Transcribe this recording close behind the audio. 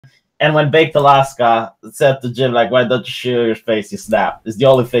And when Baked Alaska said to Jim, like, why don't you show your face, you snap. It's the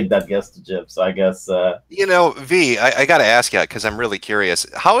only thing that gets to Jim. So I guess... You know, V, I got to ask you, because I'm really curious.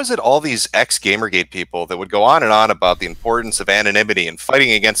 How is it all these ex-Gamergate people that would go on and on about the importance of anonymity and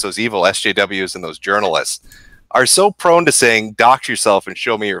fighting against those evil SJWs and those journalists are so prone to saying, dox yourself and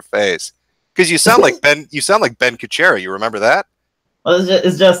show me your face? Because you sound like Ben Kuchera. You remember that? Well,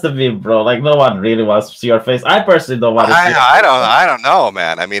 it's just a meme, bro. Like, no one really wants to see your face. I personally don't want to see I don't know,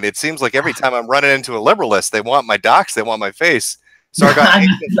 man. I mean, it seems like every time I'm running into a liberalist, they want my docs, they want my face. Sargon,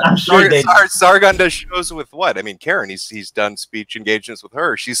 Sargon does shows with what? I mean, Karen, he's done speech engagements with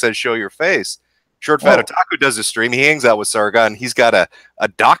her. She says, show your face. Short Fat Otaku does a stream. He hangs out with Sargon. He's got a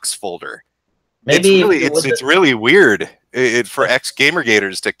docs folder. Maybe it's really weird for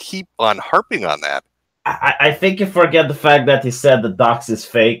ex-Gamergaters to keep on harping on that. I think you forget the fact that he said the docs is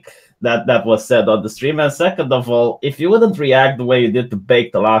fake. That was said on the stream. And second of all, if you wouldn't react the way you did to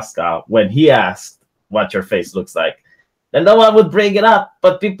Baked Alaska when he asked what your face looks like, then no one would bring it up.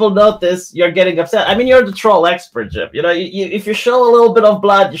 But people notice you're getting upset. I mean, you're the troll expert, Jim. You know, if you show a little bit of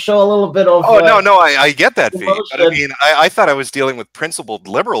blood, you show a little bit of... Oh, no, I get that, V. But I mean, I thought I was dealing with principled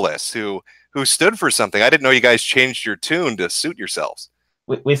liberalists who stood for something. I didn't know you guys changed your tune to suit yourselves.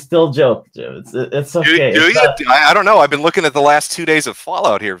 We still joke, Jim. It's okay. Do you? I don't know. I've been looking at the last 2 days of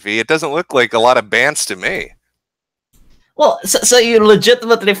Fallout here, V. It doesn't look like a lot of bans to me. Well, so you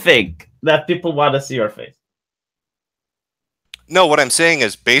legitimately think that people want to see your face? No, what I'm saying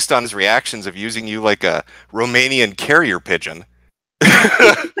is based on his reactions of using you like a Romanian carrier pigeon,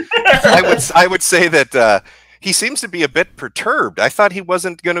 I would say that he seems to be a bit perturbed. I thought he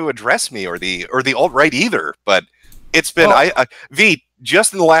wasn't going to address me or the alt-right either, but it's been V.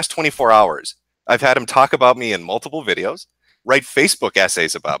 Just in the last 24 hours, I've had him talk about me in multiple videos, write Facebook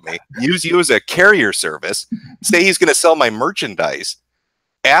essays about me, use you as a carrier service, say he's going to sell my merchandise,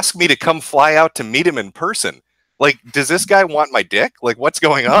 ask me to come fly out to meet him in person. Like, does this guy want my dick? Like, what's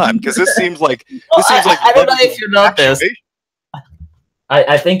going on? Because this seems like... I don't know if you noticed.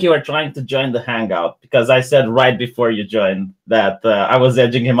 I think you were trying to join the Hangout, because I said right before you joined that I was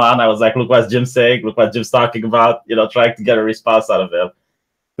edging him on. I was like, look what Jim's saying, look what Jim's talking about, you know, trying to get a response out of him.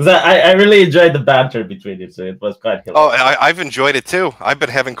 Because I really enjoyed the banter between you two. It was quite hilarious. Oh, I've enjoyed it too. I've been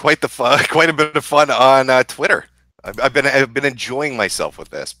having quite a bit of fun on Twitter. I've been enjoying myself with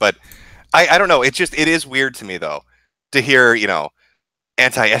this. But I don't know. It is weird to me, though, to hear, you know,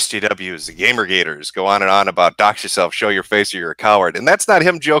 anti-SJWs, the Gamergaters, go on and on about dox yourself, show your face, or you're a coward. And that's not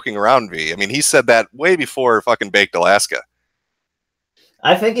him joking around, V. I mean, he said that way before fucking Baked Alaska.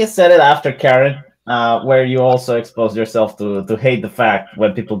 I think he said it after Karen, where you also exposed yourself to hate the fact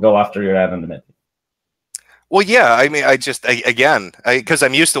when people go after your anonymity. Well, yeah, I mean, because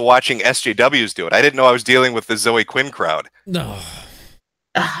I'm used to watching SJWs do it. I didn't know I was dealing with the Zoe Quinn crowd. No.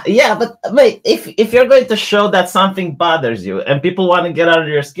 Yeah, but wait, if you're going to show that something bothers you and people want to get under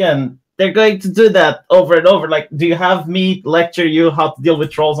your skin, they're going to do that over and over. Like, do you have me lecture you how to deal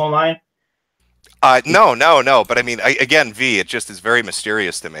with trolls online? No. But I mean, again, V, it just is very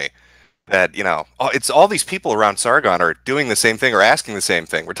mysterious to me that, you know, it's all these people around Sargon are doing the same thing or asking the same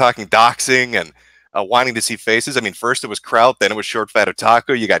thing. We're talking doxing and wanting to see faces. I mean, first it was Kraut, then it was Short Fat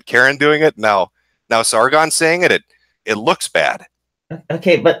Otaku. You got Karen doing it. Now Sargon saying it. It looks bad.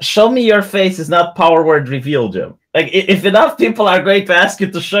 Okay, but show me your face is not power word reveal, Jim. Like, if enough people are going to ask you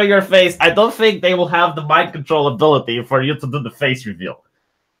to show your face, I don't think they will have the mind control ability for you to do the face reveal.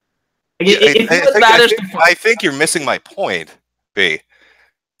 I think you're missing my point, B.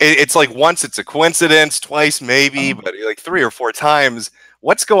 It's like once it's a coincidence, twice maybe, but like 3 or 4 times.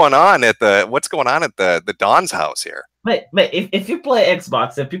 What's going on at the Don's house here? Wait, if you play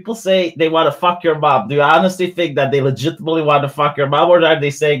Xbox and people say they want to fuck your mom, do you honestly think that they legitimately want to fuck your mom, or are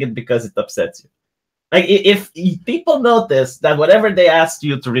they saying it because it upsets you? Like, if people notice that whenever they ask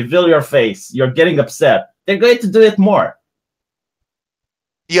you to reveal your face, you're getting upset, they're going to do it more.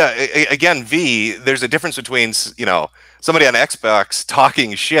 Yeah, again, V, there's a difference between, you know, somebody on Xbox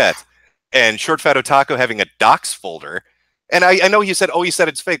talking shit and Short Fat Otaku having a docs folder. And I know you said, oh, you said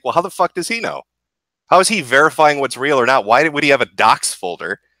it's fake. Well, how the fuck does he know? How is he verifying what's real or not? Why would he have a docs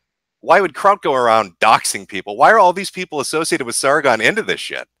folder? Why would Kraut go around doxing people? Why are all these people associated with Sargon into this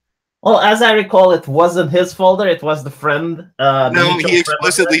shit? Well, as I recall, it wasn't his folder. It was the friend. No, he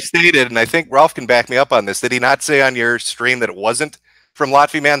explicitly stated, and I think Ralph can back me up on this, did he not say on your stream that it wasn't from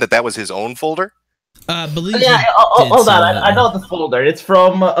Lotfi Man, that was his own folder? Yeah, hold on. I know the folder. It's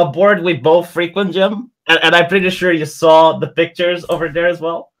from a board we both frequent, Jim. And I'm pretty sure you saw the pictures over there as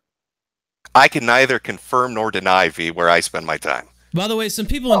well. I can neither confirm nor deny, V, where I spend my time. By the way, some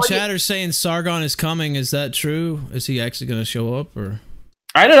people in chat are saying Sargon is coming. Is that true? Is he actually going to show up? Or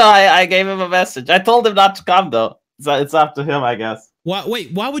I don't know. I gave him a message. I told him not to come though. So it's up to him, I guess. Why?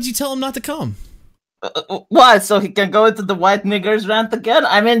 Wait, why would you tell him not to come? Why? So he can go into the white niggers rant again?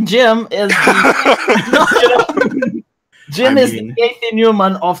 I mean, Jim is the, Jim is the Casey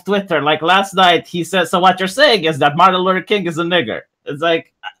Newman of Twitter. Like last night, he said, "So what you're saying is that Martin Luther King is a nigger?" It's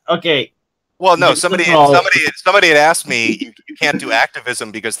like, okay. Well, no. Somebody had asked me, you can't do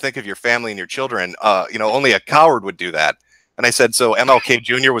activism because think of your family and your children. You know, only a coward would do that. And I said, so MLK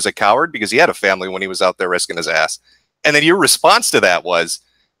Jr. was a coward because he had a family when he was out there risking his ass. And then your response to that was,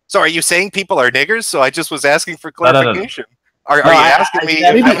 so are you saying people are niggers? So I just was asking for clarification. No. Are you asking me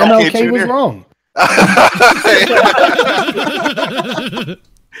if MLK was wrong?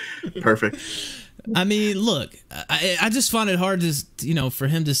 Perfect. I mean, look, I just find it hard to, you know, for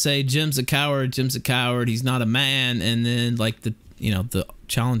him to say Jim's a coward, he's not a man, and then like the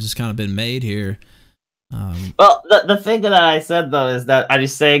challenge has kind of been made here. Well, the thing that I said though is that are you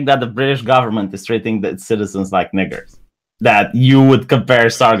saying that the British government is treating its citizens like niggers? That you would compare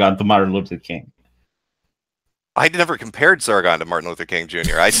Sargon to Martin Luther King? I never compared Sargon to Martin Luther King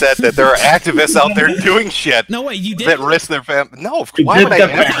Jr. I said that there are activists out there doing shit. No way, you did that risk their family. No, why would I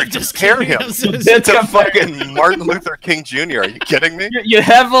ever compare him to fucking Martin Luther King Jr.? Are you kidding me? You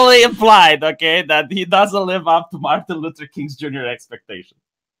heavily implied, okay, that he doesn't live up to Martin Luther King Jr. expectations.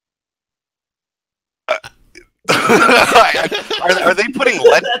 Are they putting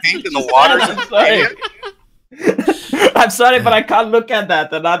lead paint in the waters? I'm sorry, but I can't look at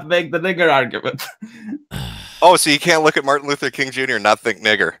that and not make the nigger argument. Oh, so you can't look at Martin Luther King Jr. and not think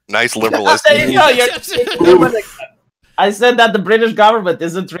nigger. Nice liberalist. I said that the British government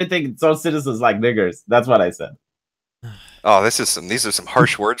isn't treating its own citizens like niggers. That's what I said. Oh, these are some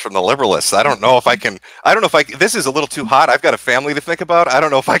harsh words from the liberalists. I don't know if I can. This is a little too hot. I've got a family to think about. I don't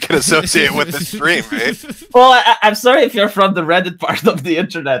know if I can associate with the stream, eh? Well, I'm sorry if you're from the Reddit part of the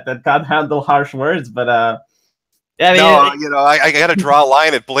internet that can't handle harsh words, but I mean, no, you know, I got to draw a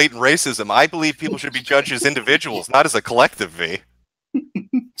line at blatant racism. I believe people should be judged as individuals, not as a collective. V.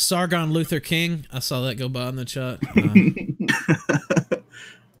 Sargon Luther King. I saw that go by in the chat.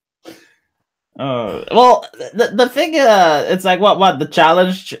 Well, the thing, it's like what the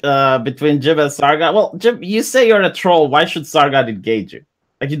challenge between Jim and Sargon. Well, Jim, you say you're a troll. Why should Sargon engage you?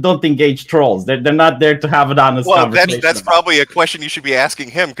 Like, you don't engage trolls. They're not there to have an honest conversation. Well, that's probably a question you should be asking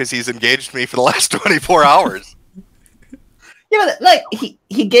him because he's engaged me for the last 24 hours. Yeah, but like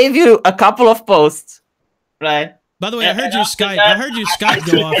he gave you a couple of posts, right? By the way, I heard your Skype. I heard your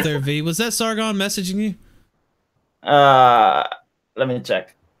Skype go off there, V. Was that Sargon messaging you? Let me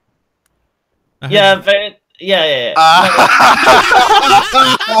check. Yeah, very. Yeah.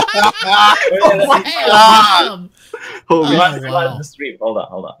 Holy the stream. Hold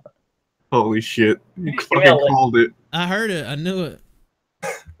on. Holy shit! You fucking called it. I heard it. I knew it.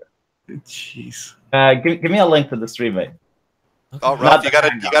 Jeez. Give me a link to the stream, mate. Okay. Oh, Ralph, you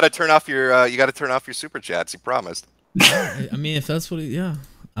gotta turn off your super chats. You promised. I mean, if that's what I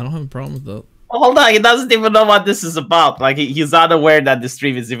don't have a problem with that. Well, hold on, he doesn't even know what this is about. Like he's not aware that the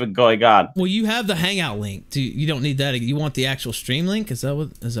stream is even going on. Well, you have the Hangout link. You don't need that. You want the actual stream link? Is that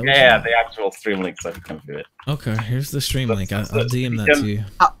what? Yeah, the actual stream link, so you can view it. Okay, here's the stream link. I'll DM that to you.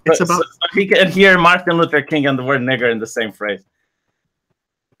 It's about. So he can hear Martin Luther King and the word nigger in the same phrase.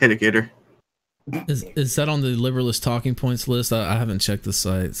 Indicator. Is that on the Liberalist talking points list? I haven't checked the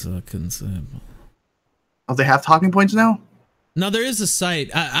site, so I couldn't say. Oh, they have talking points now? No, there is a site.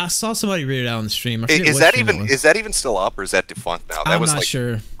 I saw somebody read it out on the stream. Is that even still up, or is that defunct now? That was not like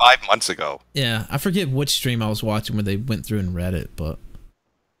sure. 5 months ago. Yeah, I forget which stream I was watching where they went through and read it, but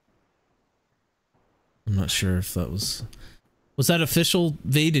I'm not sure if that was that official.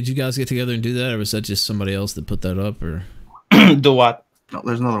 V, did you guys get together and do that, or was that just somebody else that put that up, or do what? No,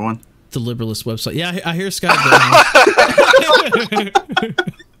 there's another one. The Liberalist website. Yeah, I hear Scott.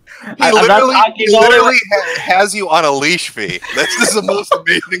 He literally has you on a leash, V. This is the most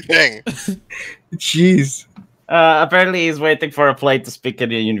amazing thing. Jeez. Apparently, he's waiting for a plane to speak at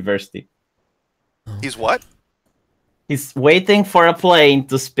a university. He's what? He's waiting for a plane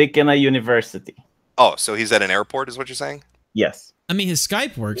to speak in a university. Oh, so he's at an airport, is what you're saying? Yes. I mean, his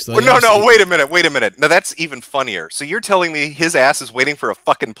Skype works, though. Well, no, wait a minute. Now, that's even funnier. So you're telling me his ass is waiting for a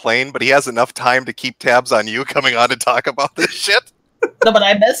fucking plane, but he has enough time to keep tabs on you coming on to talk about this shit? No, but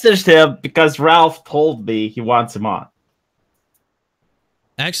I messaged him because Ralph told me he wants him on.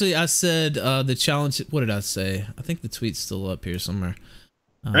 Actually, I said the challenge. What did I say? I think the tweet's still up here somewhere.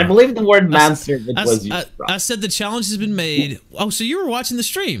 I believe the word manservant was used. I said the challenge has been made. Oh, so you were watching the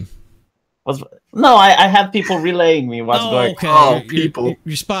stream? No, I had people relaying me what's going. Okay. Oh, people.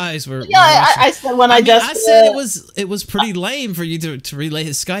 Your spies were. Yeah, I said when I said it was pretty lame for you to relay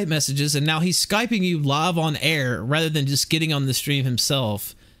his Skype messages, and now he's Skyping you live on air rather than just getting on the stream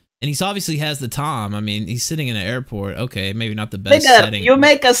himself. And he's obviously has the time. I mean, he's sitting in an airport. Okay, maybe not the best setting. You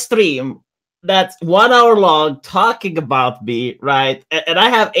make a stream that's 1 hour long talking about me, right? And I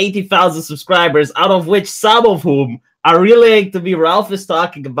have 80,000 subscribers, out of which some of whom are relaying to me Ralph is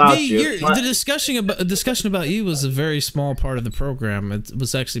talking about you. The discussion about you was a very small part of the program. It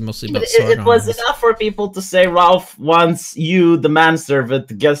was actually mostly about It was enough for people to say Ralph wants you, the manservant,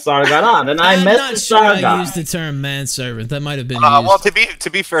 to get Sargon on, and I'm not sure Sargon. I used the term manservant. That might have been well, to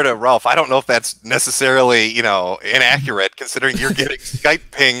be fair to Ralph, I don't know if that's necessarily inaccurate, considering you're getting Skype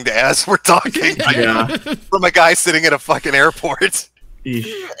pinged as we're talking from a guy sitting at a fucking airport.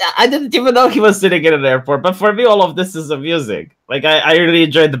 I didn't even know he was sitting in an airport, but for me, all of this is amusing. Like I really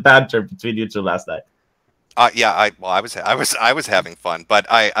enjoyed the banter between you two last night. I was having fun, but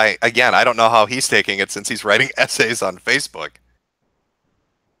I don't know how he's taking it since he's writing essays on Facebook.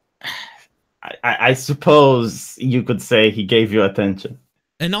 I suppose you could say he gave you attention.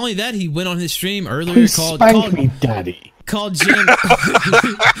 And not only that, he went on his stream earlier called me daddy. Called Jim.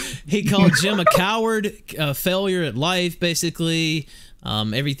 He called Jim a coward, a failure at life, basically.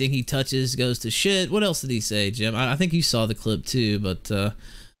 Everything he touches goes to shit. What else did he say, Jim? I think you saw the clip too, but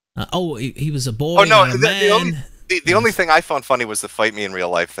he was a boy. Oh no, man. the only thing I found funny was the fight me in real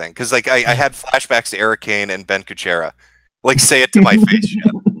life thing, because like I had flashbacks to Eric Kane and Ben Kuchera. Like, say it to my face, shit.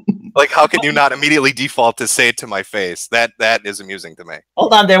 Like, how can you not immediately default to say it to my face? That is amusing to me.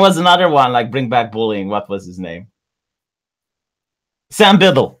 Hold on, there was another one, like bring back bullying. What was his name? Sam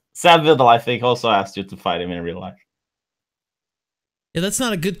Biddle. Sam Biddle, I think, also asked you to fight him in real life. Yeah, that's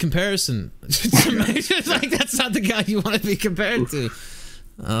not a good comparison. Like, that's not the guy you want to be compared to.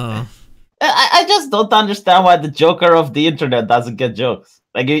 I just don't understand why the joker of the internet doesn't get jokes.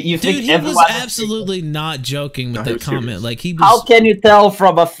 Like, you think he was absolutely not joking with that comment. Serious. Like, he was. How can you tell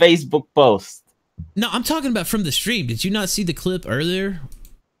from a Facebook post? No, I'm talking about from the stream. Did you not see the clip earlier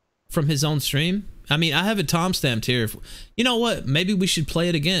from his own stream? I mean, I have it timestamped here. You know what? Maybe we should play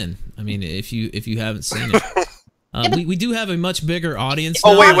it again. I mean, if you haven't seen it. We do have a much bigger audience.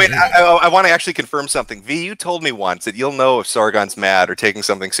 Oh, wait. I want to actually confirm something. V, you told me once that you'll know if Sargon's mad or taking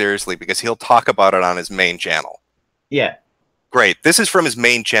something seriously because he'll talk about it on his main channel. Yeah. Great. This is from his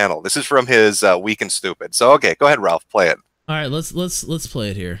main channel. This is from his Weak and Stupid. So, okay, go ahead, Ralph. Play it. All right, let's play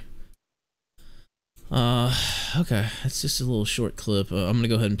it here. Okay, it's just a little short clip. I'm gonna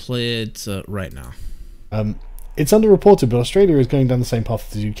go ahead and play it right now. It's underreported, but Australia is going down the same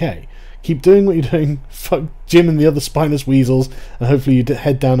path as the UK. Keep doing what you're doing. Fuck Jim and the other spineless weasels, and hopefully you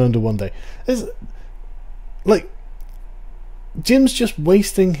head down under one day. Like, Jim's just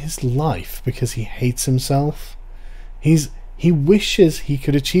wasting his life because he hates himself. He wishes he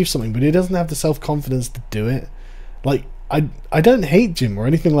could achieve something, but he doesn't have the self-confidence to do it. Like, I don't hate Jim or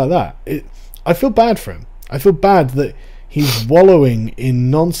anything like that. I feel bad for him. I feel bad that he's wallowing in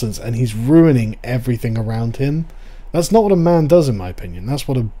nonsense and he's ruining everything around him. That's not what a man does, in my opinion. That's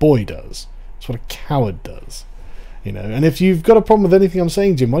what a boy does. That's what a coward does. You know. And if you've got a problem with anything I'm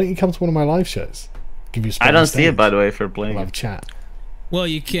saying, Jim, why don't you come to one of my live shows? Give you. I don't see it, by the way, for playing live chat. Well,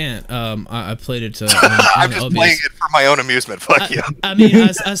 you can't. I played it. I'm just playing it for my own amusement. Fuck you. I mean,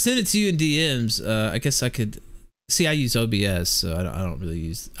 I sent it to you in DMs. I guess I could. See, I use OBS, so I don't really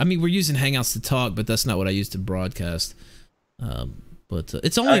use. I mean, we're using Hangouts to talk, but that's not what I use to broadcast. But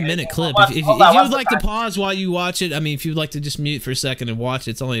it's only a minute clip. If you would like to pause while you watch it, I mean, if you'd like to just mute for a second and watch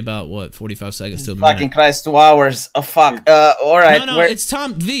it, it's only about what 45 seconds to a minute. Fucking Christ, 2 hours. Oh fuck. All right. No, it's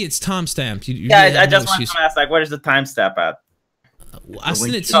it's timestamped. Yeah, I just wanted to ask, like, where's the timestamp at? I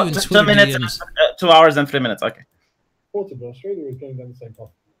sent it to you in Twitter 2 minutes, DMs. 2 hours and 3 minutes. Okay. Australia is going down the same path.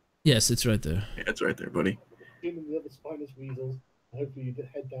 Yes, it's right there. Yeah, it's right there, buddy. Jim and the other spineless weasels. Hopefully you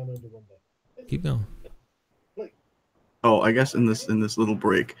head down under one day. Keep going. Oh, I guess in this little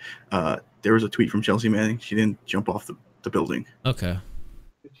break, there was a tweet from Chelsea Manning. She didn't jump off the building. Okay.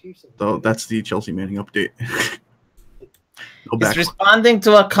 So that's the Chelsea Manning update. He's responding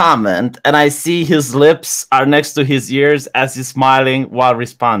to a comment, and I see his lips are next to his ears as he's smiling while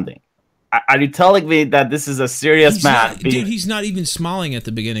responding. Are you telling me that this is a serious man? Dude, he's not even smiling at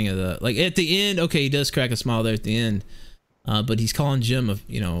the beginning of the... Like, at the end, okay, he does crack a smile there at the end. But he's calling Jim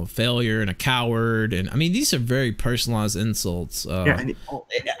a failure and a coward. And, I mean, these are very personalized insults. Yeah,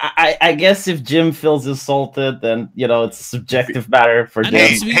 I guess if Jim feels insulted, then, it's a subjective matter for Jim.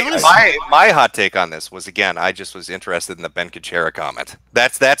 Mean, to be honest, my hot take on this was, again, I just was interested in the Ben Kuchera comment.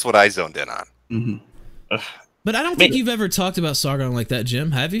 That's what I zoned in on. Mm-hmm. But I don't think you've ever talked about Sargon like that,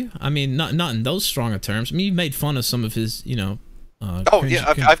 Jim. Have you? I mean, not in those stronger terms. I mean, you made fun of some of his, you know.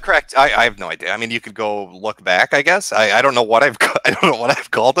 I've cracked. I have no idea. I mean, you could go look back. I guess I don't know what I've I don't know what I've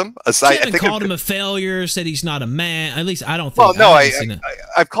called him. Aside, I think called him a failure. Said he's not a man. At least I don't think. Well, no,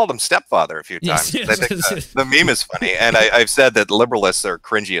 I've called him Stepfather a few times. Yes. I think the meme is funny, and I've said that liberalists are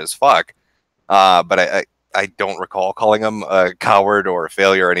cringy as fuck. But I don't recall calling him a coward or a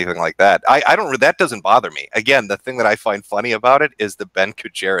failure or anything like that. I don't. That doesn't bother me. Again, the thing that I find funny about it is the Ben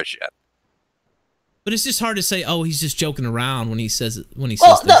Kuchera shit. But it's just hard to say, oh, he's just joking around when he says it. Well,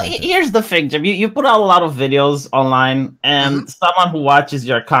 no, here's the thing, Jim. You put out a lot of videos online, and someone who watches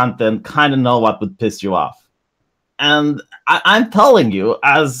your content kind of know what would piss you off. And I'm telling you,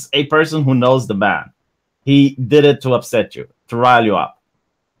 as a person who knows the man, he did it to upset you, to rile you up.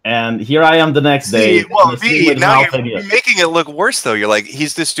 And here I am the next day. Well, now you're making it look worse, though. You're like,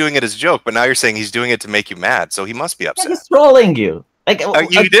 he's just doing it as a joke, but now you're saying he's doing it to make you mad, so he must be upset. He's trolling you. Like,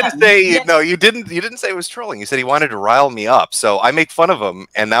 you didn't say no. You didn't say it was trolling. You said he wanted to rile me up. So I make fun of him,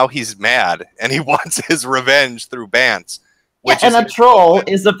 and now he's mad, and he wants his revenge through bants. And a troll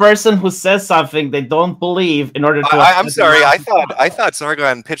is the person who says something they don't believe in order to. I'm sorry. I thought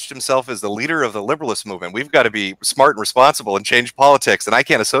Sargon pitched himself as the leader of the liberalist movement. We've got to be smart and responsible and change politics, and I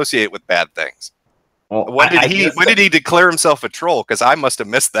can't associate with bad things. Well, when did he declare himself a troll? Because I must have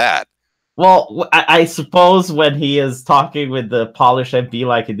missed that. Well, I suppose when he is talking with the Polish MP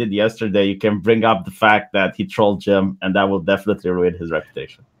like he did yesterday, you can bring up the fact that he trolled Jim, and that will definitely ruin his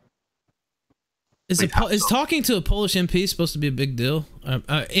reputation. Is talking to a Polish MP supposed to be a big deal?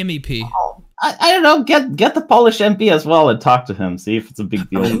 MEP. I don't know. Get the Polish MP as well and talk to him. See if it's a big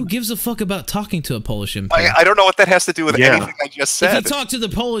deal. Who gives a fuck about talking to a Polish MP? I don't know what that has to do with anything I just said. If you talk to the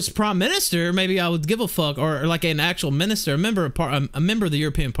Polish Prime Minister, maybe I would give a fuck, or like an actual minister, a member of the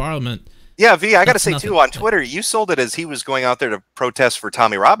European Parliament. Yeah, V, I got to say, too, on Twitter, you sold it as he was going out there to protest for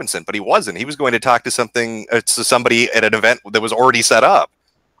Tommy Robinson, but he wasn't. He was going to talk to somebody at an event that was already set up.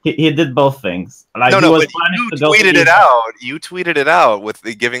 He did both things. Like, but you tweeted it out. You tweeted it out with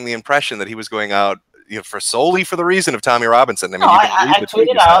giving the impression that he was going out solely for the reason of Tommy Robinson. I mean, I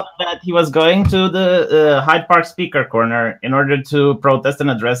tweeted out that he was going to the Hyde Park Speaker Corner in order to protest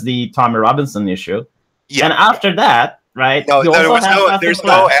and address the Tommy Robinson issue. Yeah. And after that, right? No, there's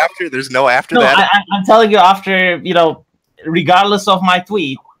no after that. I'm telling you, after, regardless of my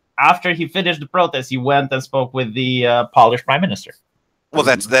tweet, after he finished the protest, he went and spoke with the Polish Prime Minister. Well,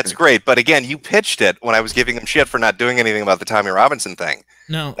 that's great. But again, you pitched it when I was giving him shit for not doing anything about the Tommy Robinson thing.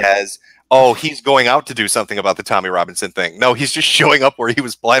 No. As, oh, he's going out to do something about the Tommy Robinson thing. No, he's just showing up where he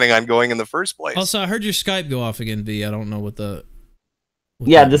was planning on going in the first place. Also, I heard your Skype go off again, V. I don't know what the...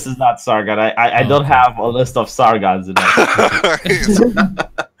 This is not Sargon. I don't have a list of Sargons in it.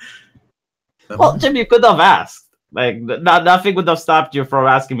 Well, Jim, you could have asked. Like, nothing would have stopped you from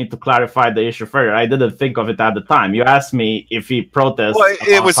asking me to clarify the issue further. I didn't think of it at the time. You asked me if he protested. Well,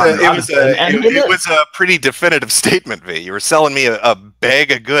 it was a pretty definitive statement, V. You were selling me a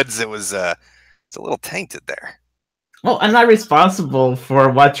bag of goods that was it's a little tainted there. Well, I'm not responsible for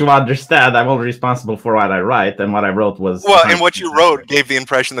what you understand. I'm only responsible for what I write, and what I wrote was... Well, and what you wrote gave the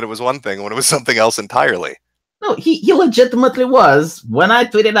impression that it was one thing when it was something else entirely. No, he legitimately was, when I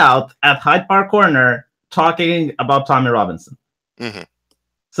tweeted out at Hyde Park Corner, talking about Tommy Robinson. Mm-hmm.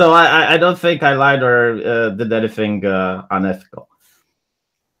 So I don't think I lied or did anything unethical.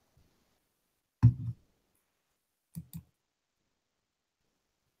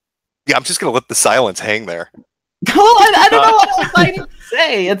 Yeah, I'm just going to let the silence hang there. Well, I don't know what I'm to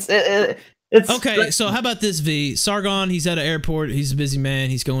say. It's okay. So how about this, V? Sargon, he's at an airport. He's a busy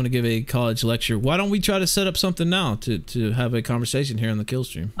man. He's going to give a college lecture. Why don't we try to set up something now to have a conversation here on the kill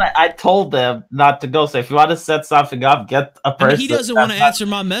stream? I told them not to go. So if you want to set something up, get a person. He doesn't want to answer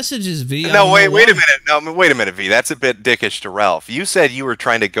my messages, V. No, wait a minute. No, wait a minute, V. That's a bit dickish to Ralph. You said you were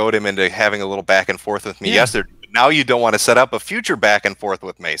trying to goad him into having a little back and forth with me yesterday. But now you don't want to set up a future back and forth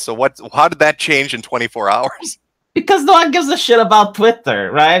with me. So how did that change in 24 hours? Because no one gives a shit about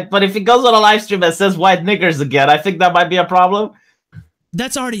Twitter, right? But if he goes on a live stream and says white niggers again, I think that might be a problem.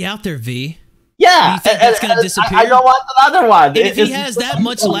 That's already out there, V. Yeah. Do you think that's going to disappear? I don't want another one. And if he has that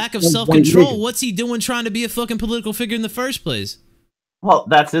much lack of self-control, what's he doing trying to be a fucking political figure in the first place? Well,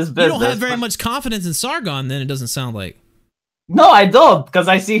 that's his business. You don't have very much confidence in Sargon, then, it doesn't sound like. No, I don't, because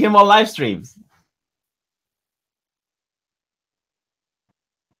I see him on live streams.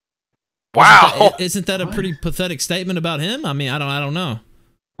 Wow, isn't that a pretty pathetic statement about him? I mean, I don't know.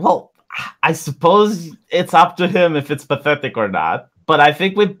 Well, I suppose it's up to him if it's pathetic or not. but I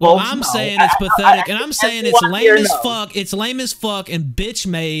think we both. Well, I'm saying it's pathetic, and I'm saying it's lame as fuck. It's lame as fuck and bitch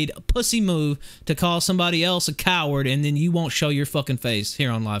made pussy move to call somebody else a coward, and then you won't show your fucking face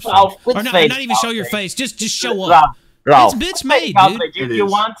here on live stream. Or not even show your face. Just show up. Ralph, it's bitch made, dude. You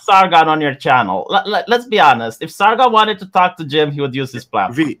want Sargon on your channel. Let's be honest. If Sargon wanted to talk to Jim, he would use his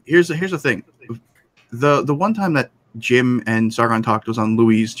platform. V, here's the thing. The one time that Jim and Sargon talked was on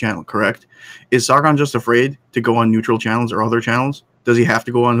Louis' channel, correct? Is Sargon just afraid to go on neutral channels or other channels? Does he have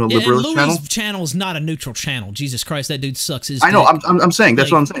to go on a liberalist channel? Louis' channel is not a neutral channel. Jesus Christ, that dude sucks his I know. dick. I'm saying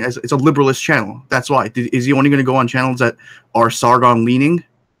that's what I'm saying. It's a liberalist channel. That's why. Is he only going to go on channels that are Sargon leaning?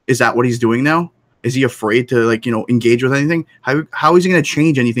 Is that what he's doing now? Is he afraid to engage with anything? How is he going to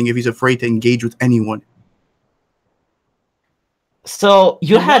change anything if he's afraid to engage with anyone? So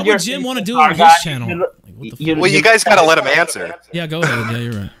you had your Jim want to do on his channel. You guys got to let him answer. Yeah, go ahead. Yeah,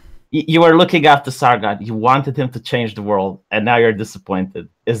 you're right. You were looking after Sargon. You wanted him to change the world, and now you're disappointed.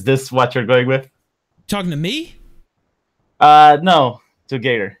 Is this what you're going with? Talking to me? No, to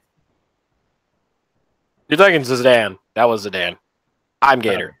Gator. You're talking to Zidane. That was Zidane. I'm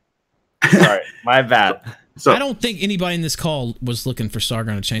Gator. Sorry, my bad. So I don't think anybody in this call was looking for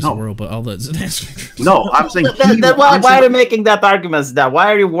Sargon to change the world, but I'll let Zidane speak. No, I'm saying. Why are you making that argument, Zidane?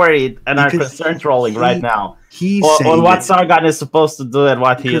 Why are you worried and are concerned trolling right now? He's on what Sargon is supposed to do and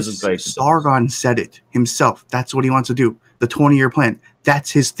what he isn't going to do. Sargon said it himself. That's what he wants to do. The 20-year plan.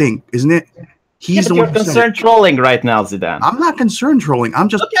 That's his thing, isn't it? He's the one who concerned trolling right now, Zidane. I'm not concerned trolling. I'm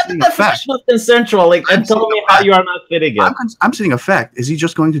just stating a fact. Concerned trolling and tell me how you are not fitting it. I'm stating a fact. Is he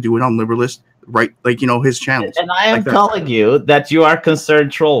just going to do it on Liberalist, right? His channels. And I am telling you that you are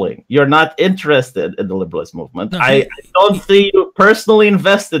concerned trolling. You're not interested in the Liberalist movement. I don't see you personally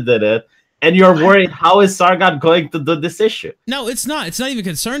invested in it. And you're worried, how is Sargon going to do this issue? No, it's not. It's not even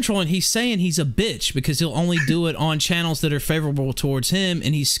concern trolling. He's saying he's a bitch because he'll only do it on channels that are favorable towards him,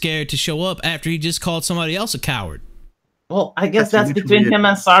 and he's scared to show up after he just called somebody else a coward. Well, I guess that's between him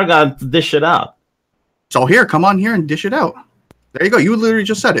and Sargon to dish it out. So here, come on here and dish it out. There you go. You literally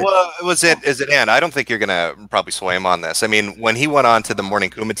just said it. Well, is it Ann? I don't think you're going to probably sway him on this. I mean, when he went on to the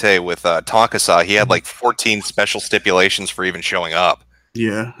Morning Kumite with Tonkasa, he had like 14 special stipulations for even showing up.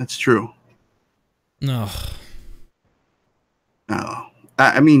 Yeah, that's true. No.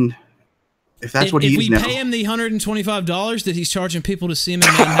 I mean, if that's what he is now. If we pay him the $125 that he's charging people to see him in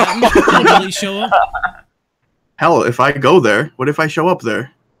Manhattan, will he show up? Hell, if I go there, what if I show up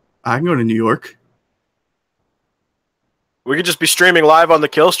there? I can go to New York. We could just be streaming live on the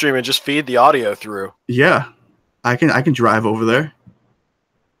kill stream and just feed the audio through. Yeah, I can drive over there.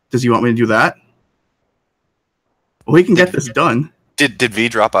 Does he want me to do that? We can get this done. Did V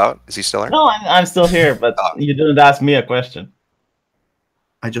drop out? Is he still there? No, I'm still here, but you didn't ask me a question.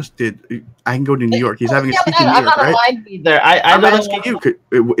 I just did. I can go to New York. He's having a speech in New York, right? I'm asking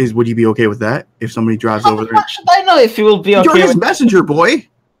you. Would you be okay with that if somebody drives over there? Should I know if you will be okay? You're his messenger, boy.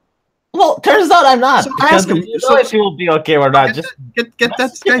 Well, turns out I'm not. So ask him. If you will be okay or not. Just get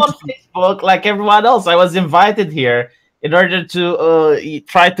that guy on Facebook like everyone else. I was invited here in order to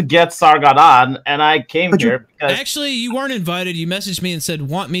try to get Sargon on, and I came here because... Actually, you weren't invited. You messaged me and said,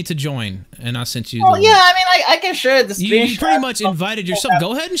 want me to join, and I sent you... Oh, yeah, I mean, I can share the screenshot. You pretty much invited yourself.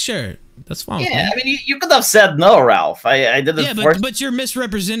 Go ahead and share it. That's fine. Yeah, I mean, you could have said no, Ralph. I didn't... Yeah, but you're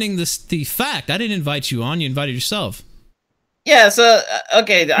misrepresenting the fact. I didn't invite you on. You invited yourself. Yeah, so,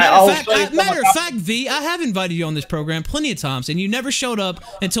 okay. Matter of fact, V, I have invited you on this program plenty of times, and you never showed up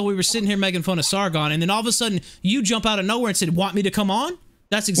until we were sitting here making fun of Sargon, and then all of a sudden, you jump out of nowhere and said, want me to come on?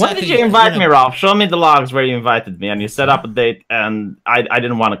 That's exactly... When did you invite me, Ralph? Show me the logs where you invited me, and you set up a date, and I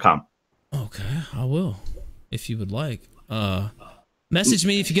didn't want to come. Okay, I will, if you would like. Message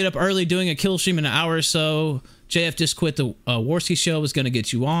me if you get up early doing a kill stream in an hour or so. JF just quit the Warski show. Was going to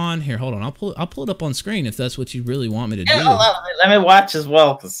get you on. Here, hold on. I'll pull it up on screen if that's what you really want me to do. Let me watch as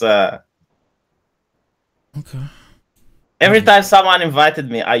well, because okay. Every time someone invited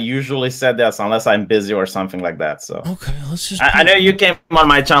me, I usually said yes unless I'm busy or something like that. So okay, let's just. I know you came on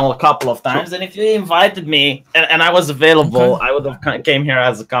my channel a couple of times, and if you invited me and I was available, I would have came here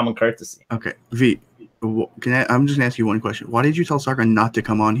as a common courtesy. Okay, V. I'm just gonna ask you one question. Why did you tell Sargon not to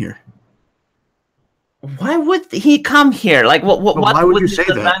come on here? Why would he come here? Like, what why would you say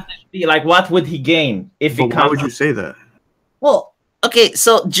that? Be? Like, what would he gain if he comes? Why would you say that? Well, okay,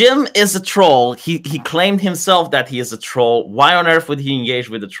 so Jim is a troll. He claimed himself that he is a troll. Why on earth would he engage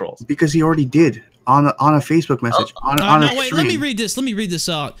with the trolls? Because he already did on a Facebook message. Wait, let me read this. Let me read this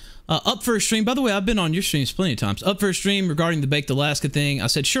out. Up for a stream. By the way, I've been on your streams plenty of times. Up for a stream regarding the Baked Alaska thing. I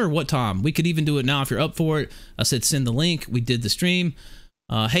said, sure, what time? We could even do it now if you're up for it. I said, send the link. We did the stream.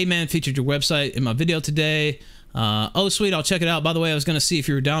 Hey man, featured your website in my video today. Oh, sweet, I'll check it out. By the way, I was going to see if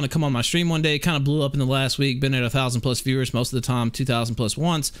you were down to come on my stream one day. It kind of blew up in the last week. Been at 1,000+ viewers most of the time, 2,000+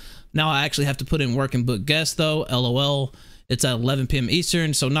 once. Now I actually have to put in work and book guests, though. LOL. It's at 11 p.m.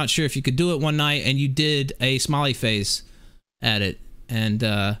 Eastern, so not sure if you could do it one night. And you did a smiley face at it, and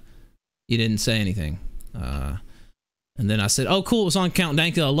you didn't say anything. And then I said, oh, cool, it was on Count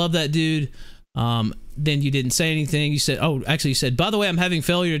Dankle. I love that dude. Then you didn't say anything. You said, oh, actually, you said, by the way, I'm having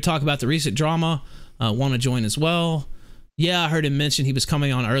failure to talk about the recent drama. Want to join as well? Yeah, I heard him mention he was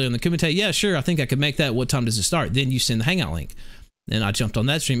coming on earlier in the commentary. Yeah, sure, I think I could make that. What time does it start? Then you send the Hangout link. Then I jumped on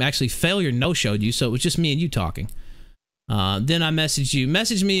that stream. Actually, failure no-showed you, so it was just me and you talking. Then I messaged you.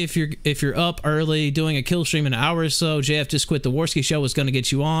 Message me if you're up early doing a kill stream in an hour or so. JF just quit the Warski show, was going to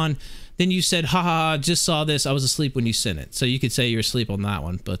get you on. Then you said, ha, just saw this. I was asleep when you sent it. So you could say you're asleep on that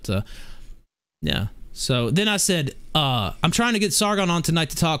one. But, yeah. So then I said, I'm trying to get Sargon on tonight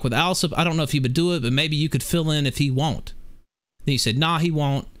to talk with Alsop. I don't know if he would do it, but maybe you could fill in if he won't. Then you said, nah, he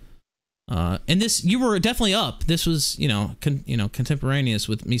won't. And this, you were definitely up. This was, contemporaneous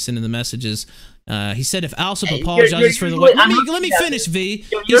with me sending the messages. He said if Alsop apologizes for the way... Let me finish, V.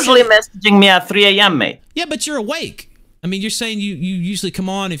 You're usually messaging me at 3 a.m., mate. Yeah, but you're awake. I mean, you're saying you usually come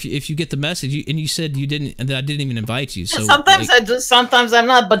on if you get the message, and you said you didn't, and that I didn't even invite you. So sometimes I do, sometimes I'm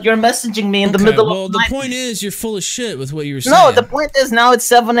not. But you're messaging me in the middle of the night. Well, the point is, you're full of shit with what you were saying. No, the point is now it's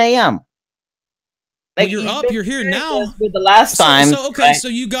 7 a.m. Well, you're up. You're here now. With the last time. So okay, so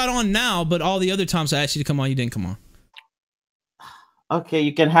you got on now, but all the other times I asked you to come on, you didn't come on. Okay,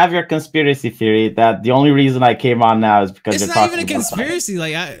 you can have your conspiracy theory that the only reason I came on now is because it's not even a conspiracy.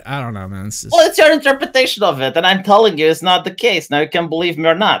 Like I don't know, man. It's just... Well, it's your interpretation of it, and I'm telling you, it's not the case. Now you can believe me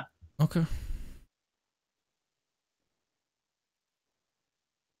or not. Okay.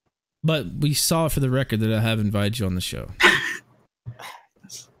 But we saw for the record that I have invited you on the show.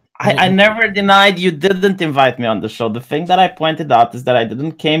 I never denied you didn't invite me on the show. The thing that I pointed out is that I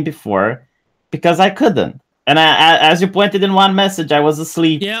didn't came before because I couldn't. And as you pointed in one message, I was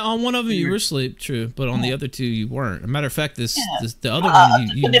asleep. Yeah, on one of them you were asleep, true. But on the other two, you weren't. As a matter of fact, the other one,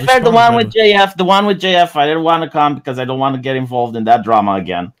 you to be fair, the one with JF, I didn't want to come because I don't want to get involved in that drama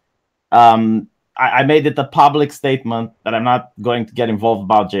again. I made it a public statement that I'm not going to get involved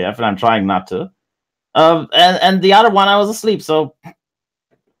about JF, and I'm trying not to. And the other one, I was asleep, so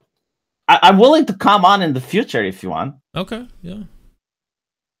I'm willing to come on in the future if you want. Okay, yeah.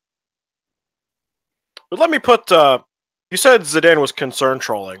 But let me put, you said Zidane was concern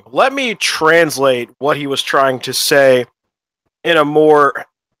trolling. Let me translate what he was trying to say in a more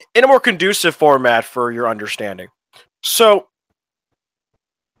conducive format for your understanding. So,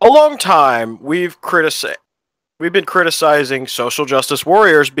 a long time we've been criticizing social justice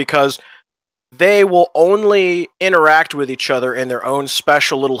warriors because they will only interact with each other in their own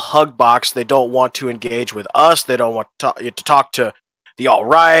special little hug box. They don't want to engage with us. They don't want to talk to the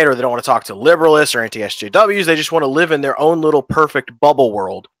alt-right, or they don't want to talk to liberalists or anti-SJWs. They just want to live in their own little perfect bubble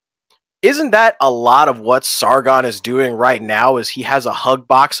world. Isn't that a lot of what Sargon is doing right now? Is he has a hug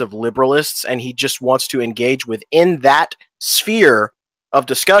box of liberalists and he just wants to engage within that sphere of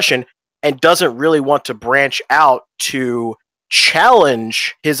discussion and doesn't really want to branch out to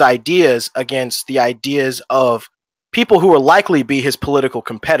challenge his ideas against the ideas of people who will likely be his political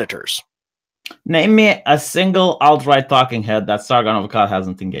competitors? Name me a single alt-right talking head that Sargon of Akkad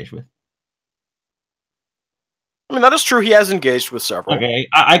hasn't engaged with. I mean, that is true. He has engaged with several. Okay,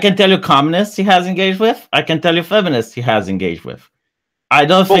 I can tell you communists he has engaged with. I can tell you feminists he has engaged with. I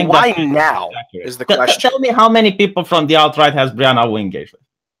don't think. Why now is the question. Tell me how many people from the alt-right has Brianna Wu engaged with,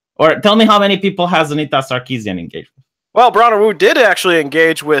 or tell me how many people has Anita Sarkeesian engaged with. Well, Brianna Wu did actually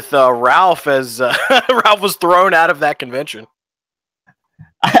engage with Ralph as Ralph was thrown out of that convention.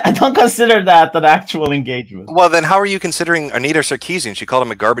 I don't consider that an actual engagement. Well, then how are you considering Anita Sarkeesian? She called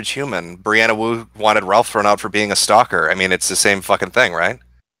him a garbage human. Brianna Wu wanted Ralph thrown out for being a stalker. I mean, it's the same fucking thing, right?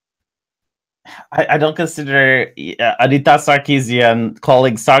 I don't consider Anita Sarkeesian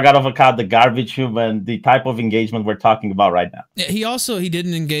calling Sargon of Akkad the garbage human the type of engagement we're talking about right now. Yeah, he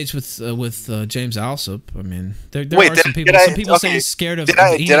didn't engage with James Alsop. I mean, there are some people say he's scared of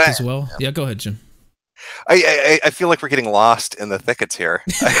Enoch as well. Yeah, go ahead, Jim. I feel like we're getting lost in the thickets here.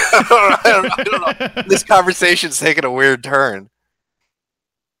 I don't know. This conversation's taking a weird turn.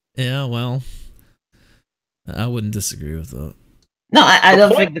 Yeah, well, I wouldn't disagree with that. No, I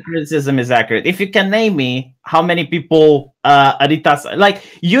don't think the criticism is accurate. If you can name me how many people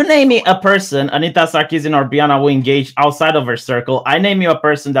you name me a person Anita Sarkeesian or Brianna Wu engaged outside of her circle, I name you a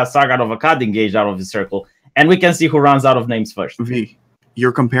person that Sargon of Akkad engaged out of his circle, and we can see who runs out of names first. V,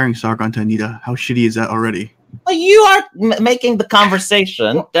 you're comparing Sargon to Anita. How shitty is that already? Well, you are making the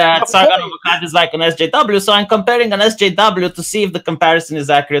conversation that Sargon of Akkad is like an SJW, so I'm comparing an SJW to see if the comparison is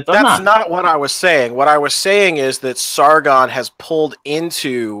accurate or not. That's not what I was saying. What I was saying is that Sargon has pulled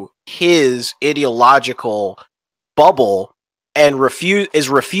into his ideological bubble and is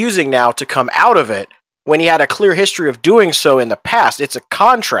refusing now to come out of it when he had a clear history of doing so in the past. It's a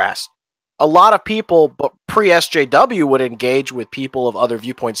contrast. A lot of people pre-SJW would engage with people of other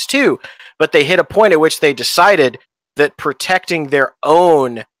viewpoints too, but they hit a point at which they decided that protecting their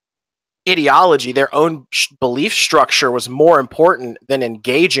own ideology, their own belief structure was more important than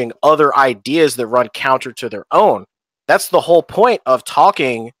engaging other ideas that run counter to their own. That's the whole point of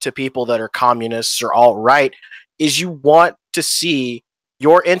talking to people that are communists or alt-right, is you want to see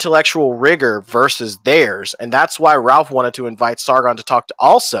your intellectual rigor versus theirs. And that's why Ralph wanted to invite Sargon to talk to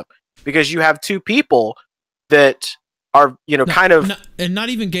Alsop, because you have two people that are, not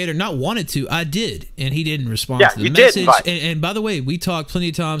even Gator, not wanted to. I did, and he didn't respond to the message. And by the way, we talked plenty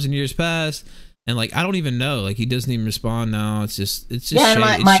of times in years past, and like I don't even know, like he doesn't even respond now. It's just yeah.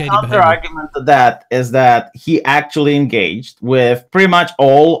 shady, My counter argument to that is that he actually engaged with pretty much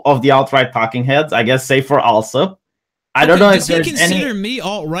all of the alt-right talking heads, I guess, save for Alsop. I don't know if there's any... Does he consider me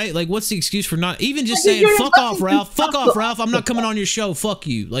alt-right? Like, what's the excuse for not even just saying, fuck off, Ralph, fuck off, Ralph, I'm not coming on your show, fuck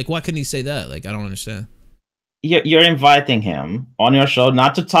you. Like, why couldn't he say that? Like, I don't understand. You're inviting him on your show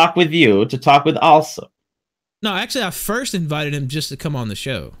not to talk with you, to talk with Alsop. No, actually, I first invited him just to come on the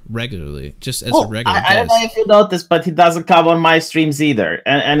show regularly, just as a regular guest. I don't know if you noticed, but he doesn't come on my streams either.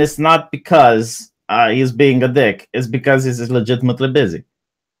 And it's not because he's being a dick. It's because he's legitimately busy.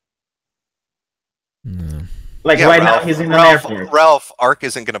 No. Like right now, he's in an airport. Ralph, Ark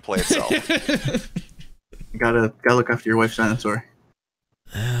isn't going to play itself. You gotta look after your wife's dinosaur.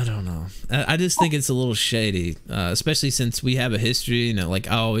 I don't know. I just think it's a little shady, especially since we have a history. Like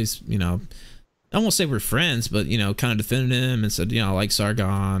I always, I won't say we're friends, but kind of defended him and said, I like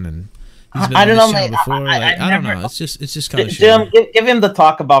Sargon, and he's been on the show before. I don't know. It's just kind of shady. Jim, give him the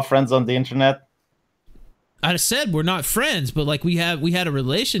talk about friends on the internet. I said we're not friends, but like we had a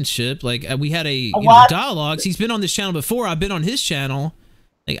relationship, like we had a dialogues. He's been on this channel before. I've been on his channel.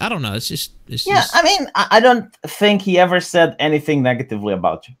 Like I don't know. It's just. I mean, I don't think he ever said anything negatively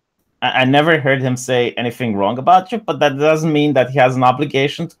about you. I never heard him say anything wrong about you, but that doesn't mean that he has an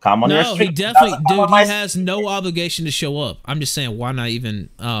obligation to come on your stream. No, he definitely, dude. He has no obligation to show up. I'm just saying, why not even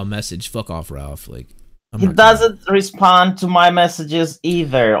message? Fuck off, Ralph. Like. He doesn't respond to my messages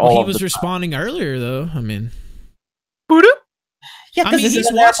either. Well, he was responding earlier, though. I mean, yeah, he's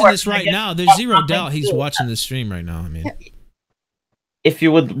watching this right now. There's zero doubt he's watching this stream right now. I mean, if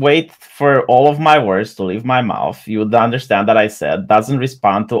you would wait for all of my words to leave my mouth, you would understand that I said doesn't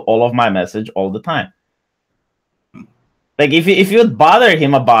respond to all of my message all the time. Like if you would bother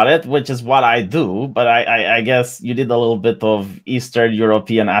him about it, which is what I do, but I guess you did a little bit of Eastern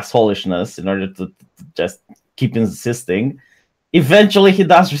European assholishness in order to just keep insisting. Eventually, he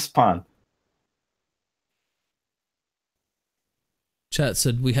does respond. Chat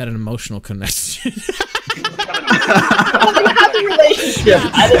said we had an emotional connection. We had a relationship.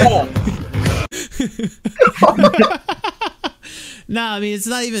 I don't know. Nah, I mean it's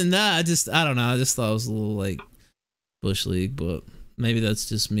not even that. I don't know. I just thought it was a little like Bush League, but maybe that's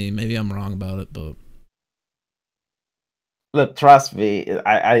just me. Maybe I'm wrong about it, but look, trust me,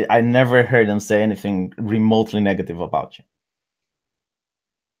 I never heard him say anything remotely negative about you.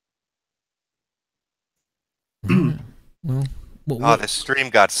 Well, this stream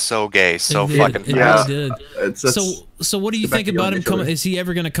got so gay, so fucking fast. It did. So what do you think about him coming? Is he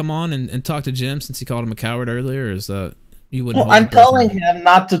ever going to come on and talk to Jim since he called him a coward earlier? Or is that you wouldn't? Well, I'm telling him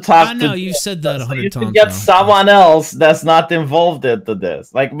not to talk. I know you said that 100 times. You get someone else that's not involved into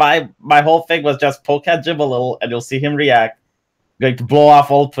this. Like my whole thing was just poke at Jim a little, and you'll see him react. Going to blow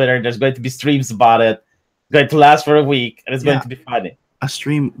off all Twitter. There's going to be streams about it. It's going to last for a week, and it's going to be funny. A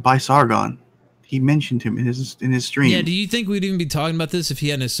stream by Sargon. He mentioned him in his stream. Yeah, do you think we'd even be talking about this if he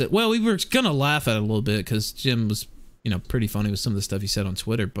hadn't said? Well, we were gonna laugh at it a little bit because Jim was, pretty funny with some of the stuff he said on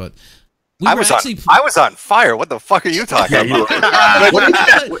Twitter. But I was on fire. What the fuck are you talking about?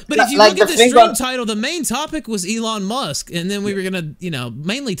 But if you look at the stream title, the main topic was Elon Musk, and then we were gonna,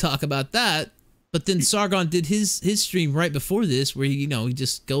 mainly talk about that. But then Sargon did his stream right before this, where he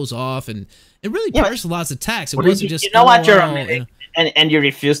just goes off and it really personalized attacks. It wasn't just what you're omitting, and you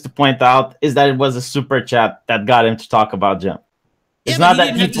refuse to point out is that it was a super chat that got him to talk about Jim. It's not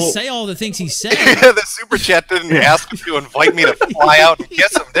that he didn't have to say all the things he said. The super chat didn't ask him to invite me to fly out and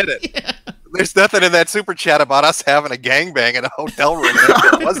kiss him, did it? Yeah. There's nothing in that super chat about us having a gangbang in a hotel room,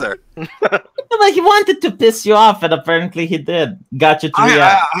 was there? Like he wanted to piss you off, and apparently he did. Got you to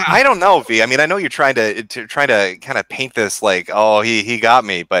react. I don't know, V. I mean, I know you're trying to kind of paint this like, oh, he got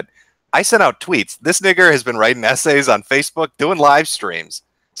me, but I sent out tweets. This nigger has been writing essays on Facebook, doing live streams,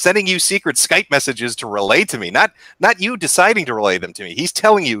 sending you secret Skype messages to relay to me. Not you deciding to relay them to me. He's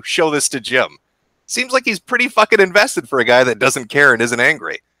telling you, show this to Jim. Seems like he's pretty fucking invested for a guy that doesn't care and isn't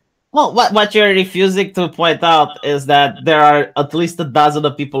angry. Well, what you're refusing to point out is that there are at least a dozen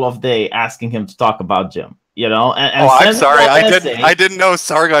of people of day asking him to talk about Jim. You know, and I'm sorry, I didn't know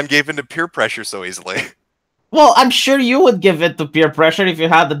Sargon gave into peer pressure so easily. Well, I'm sure you would give it to peer pressure if you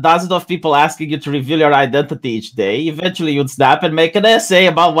had a dozen of people asking you to reveal your identity each day. Eventually, you'd snap and make an essay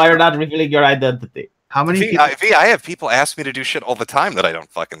about why you're not revealing your identity. How many V, I have people ask me to do shit all the time that I don't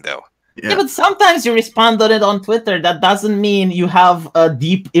fucking do. Yeah, but sometimes you respond on it on Twitter. That doesn't mean you have a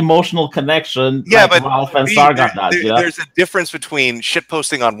deep emotional connection. Yeah, like but Ralph and Sargon does. There's a difference between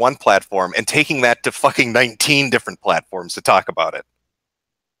shitposting on one platform and taking that to fucking 19 different platforms to talk about it.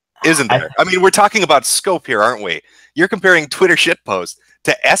 Isn't there? I mean, we're talking about scope here, aren't we? You're comparing Twitter shitposts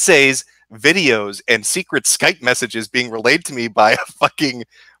to essays, videos, and secret Skype messages being relayed to me by a fucking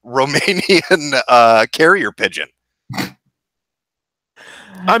Romanian carrier pigeon.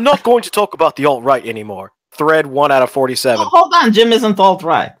 I'm not going to talk about the alt-right anymore. Thread 1 out of 47. Oh, hold on, Jim isn't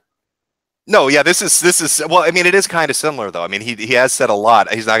alt-right. No, yeah, this is well, I mean, it is kind of similar though. I mean, he has said a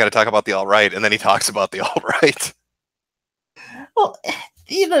lot. He's not going to talk about the alt-right, and then he talks about the alt-right. Well,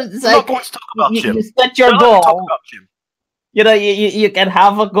 you know, it's I'm like not going to talk about Jim. you set your goal. You know, you can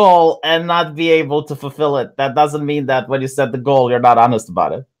have a goal and not be able to fulfill it. That doesn't mean that when you set the goal, you're not honest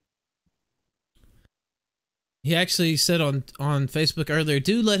about it. He actually said on Facebook earlier,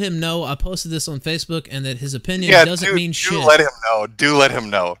 do let him know I posted this on Facebook and that his opinion doesn't mean shit. Do let him know. Do let him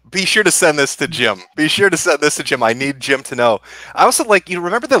know. Be sure to send this to Jim. Be sure to send this to Jim. I need Jim to know. I also like, you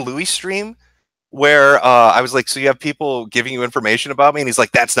remember the Louis stream where I was like, so you have people giving you information about me? And he's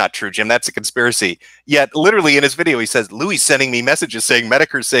like, that's not true, Jim. That's a conspiracy. Yet literally in his video, he says, Louis sending me messages saying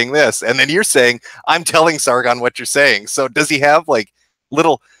Metokurist saying this. And then you're saying, I'm telling Sargon what you're saying. So does he have like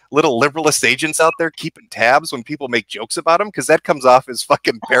little liberalist agents out there keeping tabs when people make jokes about him? Because that comes off as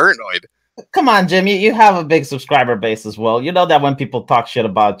fucking paranoid. Come on, Jim. You have a big subscriber base as well. You know that when people talk shit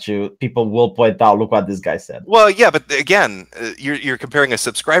about you, people will point out, look what this guy said. Well, yeah, but again, you're comparing a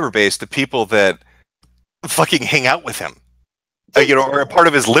subscriber base to people that fucking hang out with him. You know, or a part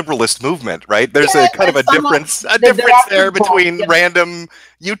of his liberalist movement, right? There's a kind of a difference there between random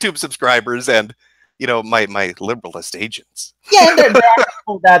YouTube subscribers and, you know, my liberalist agents. Yeah, and there are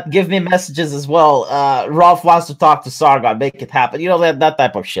people that give me messages as well. Rolf wants to talk to Sargon, make it happen. You know, that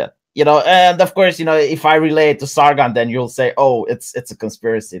type of shit. You know, and of course, you know, if I relate to Sargon, then you'll say, oh, it's a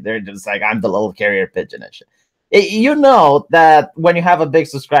conspiracy. They're just like, I'm the little carrier pigeon and shit. You know that when you have a big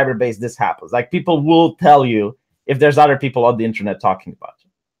subscriber base, this happens. Like, people will tell you if there's other people on the internet talking about you.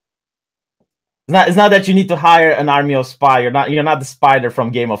 It's not that you need to hire an army of spy. You're not the spider from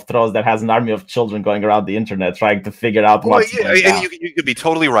Game of Thrones that has an army of children going around the internet trying to figure out what's going on. And you could be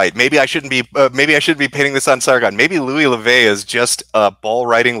totally right. Maybe I shouldn't be painting this on Sargon. Maybe Louis LeVay is just a ball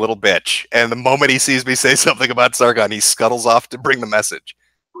riding little bitch, and the moment he sees me say something about Sargon, he scuttles off to bring the message.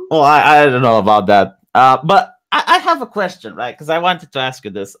 Well, I don't know about that, but I have a question, right? Because I wanted to ask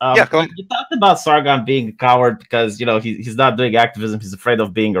you this. Yeah, go ahead. You talked about Sargon being a coward because, you know, he's not doing activism. He's afraid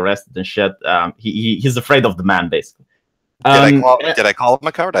of being arrested and shit. He's afraid of the man, basically. Did I call him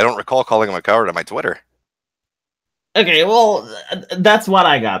a coward? I don't recall calling him a coward on my Twitter. Okay, well, that's what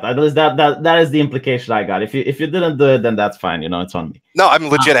I got. At least that is the implication I got. If you didn't do it, then that's fine. You know, it's on me. No, I'm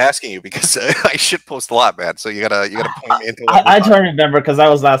legit asking you because I shit post a lot, man. So you gotta point me into. I don't remember because I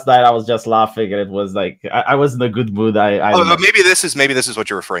was last night. I was just laughing, and it was like I was in a good mood. Maybe this is what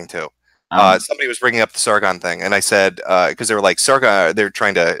you're referring to. Somebody was bringing up the Sargon thing, and I said because they were like Sargon, they're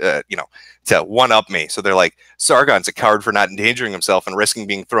trying to to one up me. So they're like, Sargon's a coward for not endangering himself and risking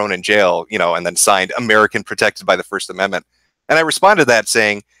being thrown in jail, you know, and then signed American protected by the First Amendment. And I responded to that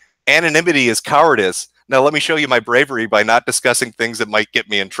saying, anonymity is cowardice. Now let me show you my bravery by not discussing things that might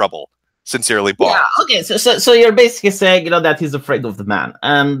get me in trouble. Sincerely, Paul. Yeah, okay. So you're basically saying, you know, that he's afraid of the man.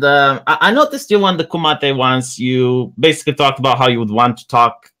 And I noticed you on the Kumate once, you basically talked about how you would want to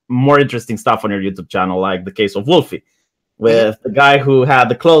talk more interesting stuff on your YouTube channel, like the case of Wolfie, with the guy who had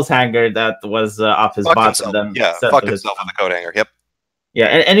the clothes hanger that was off his butt. And then fucked himself on the coat hanger. Yep. Yeah,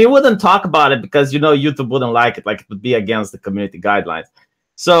 and you wouldn't talk about it because, you know, YouTube wouldn't like it. Like, it would be against the community guidelines.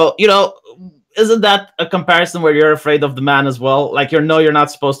 So, you know, isn't that a comparison where you're afraid of the man as well? Like, you're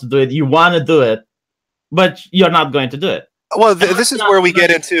not supposed to do it. You want to do it, but you're not going to do it. Well, this is where we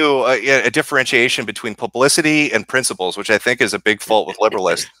get into a differentiation between publicity and principles, which I think is a big fault with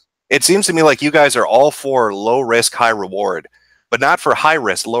liberalists. It seems to me like you guys are all for low risk, high reward, but not for high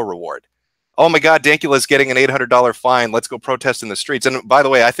risk, low reward. Oh my God, Dankula's getting an $800 fine. Let's go protest in the streets. And by the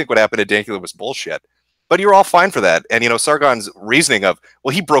way, I think what happened to Dankula was bullshit. But you're all fine for that. And, you know, Sargon's reasoning of,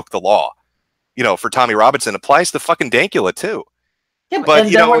 well, he broke the law, you know, for Tommy Robinson applies to fucking Dankula too. Yeah, but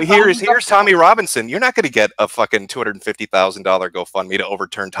you know, here's Tommy Robinson. You're not going to get a fucking $250,000 GoFundMe to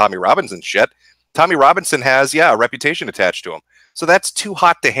overturn Tommy Robinson's shit. Tommy Robinson has, a reputation attached to him. So that's too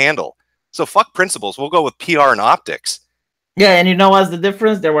hot to handle. So fuck principles. We'll go with PR and optics. Yeah, and you know what's the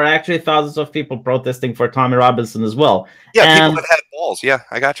difference? There were actually thousands of people protesting for Tommy Robinson as well. Yeah, people that had balls. Yeah,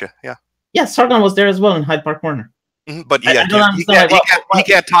 I got you. Yeah. Yeah, Sargon was there as well in Hyde Park Corner. But yeah, he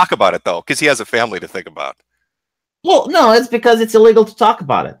can't talk about it though, because he has a family to think about. Well, no, it's because it's illegal to talk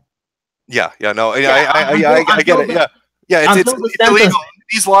about it. I get it. It's illegal.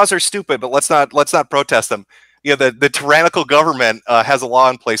 These laws are stupid, but let's not protest them. Yeah, the tyrannical government has a law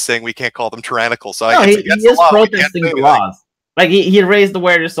in place saying we can't call them tyrannical. So he is protesting the laws. Like he raised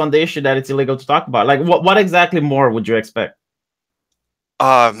awareness on the issue that it's illegal to talk about. Like what exactly more would you expect?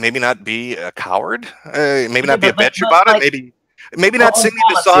 Maybe not be a coward. Maybe not be a bitch about it. Maybe not sing me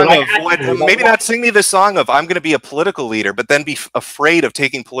the song of maybe not sing me the song of I'm going to be a political leader, but then be afraid of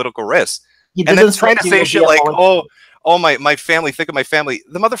taking political risks, and then trying to say shit like, oh my family, think of my family.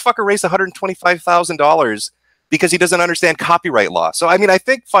 The motherfucker raised $125,000 because he doesn't understand copyright law. So I mean, I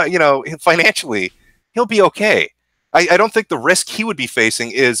think financially he'll be okay. I don't think the risk he would be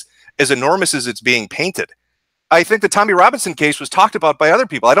facing is as enormous as it's being painted. I think the Tommy Robinson case was talked about by other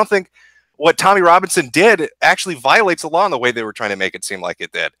people. I don't think what Tommy Robinson did actually violates the law in the way they were trying to make it seem like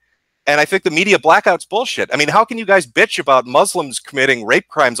it did. And I think the media blackout's bullshit. I mean, how can you guys bitch about Muslims committing rape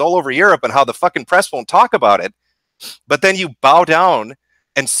crimes all over Europe and how the fucking press won't talk about it, but then you bow down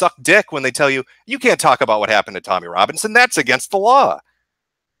and suck dick when they tell you, you can't talk about what happened to Tommy Robinson. That's against the law.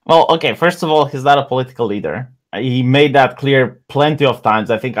 Well, okay, first of all, he's not a political leader. He made that clear plenty of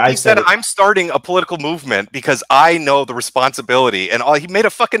times. I think he said I'm starting a political movement because I know the responsibility, and he made a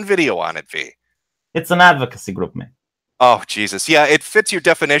fucking video on it. V. It's an advocacy group, man. Oh Jesus, yeah, it fits your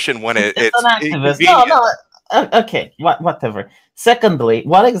definition when it's an activist. Okay, whatever. Secondly,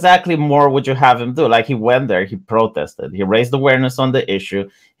 what exactly more would you have him do? Like he went there, he protested, he raised awareness on the issue.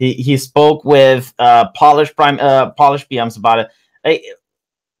 He spoke with Polish PMs about it.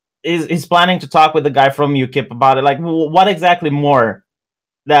 He's planning to talk with the guy from UKIP about it. Like, what exactly more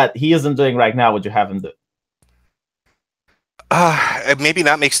that he isn't doing right now would you have him do? Maybe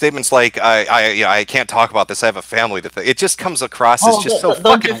not make statements like I can't talk about this. I have a family to think. It just comes across as just so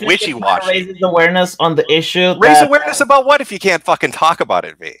fucking wishy-washy. Raises awareness on the issue. Raise awareness about what if you can't fucking talk about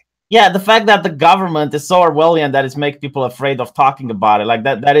it, V? Yeah, the fact that the government is so Orwellian that it's making people afraid of talking about it, like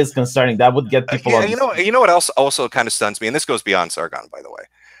that is concerning. That would get people. You know what else also kind of stuns me, and this goes beyond Sargon, by the way.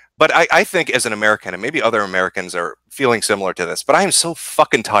 But I think as an American, and maybe other Americans are feeling similar to this, but I am so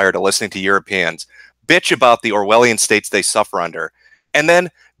fucking tired of listening to Europeans bitch about the Orwellian states they suffer under, and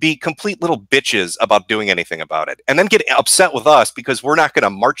then be complete little bitches about doing anything about it, and then get upset with us because we're not going to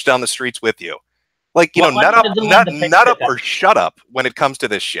march down the streets with you. Like, nut up or shut up when it comes to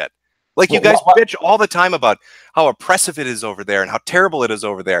this shit. Like, you guys bitch all the time about how oppressive it is over there and how terrible it is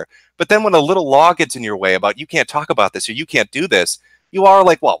over there. But then when a little law gets in your way about you can't talk about this or you can't do this, you are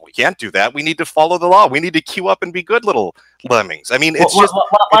like, well, we can't do that. We need to follow the law. We need to queue up and be good little lemmings. I mean, it's just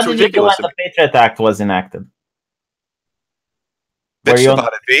what did you do when the Patriot Act was enacted? Bitched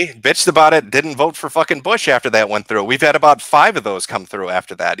about it, V. Bitched about it. Didn't vote for fucking Bush after that went through. We've had about 5 of those come through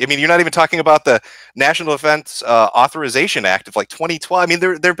after that. I mean, you're not even talking about the National Defense Authorization Act of like 2012. I mean,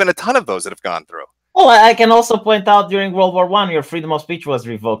 there have been a ton of those that have gone through. Well, I can also point out during World War I, your freedom of speech was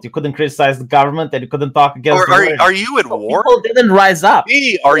revoked. You couldn't criticize the government, and you couldn't talk against. Are you at war? People didn't rise up.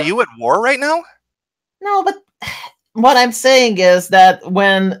 Are you at war right now? No, but what I'm saying is that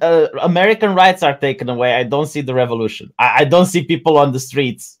when American rights are taken away, I don't see the revolution. I don't see people on the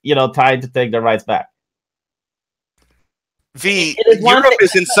streets, trying to take their rights back. Europe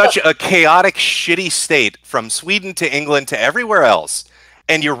is in such a chaotic, shitty state, from Sweden to England to everywhere else.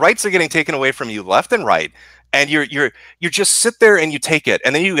 And your rights are getting taken away from you left and right, and you just sit there and you take it,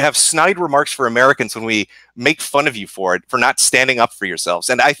 and then you have snide remarks for Americans when we make fun of you for it, for not standing up for yourselves.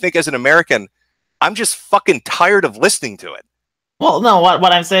 And I think as an American, I'm just fucking tired of listening to it. Well, no,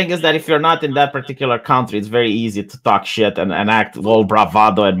 what I'm saying is that if you're not in that particular country, it's very easy to talk shit and act all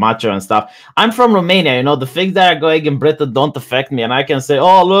bravado and macho and stuff. I'm from Romania, the things that are going in Britain don't affect me, and I can say,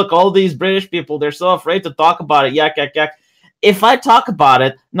 oh, look, all these British people, they're so afraid to talk about it, yak, yak, yak. If I talk about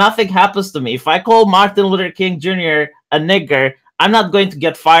it, nothing happens to me. If I call Martin Luther King Jr. a nigger, I'm not going to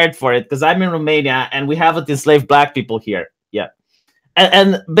get fired for it because I'm in Romania and we haven't enslaved black people here yet.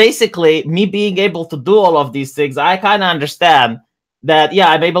 And basically, me being able to do all of these things, I kind of understand that, yeah,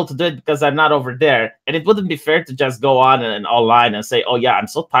 I'm able to do it because I'm not over there. And it wouldn't be fair to just go on and online and say, oh, yeah, I'm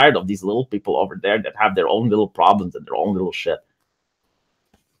so tired of these little people over there that have their own little problems and their own little shit.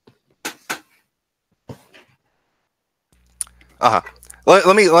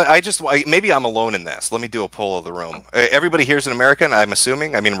 Maybe I'm alone in this. Let me do a poll of the room. Everybody here's an American, I'm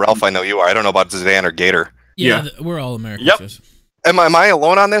assuming. I mean, Ralph, I know you are. I don't know about Zidane or Gator. Yeah. We're all Americans. Yep. Yes. Am I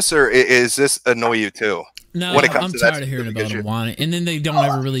alone on this, or is this annoy you too? No, when it comes I'm to that tired of hearing specific about them issue? wanting, and then they don't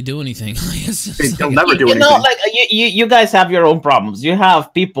ever really do anything. They'll never do You anything. know, like you guys have your own problems. You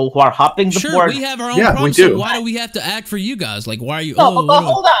have people who are hopping the Sure, board. we have our own Yeah, problems. we So do. why do we have to act for you guys? Like, why are you? No, but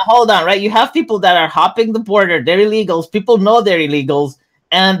hold on, right? You have people that are hopping the border. They're illegals. People know they're illegals,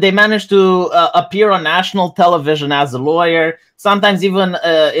 and they manage to appear on national television as a lawyer. Sometimes even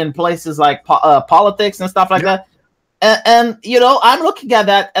in places like politics and stuff like that. And you know, I'm looking at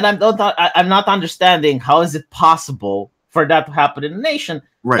that, and I'm not understanding how is it possible for that to happen in a nation.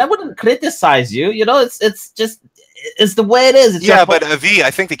 Right. I wouldn't criticize you. You know, it's the way it is. It's Yeah, but V, I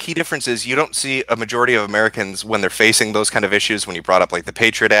think the key difference is you don't see a majority of Americans when they're facing those kind of issues. When you brought up like the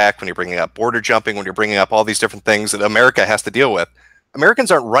Patriot Act, when you're bringing up border jumping, when you're bringing up all these different things that America has to deal with, Americans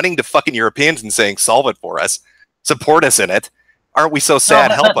aren't running to fucking Europeans and saying, "Solve it for us, support us in it." Aren't we so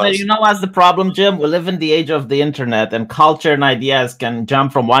sad? Help us. But you know what's the problem, Jim? We live in the age of the internet, and culture and ideas can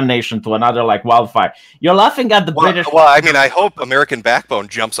jump from one nation to another like wildfire. You're laughing at the British. Well, I mean, I hope American Backbone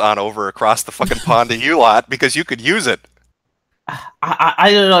jumps on over across the fucking pond to you lot, because you could use it.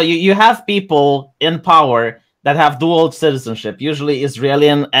 I don't know. You have people in power that have dual citizenship, usually Israeli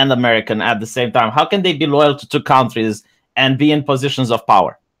and American at the same time. How can they be loyal to two countries and be in positions of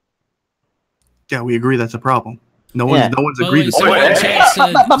power? Yeah, we agree that's a problem. No one's agreed to Somebody in that.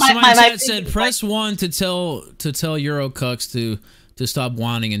 chat said press 1 to tell Eurocucks to stop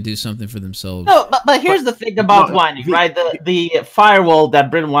whining and do something for themselves. No, but here's the thing about whining, right? The firewall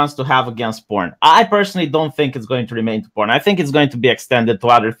that Britain wants to have against porn. I personally don't think it's going to remain to porn. I think it's going to be extended to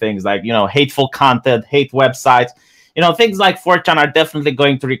other things like, you know, hateful content, hate websites. You know, things like 4chan are definitely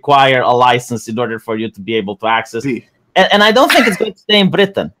going to require a license in order for you to be able to access. And I don't think it's going to stay in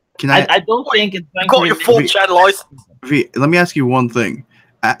Britain. I don't think it's going to your full chat license. V, let me ask you one thing.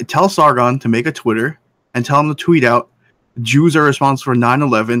 Tell Sargon to make a Twitter and tell him to tweet out Jews are responsible for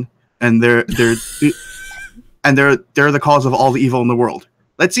 9/11 and they're the cause of all the evil in the world.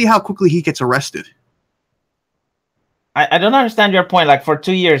 Let's see how quickly he gets arrested. I don't understand your point. Like for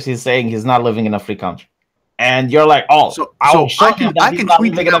 2 years he's saying he's not living in a free country. And you're like, oh, so I can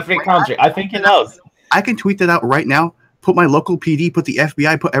tweet living in a free country. I think he knows. I can tweet that out right now. Put my local PD, put the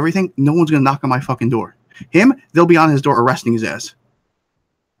FBI, put everything. No one's gonna knock on my fucking door. They'll be on his door arresting his ass.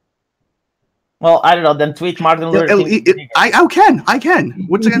 Well, I don't know. Then tweet Martin Luther King. I can.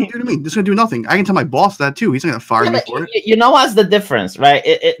 What's it gonna do to me? This is gonna do nothing. I can tell my boss that too. He's not gonna fire me for it. You know what's the difference, right?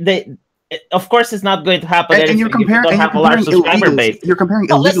 Of course, it's not going to happen. And you're comparing illegals. You're comparing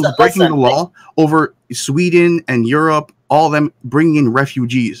illegals breaking the law over Sweden and Europe. All of them bringing in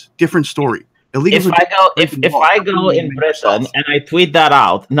refugees. Different story. If I go in Britain and I tweet that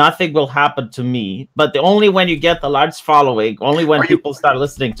out, nothing will happen to me. But only when you get a large following, only when people start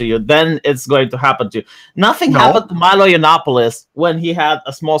listening to you, then it's going to happen to you. Nothing happened to Milo Yiannopoulos when he had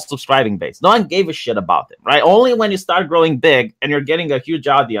a small subscribing base. No one gave a shit about him, right? Only when you start growing big and you're getting a huge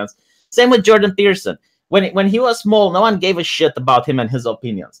audience. Same with Jordan Peterson. When he was small, no one gave a shit about him and his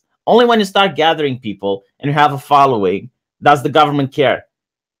opinions. Only when you start gathering people and you have a following, does the government care.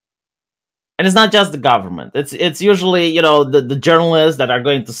 And it's not just the government. It's usually, you know, the journalists that are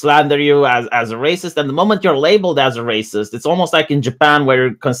going to slander you as a racist. And the moment you're labeled as a racist, it's almost like in Japan where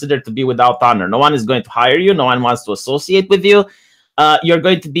you're considered to be without honor. No one is going to hire you. No one wants to associate with you. You're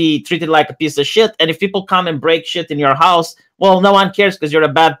going to be treated like a piece of shit. And if people come and break shit in your house, well, no one cares because you're a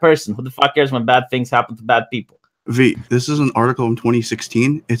bad person. Who the fuck cares when bad things happen to bad people? V, this is an article in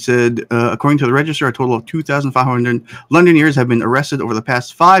 2016. It said, according to the Register, a total of 2,500 Londoners have been arrested over the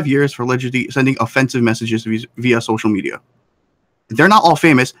past 5 years for allegedly sending offensive messages via social media. They're not all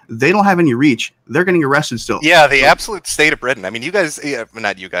famous. They don't have any reach. They're getting arrested still. Yeah, the absolute state of Britain. I mean, you guys,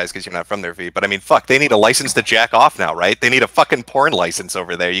 not you guys because you're not from there, V, but I mean, fuck, they need a license to jack off now, right? They need a fucking porn license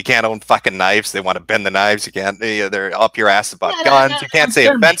over there. You can't own fucking knives. They want to bend the knives. You can't, they're up your ass about guns. You can't say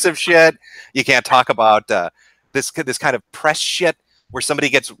offensive shit. You can't talk about this kind of press shit where somebody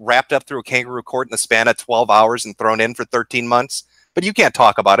gets wrapped up through a kangaroo court in the span of 12 hours and thrown in for 13 months. But you can't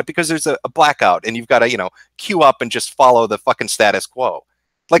talk about it because there's a blackout and you've got to, queue up and just follow the fucking status quo.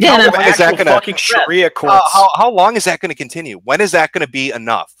 Like, Yeah, how and long is that Actual gonna? fucking Sharia courts. How long is that going to continue? When is that going to be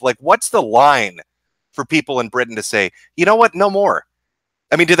enough? Like, what's the line for people in Britain to say, you know what, no more?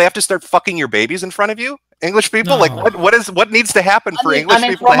 I mean, do they have to start fucking your babies in front of you, English people? No. Like, what needs to happen for English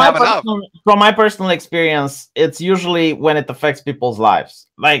people to from have enough? from my personal experience, it's usually when it affects people's lives.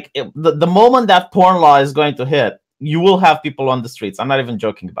 Like the moment that porn law is going to hit, you will have people on the streets. I'm not even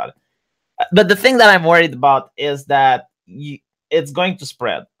joking about it. But the thing that I'm worried about is that it's going to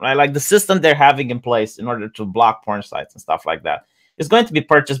spread, right? Like the system they're having in place in order to block porn sites and stuff like that is going to be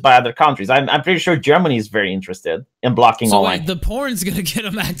purchased by other countries. I'm pretty sure Germany is very interested in blocking So online. wait, the porn's gonna get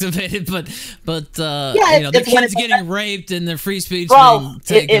them activated, but Yeah, you know, the it's when kids it's getting raped and their free speech Well, being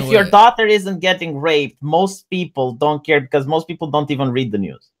taken if away. your daughter isn't getting raped, most people don't care because most people don't even read the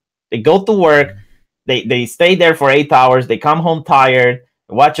news. They go to work, they stay there for 8 hours, they come home tired,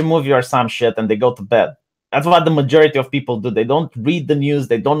 watch a movie or some shit, and they go to bed. That's what the majority of people do. They don't read the news.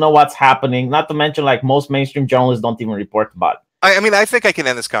 They don't know what's happening. Not to mention, like, most mainstream journalists don't even report about it. I mean, I think I can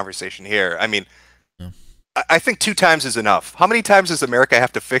end this conversation here. I mean, I think 2 times is enough. How many times does America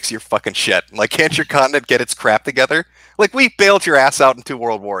have to fix your fucking shit? Like, can't your continent get its crap together? Like, we bailed your ass out in 2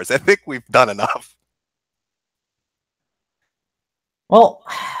 world wars. I think we've done enough. Well,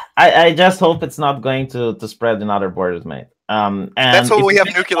 I just hope it's not going to spread in other borders, mate. And That's what if we you have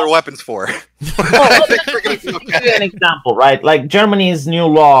think nuclear about- weapons for. Well, I think we're gonna let be me okay. give you an example, right? Like Germany's new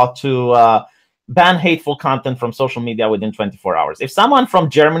law to ban hateful content from social media within 24 hours. If someone from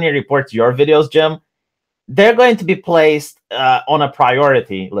Germany reports your videos, Jim, they're going to be placed on a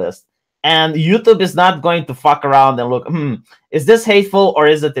priority list. And YouTube is not going to fuck around and look, is this hateful or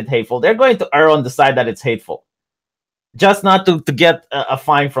isn't it hateful? They're going to err on the side that it's hateful. Just not to get a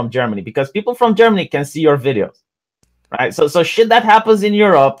fine from Germany, because people from Germany can see your videos. Right, so shit that happens in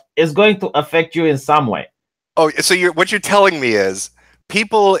Europe is going to affect you in some way. Oh, so what you're telling me is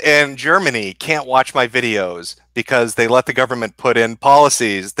people in Germany can't watch my videos because they let the government put in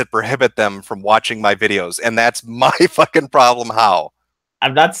policies that prohibit them from watching my videos, and that's my fucking problem. How?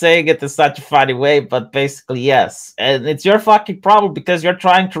 I'm not saying it in such a funny way, but basically yes, and it's your fucking problem because you're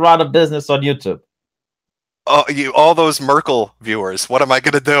trying to run a business on YouTube. Oh, all those Merkel viewers. What am I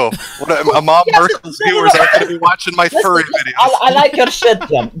gonna do? Mom Merkel's viewers aren't gonna be watching my furry videos. I like your shit,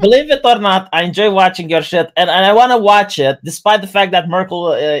 Jim. Believe it or not, I enjoy watching your shit, and I want to watch it, despite the fact that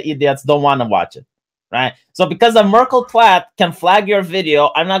Merkel idiots don't want to watch it. Right? So because a Merkel twat can flag your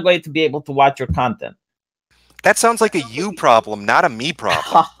video, I'm not going to be able to watch your content. That sounds like a you problem, not a me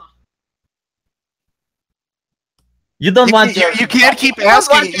problem. You don't want you can't keep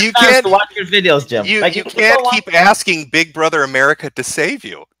asking. You can't to watch your videos, Jim. You Like, can't keep asking Big Brother America to save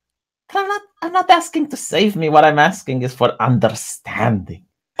you. I'm not asking to save me. What I'm asking is for understanding.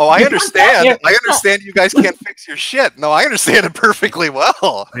 Oh, I understand. I understand you guys can't fix your shit. No, I understand it perfectly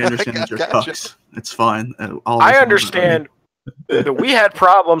well. I understand your Gotcha. cucks. It's fine. I understand that we had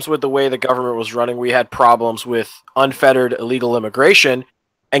problems with the way the government was running. We had problems with unfettered illegal immigration.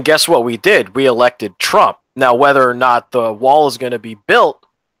 And guess what we did? We elected Trump. Now, whether or not the wall is going to be built,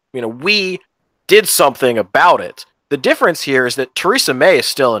 we did something about it. The difference here is that Theresa May is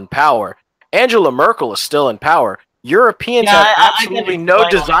still in power. Angela Merkel is still in power. Europeans have absolutely no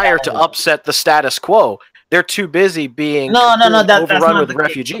desire to upset the status quo. They're too busy being overrun with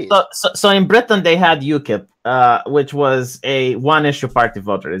refugees. So in Britain, they had UKIP, which was a one-issue party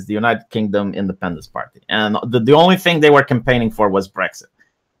voter. It's the United Kingdom Independence Party. And the only thing they were campaigning for was Brexit.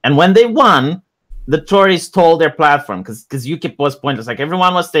 And when they won, the Tories told their platform, because UKIP was pointless. Like,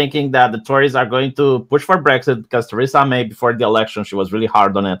 everyone was thinking that the Tories are going to push for Brexit because Theresa May, before the election, she was really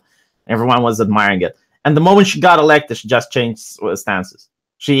hard on it. Everyone was admiring it. And the moment she got elected, she just changed stances.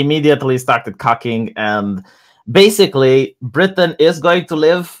 She immediately started cucking, and basically, Britain is going to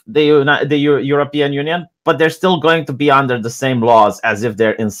leave the European Union, but they're still going to be under the same laws as if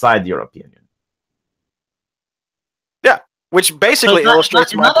they're inside the European Union. Which basically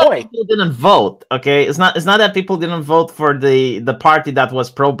illustrates my point. People didn't vote, okay? It's not that people didn't vote for the party that was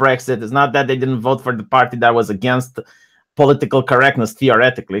pro-Brexit. It's not that they didn't vote for the party that was against political correctness,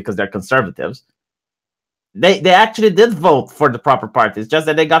 theoretically, because they're conservatives. They actually did vote for the proper party. It's just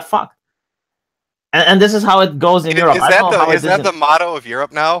that they got fucked. And this is how it goes in Europe. Is that the motto of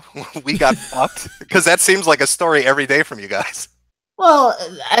Europe now? We got fucked? Because that seems like a story every day from you guys. Well,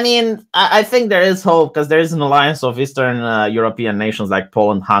 I mean, I think there is hope because there is an alliance of Eastern European nations like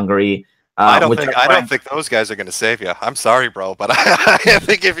Poland, Hungary. I don't think those guys are going to save you. I'm sorry, bro, but I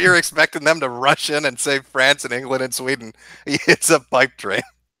think if you're expecting them to rush in and save France and England and Sweden, it's a pipe dream.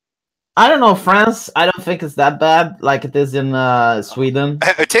 I don't know, France. I don't think it's that bad like it is in Sweden.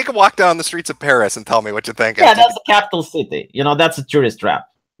 Take a walk down the streets of Paris and tell me what you think. Yeah, that's the capital city. That's a tourist trap.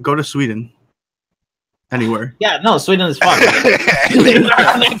 Go to Sweden. Anywhere. Yeah, no, Sweden is fun. They're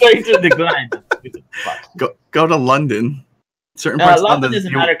not going to decline. Go to London. Certain parts of London is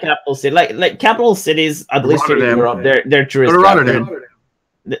another capital city. Like capital cities, at least here in Europe, they're tourist. Go to Rotterdam.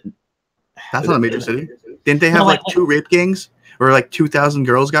 That's not a major city. Didn't they have like 2 rape gangs? Or like 2,000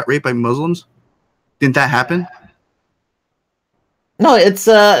 girls got raped by Muslims? Didn't that happen? No, it's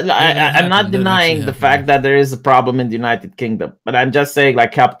I'm not denying the fact that there is a problem in the United Kingdom, but I'm just saying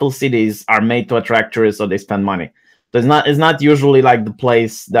like capital cities are made to attract tourists, so they spend money. So it's not usually like the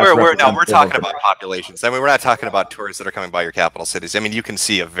place that we're talking about populations. I mean, we're not talking about tourists that are coming by your capital cities. I mean, you can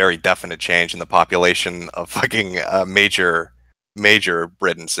see a very definite change in the population of fucking major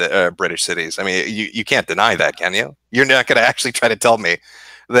British cities. I mean, you can't deny that, can you? You're not going to actually try to tell me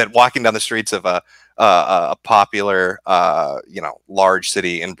that walking down the streets of a popular, large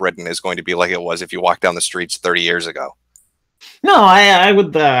city in Britain is going to be like it was if you walked down the streets 30 years ago. No, I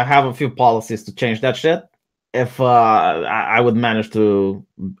would have a few policies to change that shit if I would manage to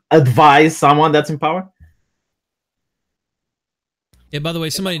advise someone that's in power. Yeah, by the way,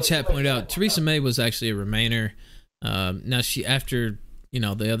 somebody in chat pointed out Theresa May was actually a Remainer. Now she, after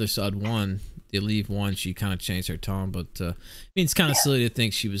the other side won, the Leave won, she kind of changed her tone. But I mean, it's kind of silly to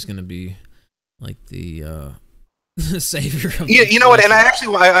think she was going to be like the savior of you know what, and I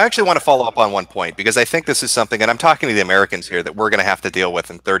actually want to follow up on one point, because I think this is something, and I'm talking to the Americans here, that we're going to have to deal with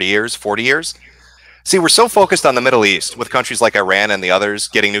in 30 years, 40 years. See, we're so focused on the Middle East with countries like Iran and the others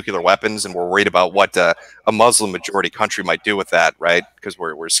getting nuclear weapons, and we're worried about what a Muslim majority country might do with that, right? Because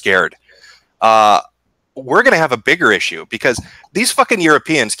we're scared. We're going to have a bigger issue, because these fucking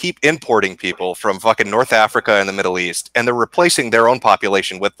Europeans keep importing people from fucking North Africa and the Middle East, and they're replacing their own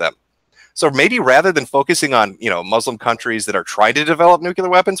population with them. So maybe rather than focusing on, Muslim countries that are trying to develop nuclear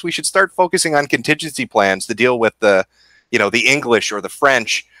weapons, we should start focusing on contingency plans to deal with the English or the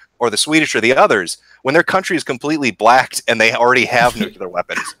French or the Swedish or the others when their country is completely blacked and they already have nuclear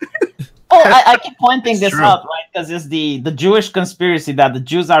weapons. Oh, I keep pointing this out, right? Because it's the Jewish conspiracy that the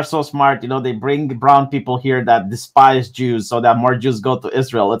Jews are so smart, they bring brown people here that despise Jews so that more Jews go to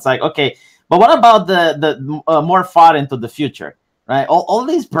Israel. It's like, okay, but what about the more far into the future? Right, all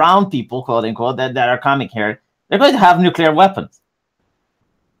these brown people, quote unquote, that are coming here, they're going to have nuclear weapons.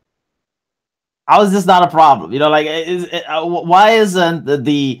 How is this not a problem? Why isn't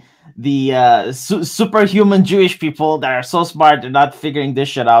the superhuman Jewish people that are so smart, they're not figuring this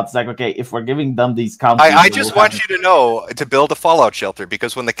shit out? It's like, okay, if we're giving them these countries, I just want you to know to build a fallout shelter,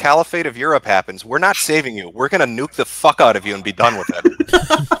 because when the Caliphate of Europe happens, we're not saving you. We're going to nuke the fuck out of you and be done with it.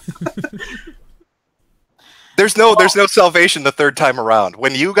 There's no salvation the third time around.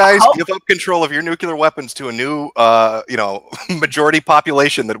 When you guys give up control of your nuclear weapons to a new, majority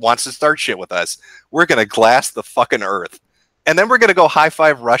population that wants to start shit with us, we're going to glass the fucking earth. And then we're going to go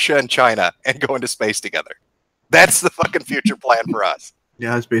high-five Russia and China and go into space together. That's the fucking future plan for us.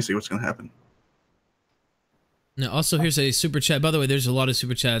 Yeah, that's basically what's going to happen. Now, also, here's a super chat. By the way, there's a lot of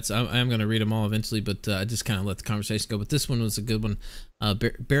super chats. I'm going to read them all eventually, but I just kind of let the conversation go. But this one was a good one.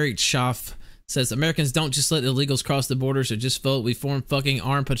 Barry Schaff says, Americans don't just let illegals cross the borders or just vote. We form fucking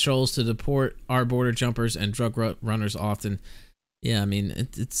armed patrols to deport our border jumpers and drug runners often. Yeah, I mean,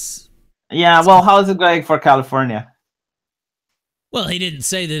 it's... Yeah, well, how is it going for California? Well, he didn't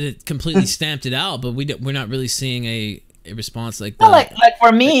say that it completely stamped it out, but we're not really seeing a response like that. Well, like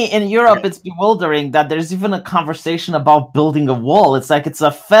for me, in Europe, it's bewildering that there's even a conversation about building a wall. It's like it's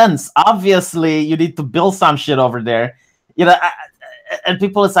a fence. Obviously, you need to build some shit over there. And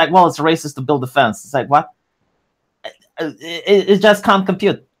people, it's like, well, it's racist to build a fence. It's like, what? It just can't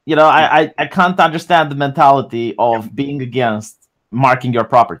compute. I can't understand the mentality of being against marking your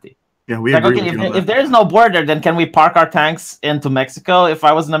property. Yeah, we agree. Okay, if there is no border, then can we park our tanks into Mexico? If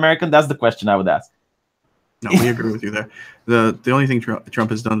I was an American, that's the question I would ask. No, we agree with you there. The only thing Trump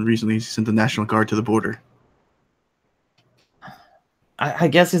has done recently is sent the National Guard to the border. I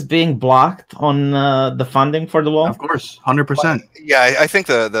guess it's being blocked on the funding for the wall. Of course, 100%. Yeah, I think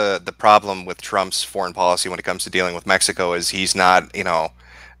the problem with Trump's foreign policy when it comes to dealing with Mexico is he's not,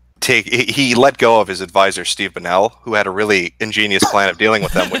 he let go of his advisor Steve Bannon, who had a really ingenious plan of dealing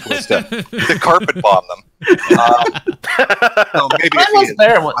with them, which was to carpet bomb them. So maybe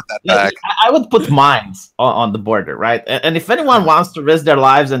I would put mines on the border, right? And if anyone wants to risk their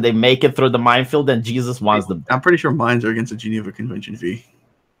lives and they make it through the minefield, then Jesus wants them. I'm pretty sure mines are against the Geneva Convention fee.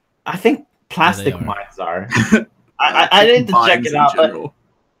 I think plastic mines are. I need to check it out.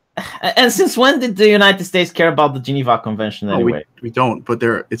 And since when did the United States care about the Geneva Convention anyway? We don't, but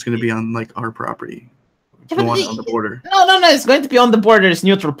it's going to be on like our property. the one on the border. No. It's going to be on the border. It's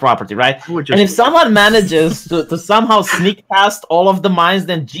neutral property, right? Just, and if someone manages to somehow sneak past all of the mines,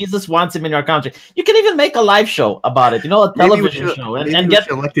 then Jesus wants him in your country. You can even make a live show about it. You know, a television show, and get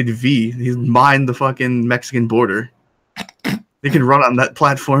elected V. He's mined the fucking Mexican border. They can run on that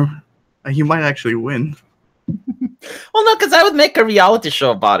platform. He might actually win. Well, no, because I would make a reality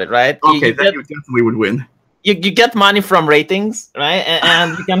show about it, right? Okay, you definitely would win. You get money from ratings, right?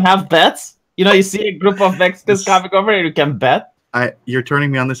 And you can have bets. You know, you see a group of Mexicans coming over, and you can bet. You're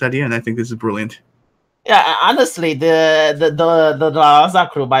turning me on this idea, and I think this is brilliant. Yeah, honestly, the Raza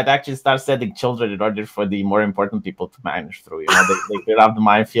crew might actually start sending children in order for the more important people to manage through. You know, they clear up the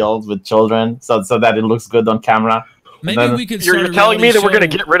minefields with children, so that it looks good on camera. Maybe we could. You're telling me that we're going to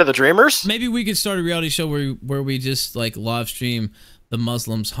get rid of the Dreamers? Maybe we could start a reality show where we just like live stream the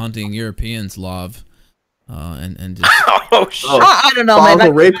Muslims hunting Europeans live, and just. Oh shit! I don't know, man.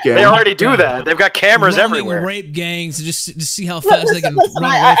 The rape gang. They already do that. They've got cameras everywhere. Rape gangs to see how fast they can listen,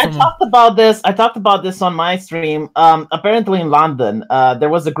 run away from them. I talked about this on my stream. Apparently in London, there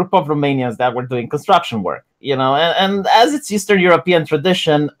was a group of Romanians that were doing construction work. You know, and as it's Eastern European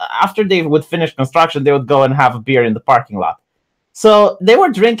tradition, after they would finish construction, they would go and have a beer in the parking lot. So they were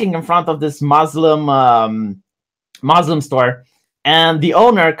drinking in front of this Muslim store, and the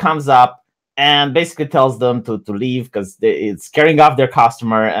owner comes up and basically tells them to leave because it's scaring off their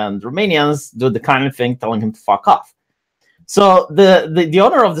customer, and Romanians do the kind of thing telling him to fuck off. So the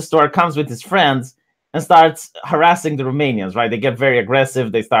owner of the store comes with his friends and starts harassing the Romanians, right? They get very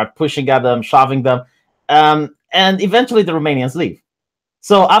aggressive. They start pushing at them, shoving them. And eventually the Romanians leave.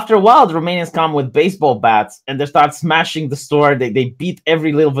 So after a while, the Romanians come with baseball bats and they start smashing the store. They beat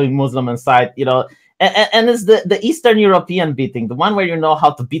every little Muslim inside, you know. And it's the Eastern European beating, the one where you know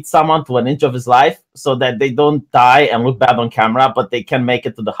how to beat someone to an inch of his life so that they don't die and look bad on camera, but they can make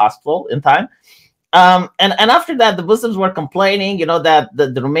it to the hospital in time. And after that, the Muslims were complaining, you know, that the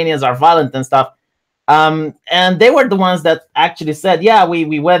Romanians are violent and stuff. And they were the ones that actually said, yeah,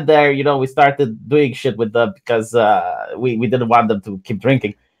 we went there, you know, we started doing shit with them because we didn't want them to keep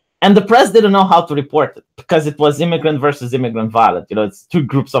drinking. And the press didn't know how to report it because it was immigrant versus immigrant violence. You know, it's two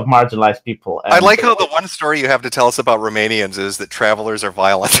groups of marginalized people. I like how the one story you have to tell us about Romanians is that travelers are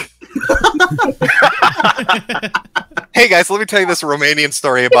violent. Hey guys, let me tell you this Romanian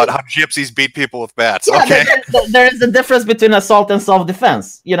story about how gypsies beat people with bats. Yeah, okay, there is a difference between assault and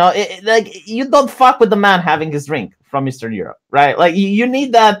self-defense. You know, like you don't fuck with the man having his drink from Eastern Europe, right? Like you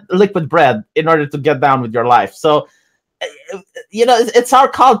need that liquid bread in order to get down with your life. So, you know, it's our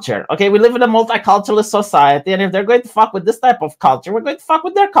culture. Okay, we live in a multicultural society, and if they're going to fuck with this type of culture, we're going to fuck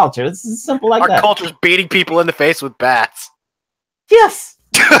with their culture. It's simple like that. Our culture's beating people in the face with bats. Yes.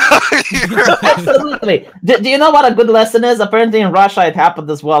 Absolutely. Do you know what a good lesson is? Apparently in Russia it happened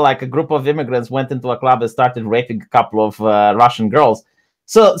as well. Like a group of immigrants went into a club and started raping a couple of Russian girls.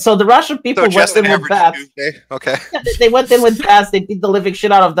 So the Russian people went in with bats. Okay. Yeah, they went in with bats. They beat the living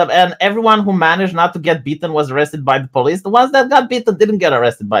shit out of them, and everyone who managed not to get beaten was arrested by the police. The ones that got beaten didn't get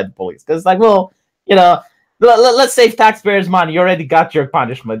arrested by the police because, like, well, you know, let's save taxpayers' money. You already got your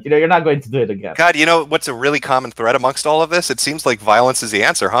punishment. You know, you're not going to do it again. God, you know what's a really common thread amongst all of this? It seems like violence is the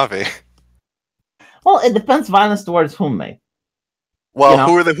answer, huh, V? Well, it depends. Violence towards whom, mate? Well, you know,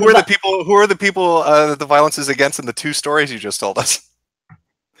 who are the people that the violence is against in the two stories you just told us?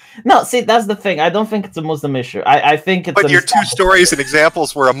 No, see, that's the thing. I don't think it's a Muslim issue. I think it's. But your two stories and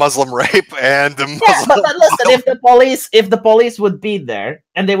examples were a Muslim rape and a Muslim. Yeah, but listen, if the police would be there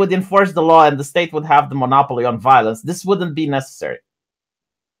and they would enforce the law and the state would have the monopoly on violence, this wouldn't be necessary.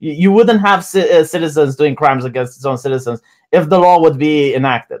 You wouldn't have citizens doing crimes against its own citizens if the law would be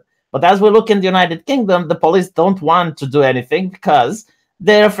enacted. But as we look in the United Kingdom, the police don't want to do anything because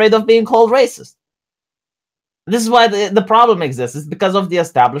they're afraid of being called racist. This is why the problem exists. It's because of the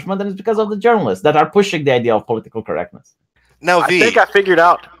establishment and it's because of the journalists that are pushing the idea of political correctness. Now, V, I think I figured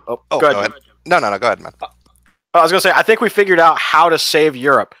out. Go ahead. No, go ahead, man. I was going to say, I think we figured out how to save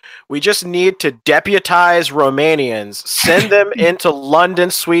Europe. We just need to deputize Romanians, send them into London,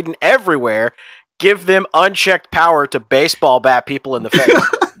 Sweden, everywhere, give them unchecked power to baseball bat people in the face.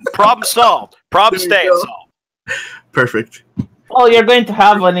 Problem solved. Problem staying solved. Perfect. Well, you're going to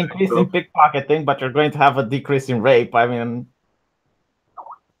have an increase in pickpocketing, but you're going to have a decrease in rape. I mean,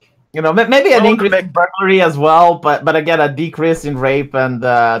 you know, maybe an increase in burglary as well, but again, a decrease in rape and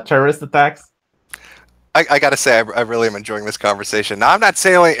terrorist attacks. I gotta say, I really am enjoying this conversation. Now, I'm not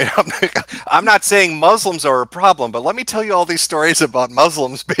saying Muslims are a problem, but let me tell you all these stories about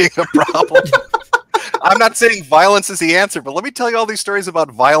Muslims being a problem. I'm not saying violence is the answer, but let me tell you all these stories about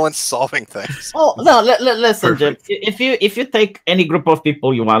violence solving things. Oh no! Listen, Jim. If you take any group of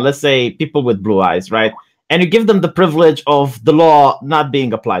people you want, let's say people with blue eyes, right? and you give them the privilege of the law not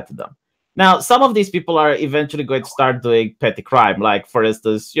being applied to them. Now, some of these people are eventually going to start doing petty crime, like, for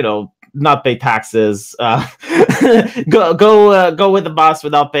instance, not pay taxes, go with the bus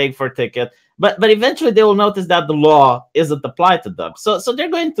without paying for a ticket. But eventually they will notice that the law isn't applied to them. So they're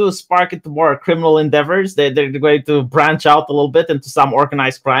going to spark into more criminal endeavors. They're going to branch out a little bit into some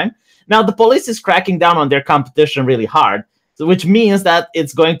organized crime. Now, the police is cracking down on their competition really hard, which means that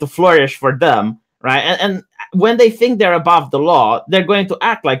it's going to flourish for them, right? And when they think they're above the law, they're going to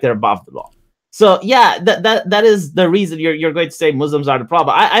act like they're above the law. So yeah, that is the reason you're going to say Muslims are the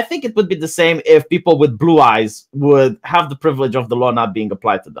problem. I think it would be the same if people with blue eyes would have the privilege of the law not being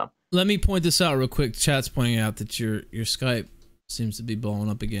applied to them. Let me point this out real quick. Chat's pointing out that your Skype seems to be blowing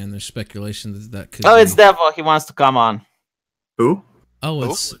up again. There's speculation that could. Oh, it's Devil. He wants to come on. Who? Oh,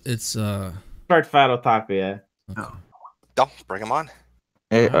 it's Short Fat Otaku. Yeah. Okay. Oh, bring him on.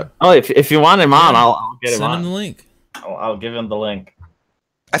 If you want him on, I'll get him on. Send him the link. I'll give him the link.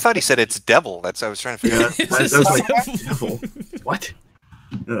 I thought he said it's devil. That's what I was trying to figure out. That was like, devil. What?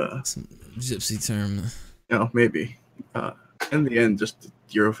 Some gypsy term. Maybe. In the end, just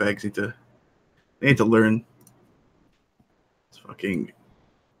Eurofags need to learn. It's fucking.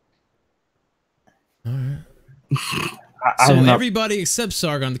 All right. So everybody except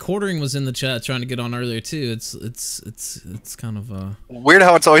Sargon. The quartering was in the chat trying to get on earlier too. It's kind of weird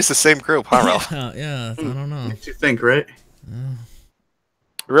how it's always the same group, huh, Ralph? Yeah, I don't know. Makes you think, right?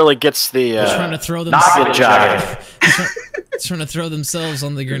 Really gets the They're trying to throw themselves trying to throw themselves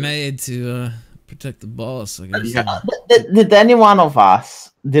on the grenade to protect the boss, I guess. Yeah. Did any one of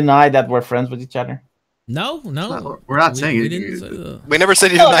us deny that we're friends with each other? No. We're not saying we it. didn't say that. We never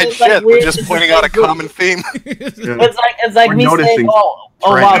said you No, denied it's like shit. we're- We're just pointing out a common theme. It's like We're me saying, noticing oh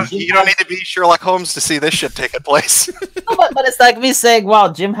trends. wow, Jim You don't need to be Sherlock Holmes to see this shit taking place. No, but it's like me saying,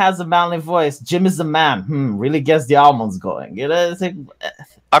 wow, Jim has a manly voice. Jim is a man. Really gets the almonds going. It's like,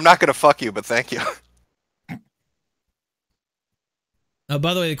 I'm not gonna fuck you, but thank you.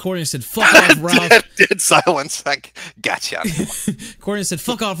 By the way, the coordinator said, "Fuck off, Ralph." Dead silence. Gotcha. Coordinator said,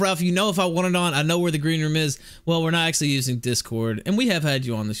 "Fuck off, Ralph. You know if I want it on, I know where the green room is." Well, we're not actually using Discord, and we have had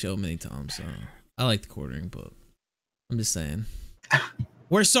you on the show many times. So I like the coordinating, but I'm just saying,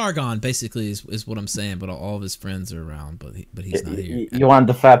 where's Sargon? Basically, is what I'm saying. But all of his friends are around, but he's not here. you want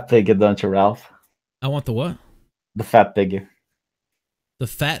the fat piggy, don't you, Ralph? I want the what? The fat piggy. The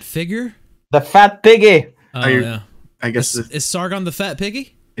fat figure? The fat piggy. Oh you- yeah. I guess Is Sargon the fat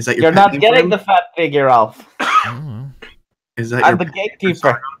piggy? is that your You're pet not name for getting him? the fat piggy, Ralph. Oh well. Is that I'm your the pet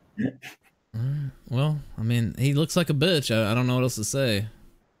gatekeeper. Alright. Well, I mean, he looks like a bitch. I don't know what else to say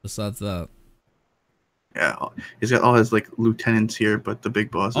besides that. Yeah, he's got all his like lieutenants here, but the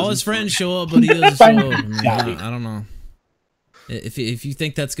big boss. All isn't. his friends show up, but he doesn't show up. I mean, I don't know. If you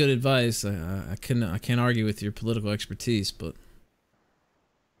think that's good advice, I can't argue with your political expertise, but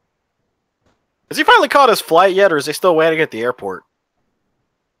Has he finally caught his flight yet, or is he still waiting at the airport?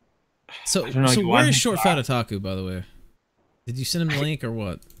 so don't know, you where want is him Short Fat Otaku, by the way? Did you send him the link or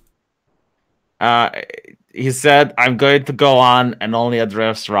what? He said, I'm going to go on and only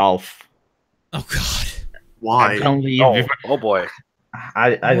address Ralph. Oh God. Why? I don't leave Oh, before- oh boy.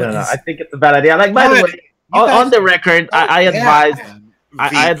 I don't know. is- I think it's a bad idea. Like, by the way, on the record, I advised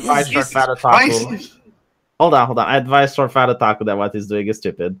I advised Short Fat Otaku. Hold on. I advised Short Fat Otaku that what he's doing is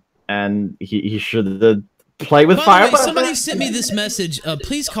stupid, and he should play with By fire. the way, somebody sent me this message.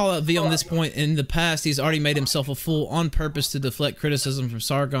 Please call out V on this point. In the past, he's already made himself a fool on purpose to deflect criticism from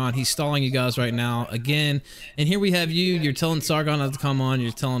Sargon. He's stalling you guys right now again. And here we have you. You're telling Sargon not to come on.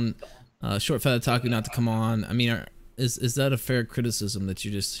 You're telling Short Fat Otaku not to come on. I mean, is that a fair criticism that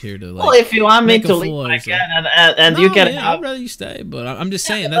you're just here to like? Well, if you want me make a to fool leave, of I yourself? can, and No, you can. yeah, I'd rather you stay, but I'm just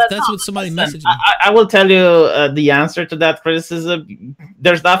saying Yeah, that's what somebody listen, messaged me. I will tell you the answer to that criticism.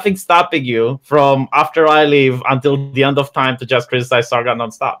 There's nothing stopping you from after I leave until the end of time to just criticize Sargon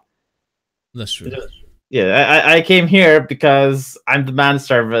nonstop. That's true. Yeah, I came here because I'm the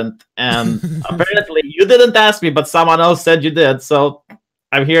manservant, and apparently you didn't ask me, but someone else said you did. So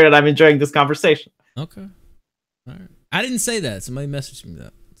I'm here and I'm enjoying this conversation. Okay. All right. I didn't say that. Somebody messaged me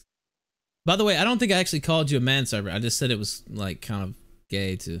that. By the way, I don't think I actually called you a manservant. I just said it was like kind of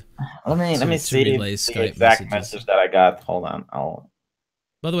gay to. Let me to see relay the Skype exact messages. message that I got. Hold on.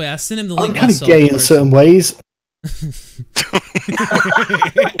 By the way, I sent him the I'm link kind of myself gay in first. certain ways.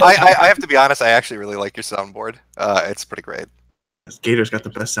 I have to be honest. I actually really like your soundboard. It's pretty great. Gator's got the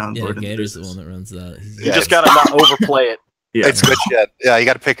best Yeah, soundboard. in the Gator's the business. one that runs that. You Yeah, just gotta not overplay it. Yeah, It's good shit. Yeah, you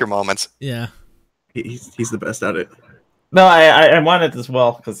got to pick your moments. Yeah. he's the best at it. No, I want it as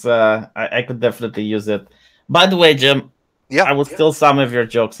well because I could definitely use it. By the way, Jim, Yeah. I will steal some of your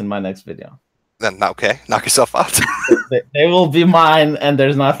jokes in my next video. Then okay, knock yourself out. They will be mine, and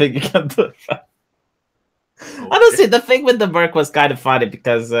there's nothing you can do. Honestly, the thing with the Merc was kind of funny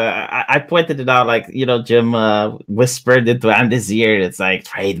because I pointed it out, like, you know, Jim whispered into Andy's ear, it's like,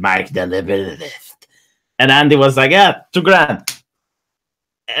 trademark the Liberalists. And Andy was like, yeah, $2,000.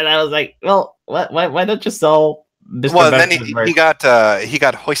 And I was like, well, why don't you sell Mr. Well, then Merc? he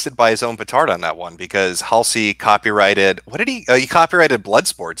got hoisted by his own petard on that one because Halsey copyrighted. What did he? He copyrighted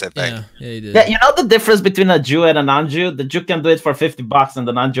Bloodsports, I think. Yeah, he did. Yeah, you know the difference between a Jew and a non-Jew? The Jew can do it for $50, and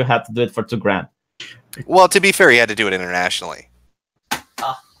the non-Jew had to do it for $2,000. Well, to be fair, he had to do it internationally.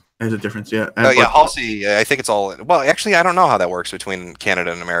 There's a difference, yeah. Oh yeah, Halsey. I think it's all. Well, actually, I don't know how that works between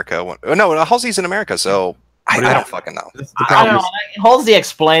Canada and America. No, Halsey's in America, so I don't fucking know. I don't know. Halsey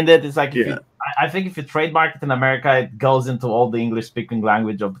explained it. It's like, I think if you trademark it in America, it goes into all the English-speaking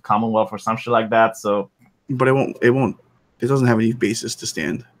language of the Commonwealth or some shit like that. So, but it won't. It doesn't have any basis to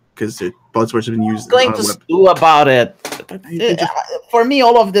stand because Bloodsports have been used. Going to sue about it. For me,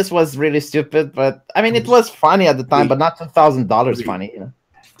 all of this was really stupid. But I mean, it was funny at the time, but not $2,000 funny. You know?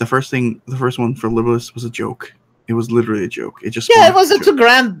 The first one for Liberalists was a joke. It was literally a joke. It just it was a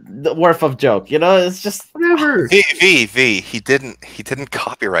 $2,000 worth of joke. You know, it's just whatever. He didn't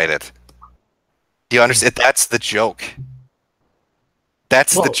copyright it. Do you understand? That's the joke.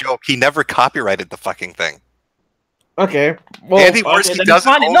 That's the joke. He never copyrighted the fucking thing. Okay. Well, Andy Worski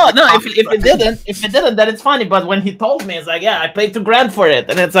doesn't. No. If it didn't, then it's funny. But when he told me, it's like, yeah, I paid $2,000 for it,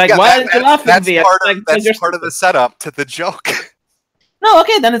 and it's like, why aren't you laughing at me? That's part of the setup to the joke. No,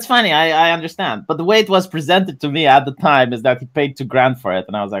 okay, then it's funny. I understand. But the way it was presented to me at the time is that he paid $2,000 for it,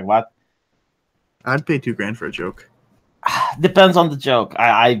 and I was like, what? I'd pay $2,000 for a joke. Depends on the joke.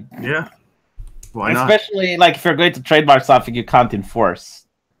 Yeah. Why not? Especially like if you're going to trademark something you can't enforce.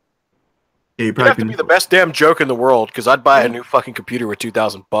 Yeah, you probably have to be the best damn joke in the world because I'd buy a new fucking computer with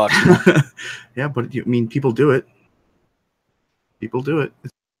 $2,000. Yeah, but I mean, people do it. People do it.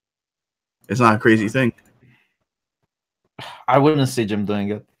 It's not a crazy thing. I wouldn't see Jim doing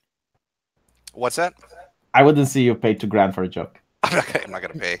it. What's that? I wouldn't see you pay $2,000 for a joke. I'm not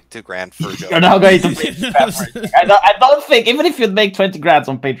gonna pay $2,000 for a joke. You're not going to pay $2,000 for a joke. I don't think, even if you'd make $20,000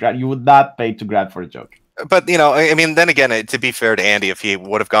 on Patreon, you would not pay $2,000 for a joke. But, you know, I mean, then again, to be fair to Andy, if he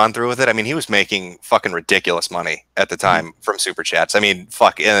would have gone through with it, I mean, he was making fucking ridiculous money at the time from Super Chats. I mean,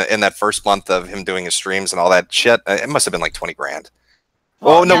 fuck, in that first month of him doing his streams and all that shit, it must have been like $20,000.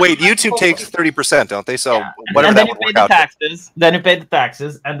 Oh, no, wait, YouTube takes 30%, don't they? So whatever that would work out. Then you pay the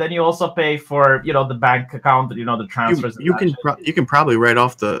taxes, and then you also pay for, you know, the bank account, you know, the transfers. You can probably write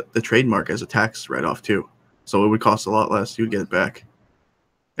off the trademark as a tax write-off, too. So it would cost a lot less. You'd get it back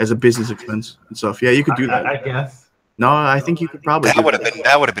as a business expense and stuff. Yeah, you could do that. I guess. No, I think you could probably. That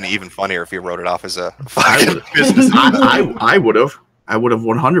would have been even funnier if you wrote it off as a business. I would have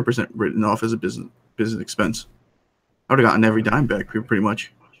 100% written off as a business expense. I would have gotten every dime back, pretty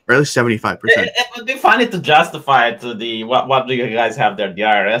much, or at least 75%. It would be funny to justify it to the what do you guys have there, the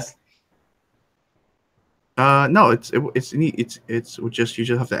IRS? No, it's just you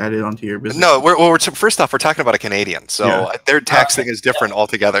just have to add it onto your business. No, first off, we're talking about a Canadian, so their tax thing is different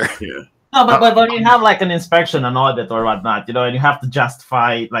altogether. Yeah. No, but when you have like an inspection, an audit, or whatnot, you know, and you have to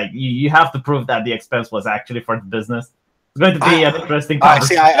justify, like you have to prove that the expense was actually for the business. It's going to be an interesting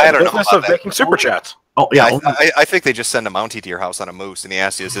conversation. I don't know about about that. Making super chats. Oh yeah, I think they just send a Mountie to your house on a moose, and he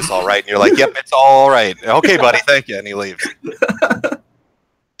asks you, "Is this all right?" And you're like, "Yep, it's all right." Okay, buddy, thank you, and he leaves.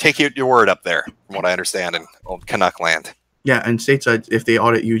 Take your word up there, from what I understand, in old Canuck land. Yeah, and stateside, if they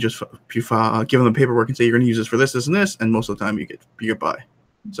audit you, just give them the paperwork and say you're going to use this for this, and this, and most of the time you get by.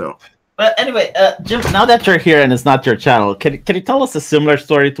 So. But anyway, Jim, now that you're here and it's not your channel, can you tell us a similar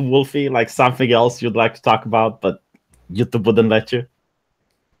story to Wolfie, like something else you'd like to talk about, but YouTube wouldn't let you?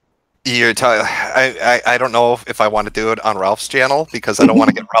 I don't know if I want to do it on Ralph's channel because I don't want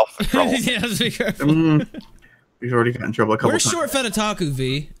to get Ralph in trouble. Yeah, be careful. We've already got in trouble a couple times. Where's Short Fedataku,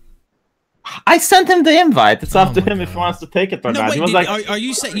 V? I sent him the invite. It's up to him if he wants to take it or not. Wait, he was like, are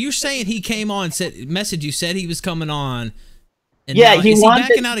you saying he came on, messaged you, said he was coming on? And yeah, is he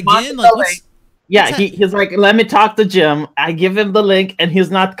backing out again? Like, he's like, let me talk to Jim. I give him the link, and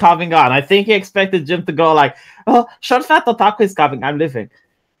he's not coming on. I think he expected Jim to go like, "Oh, Short Fat Otaku is coming. I'm leaving."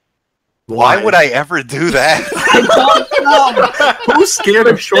 Why would I ever do that? I don't know. Who's scared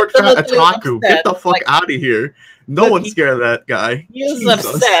of Short Fat Otaku? Get the fuck out of here. No one's scared of that guy. He is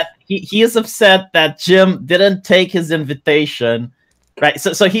upset. He is upset that Jim didn't take his invitation. Right.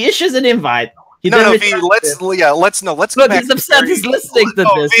 So he issues an invite. V, let's go back. He's upset. He's listening to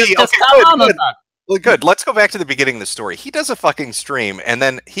this. V, good. Let's go back to the beginning of the story. He does a fucking stream, and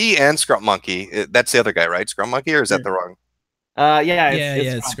then he and Scrum Monkey. That's the other guy, right? Scrum Monkey, or is that the wrong?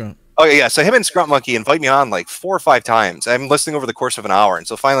 It's Scrum. Oh yeah, so him and Scrump Monkey invite me on like 4 or 5 times. I'm listening over the course of an hour, and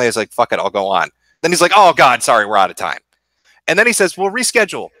so finally I was like, "Fuck it, I'll go on." Then he's like, "Oh God, sorry, we're out of time." And then he says, "We'll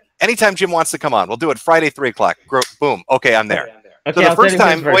reschedule anytime Jim wants to come on. We'll do it Friday 3 o'clock." Boom. Okay, I'm there. Okay, So the first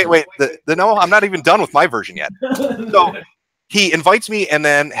time, wait, no, I'm not even done with my version yet. So he invites me and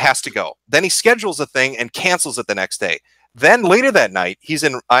then has to go. Then he schedules a thing and cancels it the next day. Then later that night,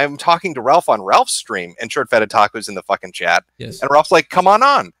 I'm talking to Ralph on Ralph's stream, and Short Fetted Taco's in the fucking chat. Yes. And Ralph's like, "Come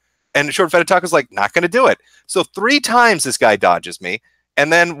on." And Short Fetted Taco's like, "Not going to do it." So 3 times this guy dodges me.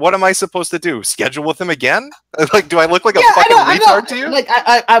 And then what am I supposed to do? Schedule with him again? Like, do I look like a fucking retard to you? Like,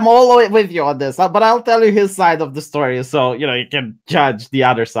 I'm all the way with you on this, but I'll tell you his side of the story, so you can judge the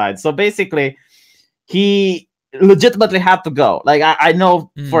other side. So basically, he legitimately had to go. Like, I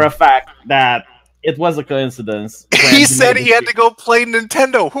know for a fact that it was a coincidence. He said he had to go play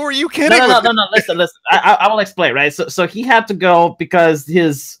Nintendo. Who are you kidding? No. Listen. I will explain, right? So he had to go because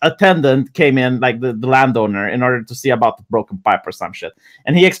his attendant came in, like the landowner, in order to see about the broken pipe or some shit.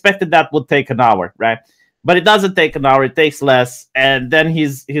 And he expected that would take an hour, right? But it doesn't take an hour; it takes less. And then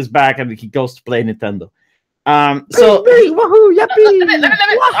he's back and he goes to play Nintendo. So woohoo, yuppie!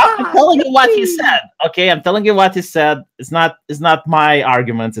 I'm telling you what he said. Okay, I'm telling you what he said. It's not my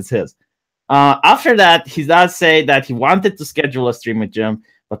arguments; it's his. After that, he does say that he wanted to schedule a stream with Jim,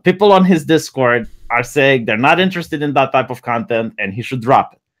 but people on his Discord are saying they're not interested in that type of content and he should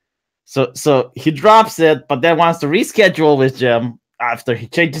drop it. So he drops it, but then wants to reschedule with Jim after he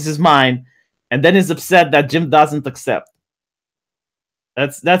changes his mind, and then is upset that Jim doesn't accept.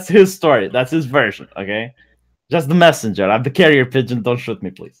 That's his story. That's his version, okay? Just the messenger. I'm the carrier pigeon. Don't shoot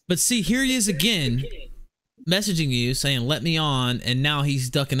me, please. But see, here he is again, messaging you saying let me on, and now he's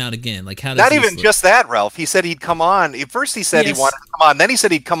ducking out again. Like, how does not even just that, Ralph? He said he'd come on. At first he said he wanted to come on, then he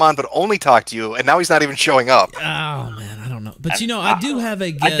said he'd come on but only talk to you, and now he's not even showing up. Oh man, I don't know. But I do have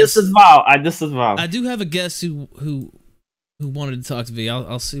a guest. I disavow. I do have a guest who wanted to talk to me.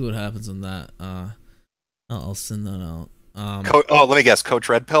 I'll see what happens on that. I'll send that out. Let me guess, Coach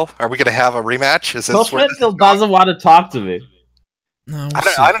Red Pill? Are we gonna have a rematch? Is this Coach Red Pill doesn't want to talk to me. No,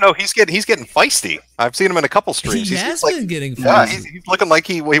 I don't know. He's getting feisty. I've seen him in a couple streams. He has been getting feisty. Yeah, he's looking like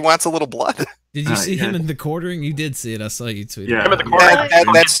he wants a little blood. Did you see him in the quartering? You did see it. I saw you tweet. Yeah, him in the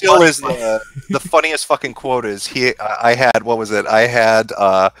quartering. That still is the funniest fucking quote. Is I had, what was it? I had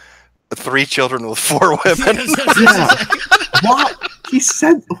 3 children with 4 women. Yeah. What he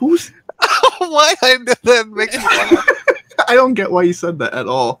said? Who's? Why? That makes me laugh. I don't get why he said that at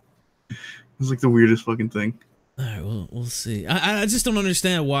all. It was like the weirdest fucking thing. All right, we'll see. I just don't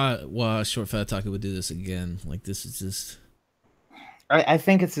understand why Short Fat Taco would do this again. Like, this is just. I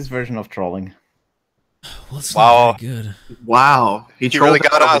think it's his version of trolling. Well, it's not very good. Wow, he really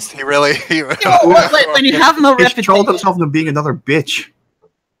got us. He really. When you have no reputation, he trolled himself into being another bitch.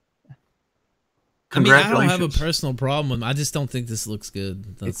 I mean, I don't have a personal problem with him. I just don't think this looks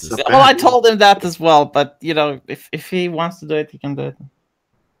good. Well, I told him that as well, but if he wants to do it, he can do it.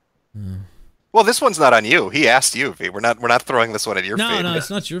 Yeah. Well, this one's not on you. He asked you, V. We're not throwing this one at your feet. No, it's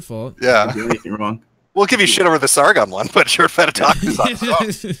not your fault. Yeah. You did anything wrong. We'll give you shit over the Sargon one, but Short Fat Talk is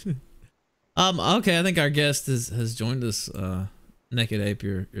on. Okay, I think our guest has joined us. Naked Ape,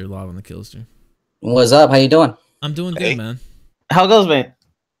 you're live on the kill stream. What's up? How you doing? I'm doing good, man. How goes, mate?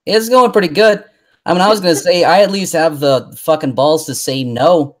 It's going pretty good. I mean, I was gonna say I at least have the fucking balls to say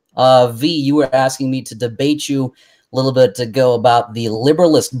no. V, you were asking me to debate you a little bit ago about the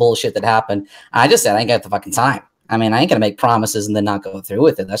liberalist bullshit that happened. I just said I ain't got the fucking time. I mean, I ain't gonna make promises and then not go through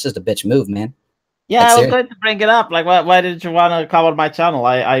with it. That's just a bitch move, man. Yeah, I was going to bring it up. Like, why did you want to cover my channel?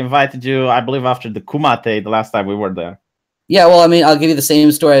 I invited you, I believe, after the Kumate the last time we were there. Yeah, well, I mean, I'll give you the same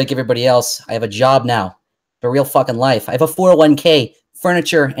story I give everybody else. I have a job now, for real fucking life. I have a 401k,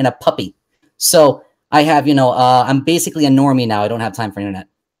 furniture, and a puppy. So I have, I'm basically a normie now. I don't have time for internet.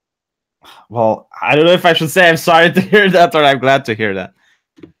 Well, I don't know if I should say I'm sorry to hear that or I'm glad to hear that.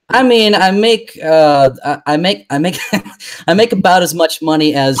 I mean, I make I make about as much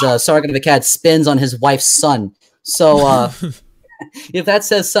money as Sargon the Cat spends on his wife's son. So if that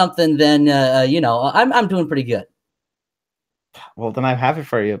says something, then I'm doing pretty good. Well, then I'm happy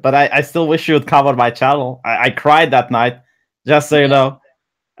for you, but I still wish you would cover my channel. I cried that night, just so you know.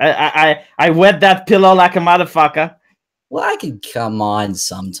 I wet that pillow like a motherfucker. Well, I could come on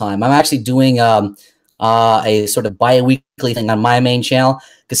sometime. I'm actually doing a sort of bi-weekly thing on my main channel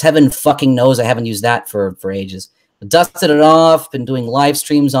because heaven fucking knows I haven't used that for ages. I dusted it off, been doing live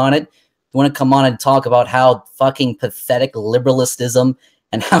streams on it. You want to come on and talk about how fucking pathetic liberalistism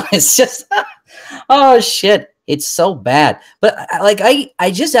and how it's just oh shit, it's so bad. But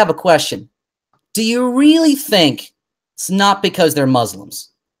I just have a question. Do you really think it's not because they're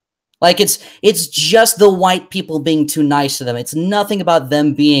Muslims? Like it's just the white people being too nice to them. It's nothing about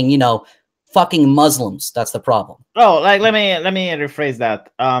them being, you know, fucking Muslims. That's the problem. Oh, like let me rephrase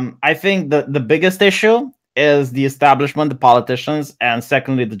that. I think the biggest issue is the establishment, the politicians, and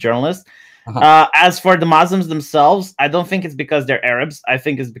secondly the journalists. As for the Muslims themselves, I don't think it's because they're Arabs. I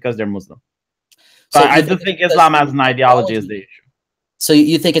think it's because they're Muslim. So I do think Islam as an ideology is the issue. So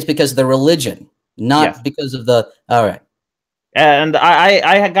you think it's because of the religion, not because of the... All right. And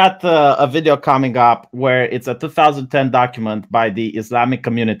I got a video coming up where it's a 2010 document by the Islamic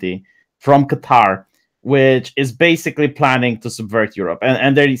community from Qatar, which is basically planning to subvert Europe.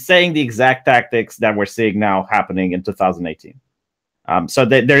 And they're saying the exact tactics that we're seeing now happening in 2018. So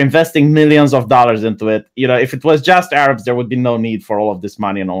they're investing millions of dollars into it. You know, if it was just Arabs, there would be no need for all of this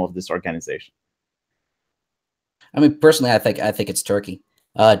money and all of this organization. I mean, personally, I think it's Turkey.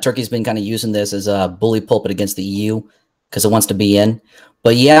 Turkey's been kind of using this as a bully pulpit against the EU because it wants to be in.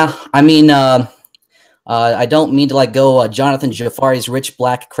 But yeah, I mean, I don't mean to like go Jonathan Jafari's rich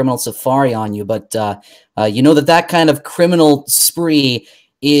black criminal safari on you, but you know that kind of criminal spree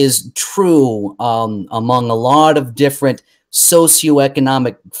is true among a lot of different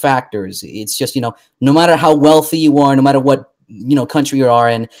socioeconomic factors. It's just, you know, no matter how wealthy you are, no matter what, you know, country you are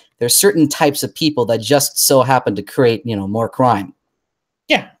in, there's certain types of people that just so happen to create, you know, more crime.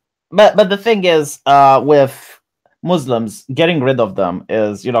 Yeah, but the thing is, with Muslims, getting rid of them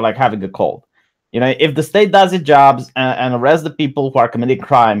is, you know, like having a cold. You know, if the state does its jobs and arrests the people who are committing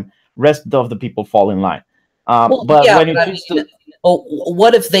crime, rest of the people fall in line. But yeah, when you choose to...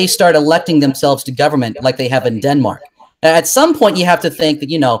 what if they start electing themselves to government like they have in Denmark? At some point, you have to think that,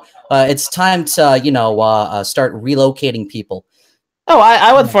 you know, it's time to, you know, start relocating people. Oh,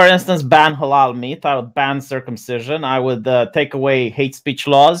 I would, for instance, ban halal meat. I would ban circumcision. I would take away hate speech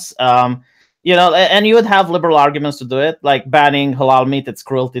laws. You know, and you would have liberal arguments to do it, like banning halal meat, it's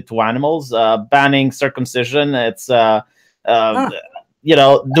cruelty to animals. Banning circumcision, it's, you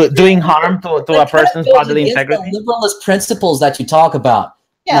know, doing harm to a person's bodily integrity. The liberalist principles that you talk about.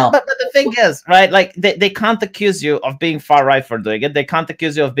 Yeah, but the thing is, right, like they can't accuse you of being far right for doing it. They can't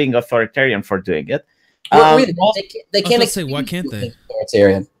accuse you of being authoritarian for doing it. They can't say, why can't they?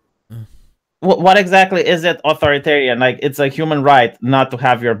 Authoritarian. What exactly is it authoritarian? Like, it's a human right not to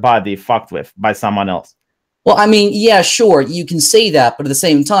have your body fucked with by someone else. Well, I mean, yeah, sure, you can say that, but at the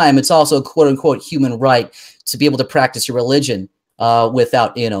same time, it's also a quote-unquote human right to be able to practice your religion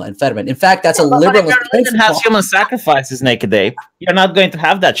without, you know, impediment. In fact, that's a liberalist principle. If your religion has human sacrifices, naked ape, you're not going to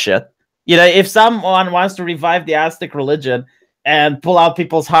have that shit. You know, if someone wants to revive the Aztec religion and pull out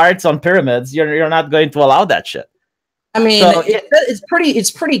people's hearts on pyramids, you're not going to allow that shit. I mean, so,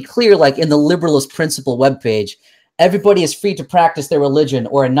 it's pretty clear, like in the liberalist principle webpage, everybody is free to practice their religion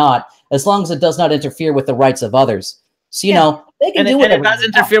or not, as long as it does not interfere with the rights of others. So, you know, they can do whatever. And it does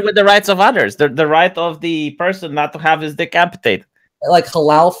interfere with the rights of others. The right of the person not to have his dick amputated. Like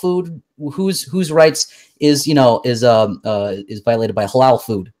halal food, whose rights is, you know, is violated by halal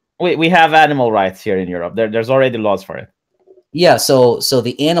food? We have animal rights here in Europe. There's already laws for it. Yeah, so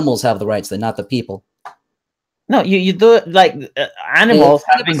the animals have the rights, then not the people. No, you do it like animals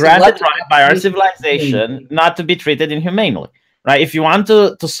have been granted right by our civilization not to be treated inhumanely, right? If you want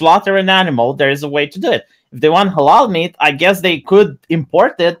to slaughter an animal, there is a way to do it. If they want halal meat, I guess they could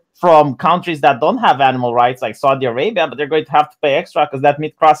import it from countries that don't have animal rights, like Saudi Arabia, but they're going to have to pay extra because that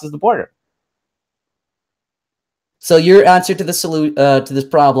meat crosses the border. So your answer to to this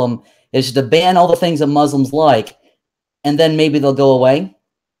problem is to ban all the things that Muslims like, and then maybe they'll go away.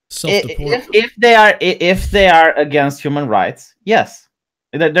 If they are against human rights, yes,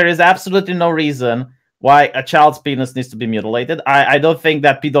 there is absolutely no reason why a child's penis needs to be mutilated. I don't think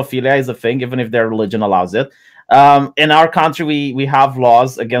that pedophilia is a thing, even if their religion allows it. In our country, we have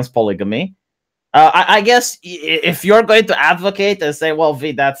laws against polygamy. I guess if you're going to advocate and say, well,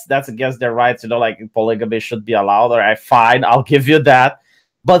 V, that's against their rights, you know, like polygamy should be allowed, all right, fine, I'll give you that.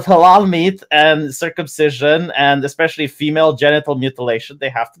 But halal meat and circumcision and especially female genital mutilation, they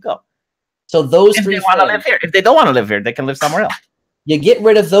have to go. So those three things, want to live here. If they don't want to live here, they can live somewhere else. You get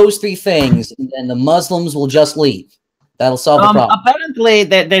rid of those three things, and then the Muslims will just leave. That'll solve the problem. Apparently,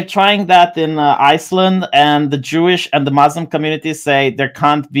 they're trying that in Iceland, and the Jewish and the Muslim communities say there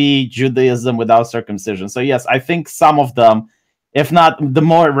can't be Judaism without circumcision. So yes, I think some of them, if not the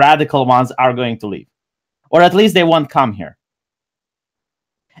more radical ones, are going to leave. Or at least they won't come here.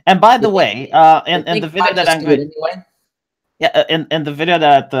 And by the way, in the video that I'm going, in the video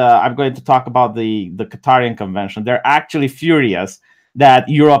that I'm going to talk about the Qatarian convention, they're actually furious that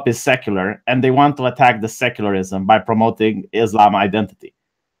Europe is secular, and they want to attack the secularism by promoting Islam identity.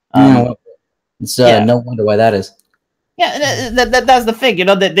 No wonder why that is. Yeah, that's the thing. You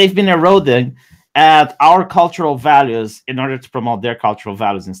know, that they've been eroding at our cultural values in order to promote their cultural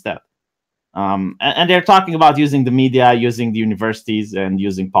values instead. And they're talking about using the media, using the universities, and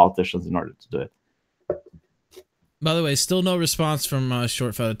using politicians in order to do it. By the way, still no response from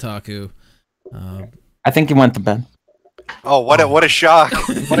Short Fat Otaku. I think he went to bed. Oh, what a shock!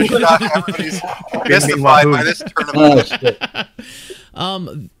 What a shock! Everybody's mystified by this tournament.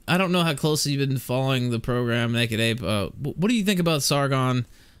 I don't know how closely you've been following the program, Naked Ape. What do you think about Sargon?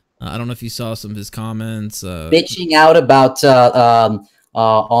 I don't know if you saw some of his comments. Bitching out about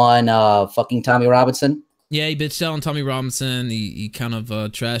on fucking Tommy Robinson. Yeah, he bitched out on Tommy Robinson. He kind of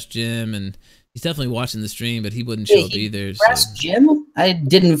trashed Jim, and he's definitely watching the stream, but he wouldn't show up either. Trashed Jim? I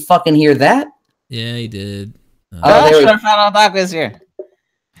didn't fucking hear that. Yeah, he did. Short Fat Otaku is here.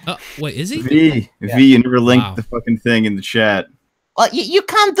 Oh, wait, is he? V, you never linked the fucking thing in the chat. Well, you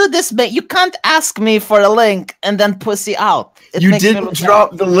can't do this, mate. You can't ask me for a link and then pussy out. You didn't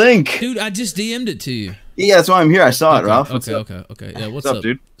drop the link. Dude, I just DM'd it to you. Yeah, that's why I'm here. I saw it, Ralph. Okay. Yeah, what's up,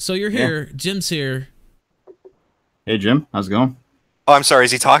 dude? So you're here. Jim's here. Hey, Jim. How's it going? Oh, I'm sorry.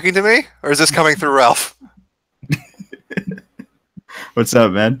 Is he talking to me, or is this coming through Ralph? What's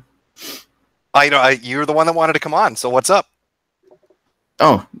up, man? You're the one that wanted to come on. So what's up?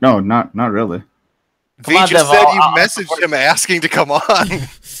 Oh no, not really. V just said you messaged him asking to come on.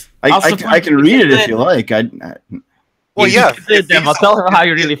 I can read it if you like. Well, yeah. I'll tell him how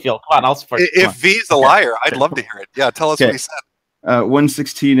you really feel. Come on, I'll support you. If V's a liar, I'd love to hear it. Yeah, tell us what he said.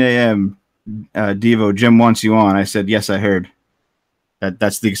 1:16 a.m. Devo, Jim wants you on. I said yes. I heard.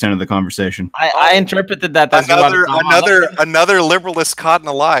 That's the extent of the conversation. I interpreted that as another liberalist caught in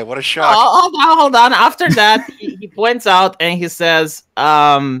a lie. What a shock! Hold on. After that, he points out and he says,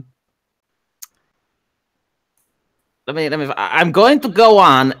 I'm going to go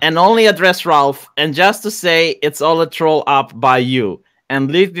on and only address Ralph, and just to say it's all a troll up by you,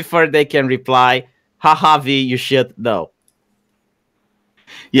 and leave before they can reply. Haha, V, you shit though.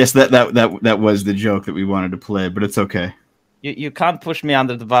 Yes, that was the joke that we wanted to play, but it's okay. You can't push me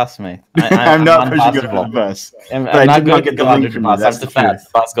under the bus, mate. I'm not pushing you under the bus. I'm not going to go under the bus. I'm the fat. The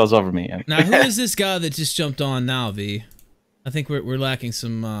bus goes over me. Now, who is this guy that just jumped on now, V? I think we're lacking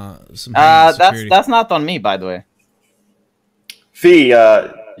some. That's not on me, by the way. V,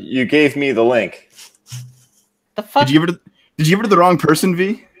 you gave me the link. The fuck? Did you give it to the wrong person,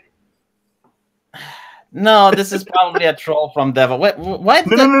 V? No, this is probably a troll from Devil. What?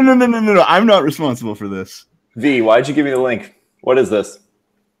 No. I'm not responsible for this. V, why'd you give me the link? What is this?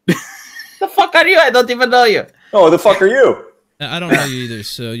 The fuck are you? I don't even know you. Oh, the fuck are you? I don't know you either,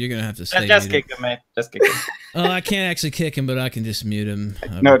 so you're gonna have to stay. Just kick him, mate. Just kick him. I can't actually kick him, but I can just mute him.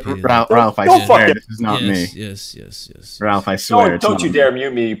 No, Ralph, I swear this is not me. Yes. Ralph, I swear. Don't you dare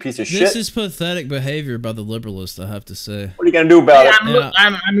mute me, you piece of shit. This is pathetic behavior by the Liberalists, I have to say. What are you gonna do about it?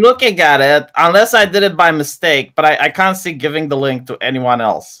 I'm looking at it, unless I did it by mistake, but I can't see giving the link to anyone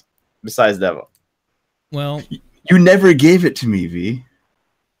else besides Devil. Well, you never gave it to me, V.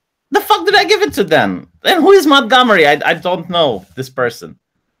 The fuck did I give it to then? And who is Montgomery? I don't know this person.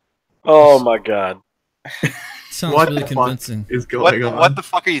 Oh my god. Sounds What really the convincing. fuck is going on? What the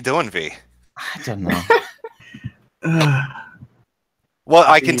fuck are you doing, V? I don't know. Well,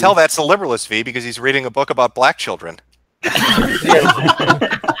 I can tell that's a liberalist, V, because he's reading a book about black children.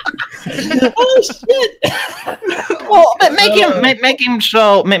 Oh shit! Well, make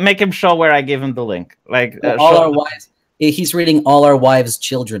him show where I gave him the link. Like all our wives. He's reading all our wives'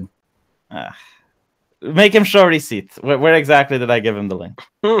 children. Make him show receipt. Where exactly did I give him the link?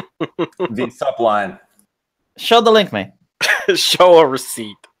 V, stop lying. Show the link, mate. Show a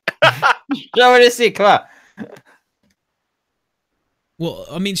receipt. Show a receipt. Come on. Well,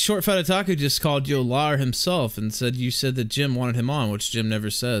 I mean, Short Fat Otaku just called you a liar himself and said you said that Jim wanted him on, which Jim never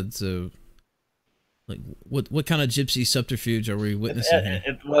said. So, like, what kind of gypsy subterfuge are we witnessing here?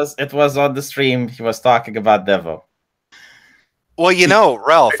 It was on the stream. He was talking about Devo. Well, you know,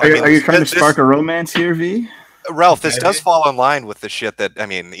 Ralph. Are you trying to spark a romance here, V? Ralph, this does fall in line with the shit that, I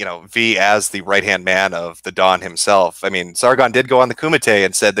mean, you know, V as the right-hand man of the Don himself. I mean, Sargon did go on the Kumite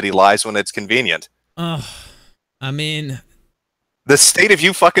and said that he lies when it's convenient. I mean... The state of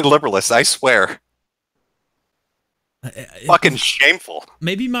you fucking liberalists, I swear. Fucking shameful.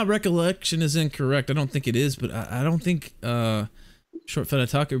 Maybe my recollection is incorrect. I don't think it is, but I don't think Short Fat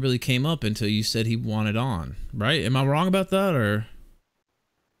Otaku really came up until you said he wanted on, right? Am I wrong about that, or...?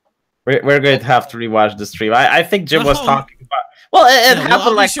 We're going to have to rewatch the stream. I think Jim was talking about... Well, it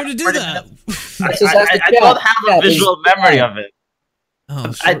happened like... Sure to do that. I don't have a visual memory of it.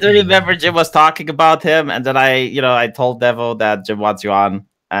 Oh, I do remember Jim was talking about him, and then I told Devo that Jim wants you on,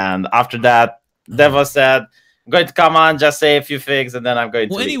 and after that, Devo said, I'm going to come on, just say a few things, and then I'm going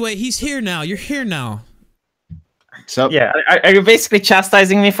to. Well, anyway, he's here now. You're here now. So yeah, are you basically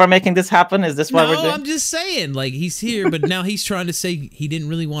chastising me for making this happen? Is this what we're No, doing? I'm just saying, like, he's here, but now he's trying to say he didn't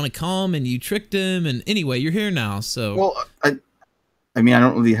really want to come, and you tricked him. And anyway, you're here now, so. well, I mean, I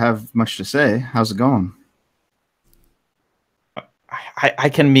don't really have much to say. How's it going? I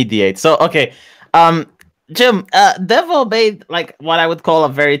can mediate. So okay, Jim, Devil made like what I would call a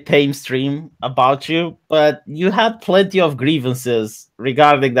very tame stream about you, but you had plenty of grievances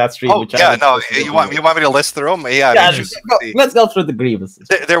regarding that stream. Oh which yeah, no, you want me to list through them? Yeah, I mean, let's go through the grievances.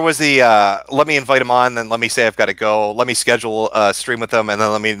 There was the let me invite him on, then let me say I've got to go. Let me schedule a stream with him, and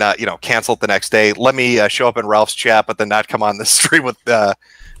then let me not, cancel it the next day. Let me show up in Ralph's chat, but then not come on the stream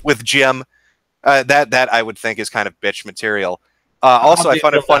with Jim. That I would think is kind of bitch material. Also, I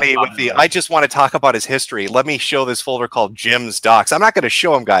found it funny with the I just want to talk about his history. Let me show this folder called Jim's Docs. I'm not going to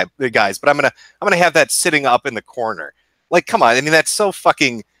show him guys, but I'm gonna have that sitting up in the corner. Like, come on! I mean, that's so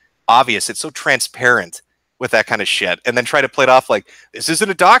fucking obvious. It's so transparent with that kind of shit, and then try to play it off like this isn't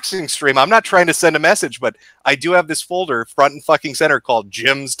a doxing stream. I'm not trying to send a message, but I do have this folder front and fucking center called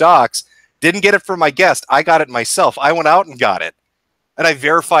Jim's Docs. Didn't get it from my guest. I got it myself. I went out and got it, and I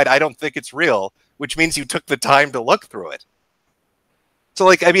verified I don't think it's real, which means you took the time to look through it. So,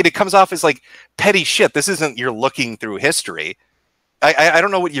 like, I mean, it comes off as, like, petty shit. This isn't you're looking through history. I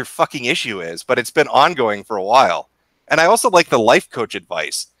don't know what your fucking issue is, but it's been ongoing for a while. And I also like the life coach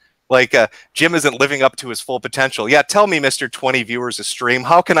advice. Like, Jim isn't living up to his full potential. Yeah, tell me, Mr. 20 viewers a stream,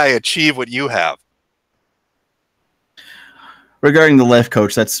 how can I achieve what you have? Regarding the life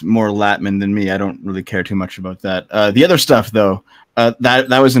coach, that's more Latman than me. I don't really care too much about that. The other stuff, though,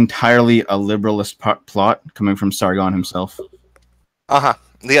 that was entirely a liberalist plot coming from Sargon himself. Uh-huh.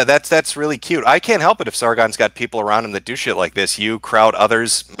 Yeah, that's really cute. I can't help it if Sargon's got people around him that do shit like this. You, crowd,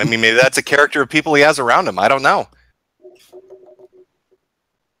 others. I mean, maybe that's a character of people he has around him. I don't know.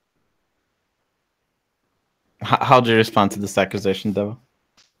 How do you respond to this accusation, though?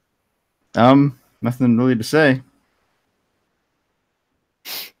 Nothing really to say.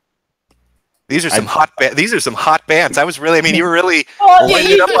 These are some these are some hot bands. I was really, I mean, you were really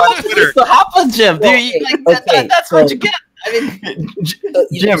lighting it up on Twitter. What happened, Jim? That's what you get. I mean,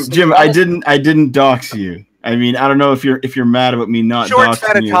 Jim, I didn't dox you. I mean, I don't know if you're mad about me not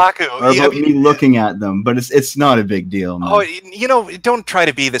doxing you or about me looking at them, but it's not a big deal, man. Oh, don't try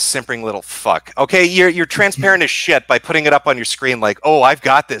to be this simpering little fuck. Okay, you're transparent as shit by putting it up on your screen like, oh, I've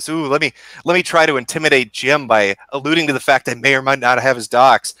got this. Ooh, let me try to intimidate Jim by alluding to the fact I may or might not have his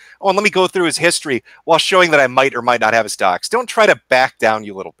docs. Oh, and let me go through his history while showing that I might or might not have his docs. Don't try to back down,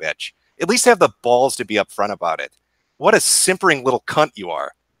 you little bitch. At least have the balls to be upfront about it. What a simpering little cunt you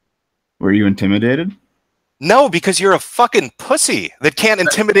are. Were you intimidated? No, because you're a fucking pussy that can't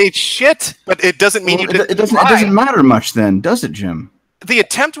intimidate shit. But it doesn't mean you didn't. It doesn't matter much then, does it, Jim? The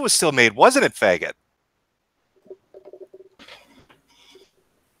attempt was still made, wasn't it, faggot?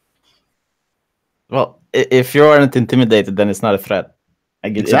 Well, if you aren't intimidated, then it's not a threat.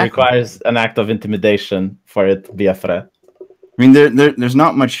 Exactly. It requires an act of intimidation for it to be a threat. I mean, there's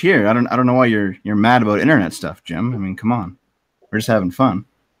not much here. I don't know why you're mad about internet stuff, Jim. I mean, come on, we're just having fun.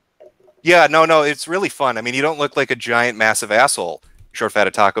 Yeah, no, it's really fun. I mean, you don't look like a giant, massive asshole, Short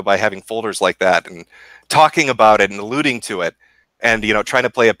Fat Taco, by having folders like that and talking about it and alluding to it, and trying to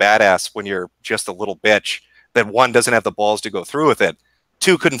play a badass when you're just a little bitch that one doesn't have the balls to go through with it,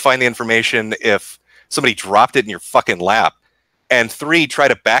 two couldn't find the information if somebody dropped it in your fucking lap, and three try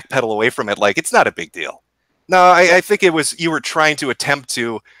to backpedal away from it like it's not a big deal. No, I think it was you were trying to attempt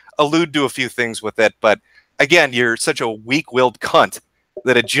to allude to a few things with it, but again, you're such a weak-willed cunt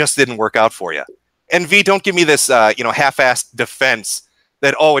that it just didn't work out for you. And V, don't give me this, half-assed defense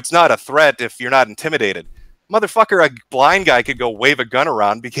that, oh, it's not a threat if you're not intimidated. Motherfucker, a blind guy could go wave a gun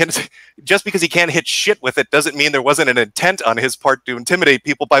around because just because he can't hit shit with it doesn't mean there wasn't an intent on his part to intimidate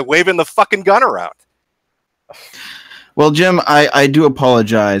people by waving the fucking gun around. Well, Jim, I do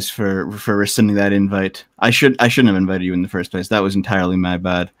apologize for rescinding that invite. I shouldn't have invited you in the first place. That was entirely my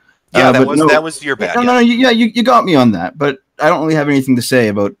bad. Yeah, that was your bad. No, you got me on that, but I don't really have anything to say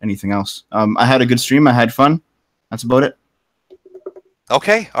about anything else. I had a good stream. I had fun. That's about it.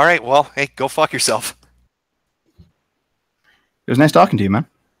 Okay, all right. Well, hey, go fuck yourself. It was nice talking to you, man.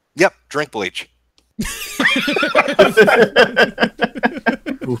 Yep, drink bleach.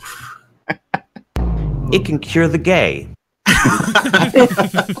 It can cure the gay.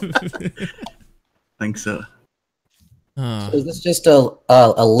 Think so. So is this just a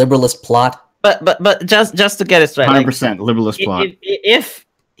liberalist plot? But just to get it straight, 100% liberalist plot. If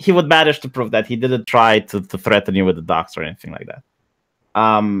he would manage to prove that he didn't try to threaten you with the docs or anything like that,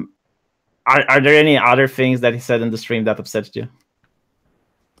 Are there any other things that he said in the stream that upset you?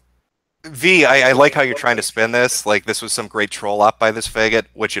 V, I like how you're trying to spin this. Like this was some great troll up by this faggot,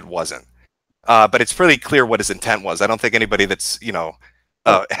 which it wasn't. But it's pretty clear what his intent was. I don't think anybody that's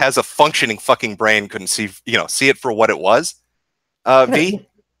has a functioning fucking brain couldn't see it for what it was. V.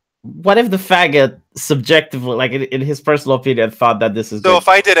 What if the faggot subjectively, like in his personal opinion, thought that this is so? Good? If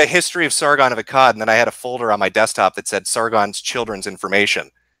I did a history of Sargon of Akkad, and then I had a folder on my desktop that said Sargon's children's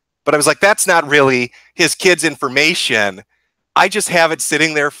information, but I was like, that's not really his kid's information. I just have it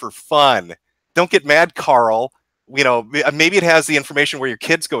sitting there for fun. Don't get mad, Carl. Maybe it has the information where your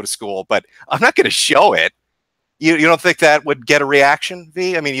kids go to school, but I'm not going to show it. You don't think that would get a reaction,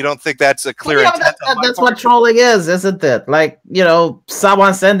 V? I mean, you don't think that's a clear intent? That's what trolling is, isn't it? Like,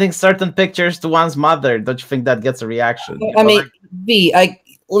 someone sending certain pictures to one's mother. Don't you think that gets a reaction? I mean, V,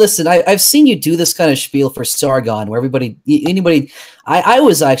 listen, I've seen you do this kind of spiel for Sargon, where I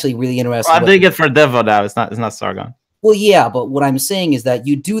was actually really interested. Well, I'm doing it for Devo now. It's not Sargon. Well, yeah, but what I'm saying is that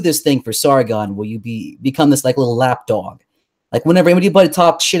you do this thing for Sargon where you become this like little lapdog. Like whenever anybody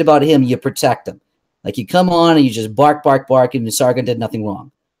talks shit about him, you protect him. Like you come on and you just bark, and Sargon did nothing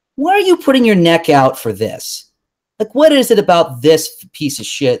wrong. Why are you putting your neck out for this? Like, what is it about this piece of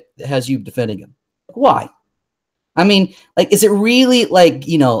shit that has you defending him? Why? I mean, like, is it really like,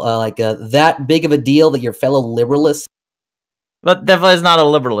 that big of a deal that your fellow liberalists? But Devo is not a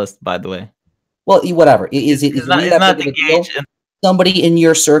liberalist, by the way. Well, whatever. Is it really that big of a deal? Somebody in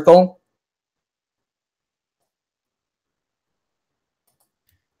your circle?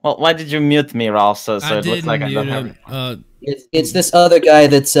 Well, why did you mute me, Ralph? So it looks like I don't have. It's this other guy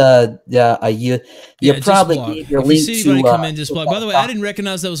that's you probably gave your link to. Come in, just block. By the way, I didn't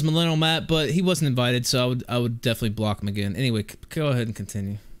recognize that was Millennial Matt, but he wasn't invited, so I would definitely block him again. Anyway, go ahead and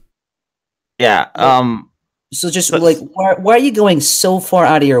continue. Yeah. So just why are you going so far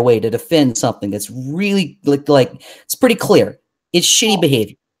out of your way to defend something that's really like it's pretty clear it's shitty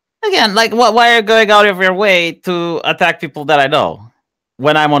behavior? Again, like why are you going out of your way to attack people that I know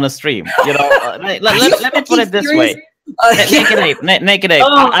when I'm on a stream? Let me put it this way. Naked Ape.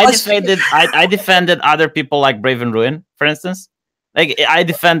 I defended other people like Brave and Ruin, for instance. Like I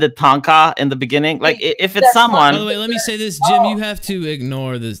defended Tonka in the beginning. Like if it's someone. By the way, let me say this, Jim. You have to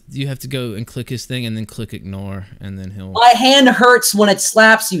ignore this. You have to go and click his thing and then click ignore, and then he'll. My hand hurts when it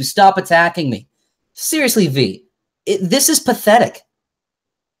slaps you. Stop attacking me. Seriously, V. This is pathetic.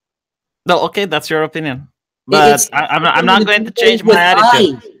 No, okay, that's your opinion, but I'm not going to change my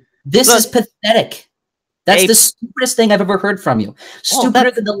attitude. This is pathetic. That's the stupidest thing I've ever heard from you.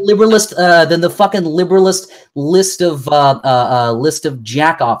 Stupider than the liberalist, than the fucking liberalist list of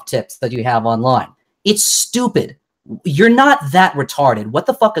jack-off tips that you have online. It's stupid. You're not that retarded. What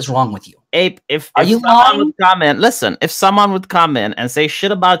the fuck is wrong with you? Ape, if someone would come in, listen, if someone would come in and say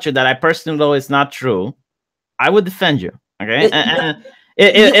shit about you that I personally know is not true, I would defend you. Okay?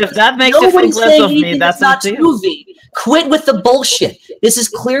 If that makes you think less of me, that's not true. Quit with the bullshit. This is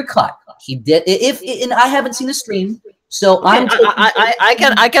clear cut. He did. And I haven't seen the stream, so I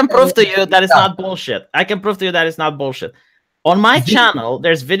can prove to you that it's not bullshit. I can prove to you that it's not bullshit. On my channel,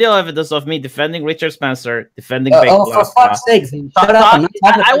 there's video evidence of me defending Richard Spencer, defending Big for fuck's sake, shut up.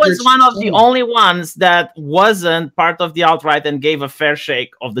 I was one of the only ones that wasn't part of the outright and gave a fair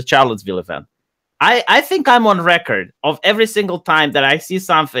shake of the Charlottesville event. I think I'm on record of every single time that I see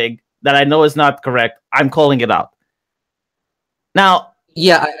something that I know is not correct, I'm calling it out. Now,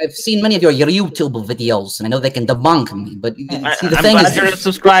 yeah, I've seen many of your YouTube videos, and I know they can debunk me. But see, the thing is, you're a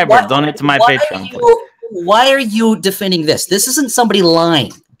subscriber. Donate to my Patreon. Why are you defending this? This isn't somebody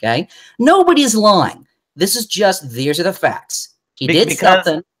lying. Okay, nobody's lying. This is just these are the facts. He did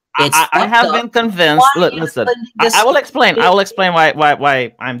something. I have been convinced. Listen, I will explain. I will explain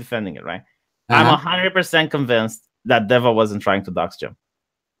why I'm defending it. Right. I'm 100% convinced that Deva wasn't trying to dox Jim.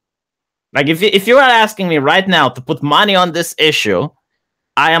 Like if you are asking me right now to put money on this issue,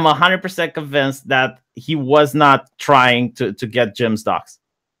 I am 100% convinced that he was not trying to get Jim's docs.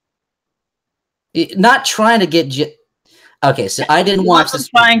 Not trying to get Jim. Okay, so I didn't watch this.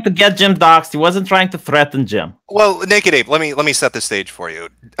 He wasn't trying to get Jim doxed. He wasn't trying to threaten Jim. Well, Naked Ape, let me set the stage for you.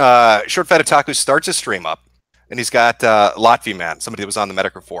 Short Fat Otaku starts a stream up, and he's got Latvi Man, somebody that was on the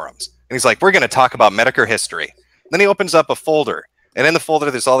Metokur forums, and he's like, "We're going to talk about Metokur history." And then he opens up a folder, and in the folder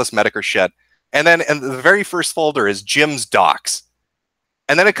there's all this Metokur shit, and then the very first folder is Jim's docs.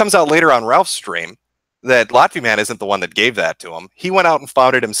 And then it comes out later on Ralph's stream that Latvi Man isn't the one that gave that to him. He went out and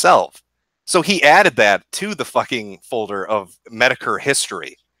found it himself. So he added that to the fucking folder of Metokur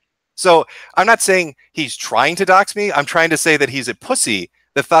history. So I'm not saying he's trying to dox me. I'm trying to say that he's a pussy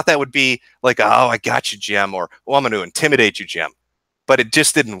that thought that would be like, oh, I got you, Jim, or oh, I'm going to intimidate you, Jim. but it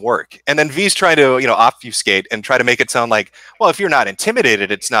just didn't work. And then V's trying to, obfuscate and try to make it sound like, well, if you're not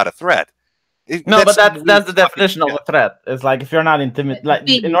intimidated, it's not a threat. No, but that's the definition of a threat. It's like if you're not intimidated, like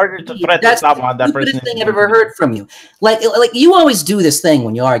in order to threaten someone, that person. That's the thing I've ever heard from you. Like you always do this thing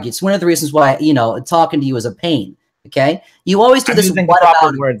when you argue. It's one of the reasons why talking to you is a pain. Okay, you always do this. What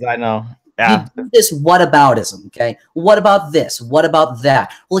about words? I know. Yeah. You do this whataboutism. Okay, what about this? What about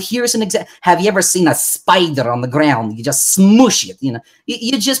that? Well, here's an example. Have you ever seen a spider on the ground? You just smoosh it.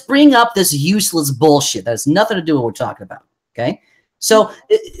 You just bring up this useless bullshit that has nothing to do with what we're talking about. Okay. So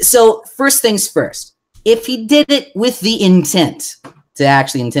first things first, if he did it with the intent to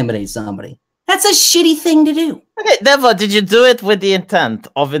actually intimidate somebody, that's a shitty thing to do. Okay, Devo, did you do it with the intent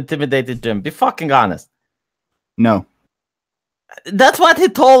of intimidating Jim? Be fucking honest. No. That's what he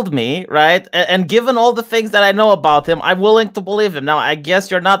told me, right? And given all the things that I know about him, I'm willing to believe him. Now, I guess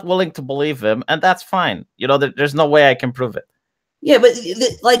you're not willing to believe him, and that's fine. There's no way I can prove it. Yeah, but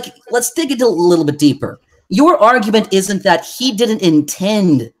let's dig into a little bit deeper. Your argument isn't that he didn't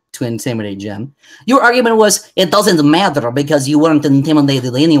intend to intimidate Jim. Your argument was it doesn't matter because you weren't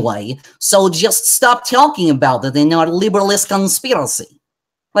intimidated anyway. So just stop talking about it in our liberalist conspiracy.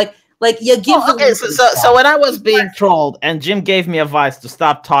 Like you give. Okay, so when I was being trolled and Jim gave me advice to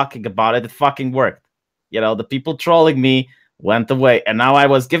stop talking about it, it fucking worked. The people trolling me went away, and now I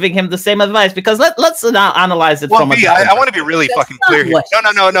was giving him the same advice because let's now analyze it from V, I want to be really fucking clear here.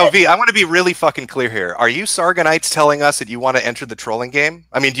 No, V, I want to be really fucking clear here. Are you Sargonites telling us that you want to enter the trolling game?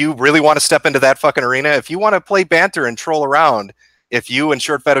 I mean, do you really want to step into that fucking arena? If you want to play banter and troll around, if you and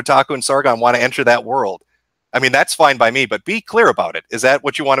Short Fat Otaku and Sargon want to enter that world, I mean, that's fine by me, but be clear about it. Is that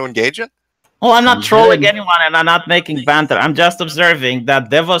what you want to engage in? Well, I'm not trolling anyone, and I'm not making banter. I'm just observing that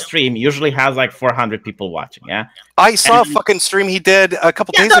Devo stream usually has like 400 people watching. Yeah, I saw a fucking stream he did a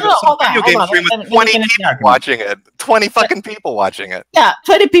couple days ago. Video game stream with 20 people watching it. 20 fucking people watching it. Yeah,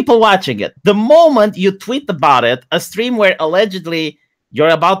 20 people watching it. The moment you tweet about it, a stream where allegedly you're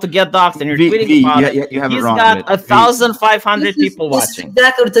about to get doxxed and you're tweeting about it, he's got 1,500 people watching.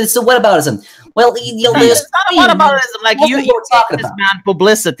 Exactly. So what about him? Well, it's not whataboutism. Like you gave this man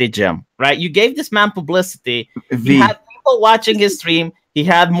publicity, Jim. Right? You gave this man publicity. He had people watching his stream. He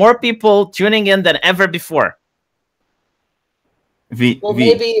had more people tuning in than ever before. Maybe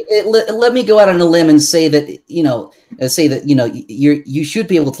let me go out on a limb and say that you should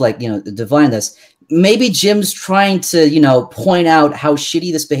be able to divine this. Maybe Jim's trying to point out how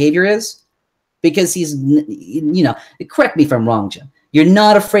shitty this behavior is because he's correct me if I'm wrong, Jim. You're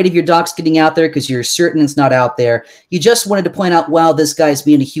not afraid of your docs getting out there because you're certain it's not out there. You just wanted to point out, wow, this guy's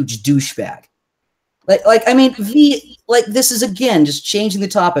being a huge douchebag. I mean, this is again just changing the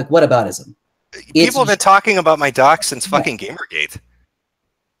topic. Whataboutism? People have been talking about my docs since fucking Gamergate.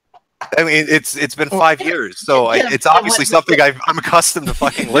 I mean, it's been 5 years, so it's obviously something I'm accustomed to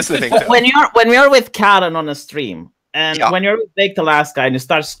fucking listening to. When you're with Karen on a stream, and when you're with Baked Alaska and you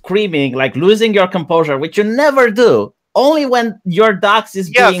start screaming, like losing your composure, which you never do, only when your docs is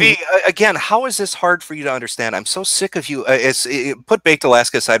being... V, again, how is this hard for you to understand? I'm so sick of you. Put Baked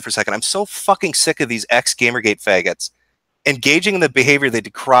Alaska aside for a second. I'm so fucking sick of these ex-Gamergate faggots engaging in the behavior they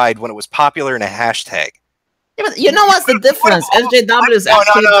decried when it was popular in a hashtag. Yeah, but you know what's the difference? SJW is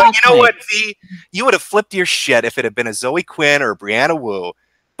actually... No. You know what, V? You would have flipped your shit if it had been a Zoe Quinn or a Brianna Wu,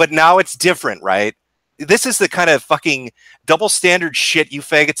 but now it's different, right? This is the kind of fucking double standard shit you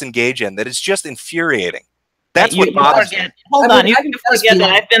faggots engage in that is just infuriating. That's what bothers me. Hold on, you can forget that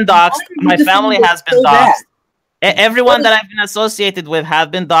I've been doxxed. My family has been doxxed. Everyone that I've been associated with have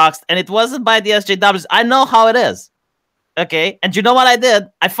been doxxed, and it wasn't by the SJWs. I know how it is. Okay? And you know what I did?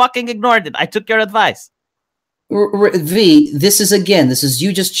 I fucking ignored it. I took your advice. V, this is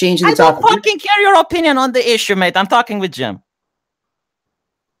you just changing the topic. I don't fucking care your opinion on the issue, mate. I'm talking with Jim.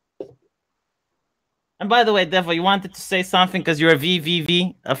 And by the way, Devo, you wanted to say something because you're a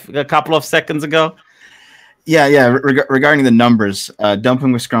VVV a couple of seconds ago? Yeah. Regarding the numbers,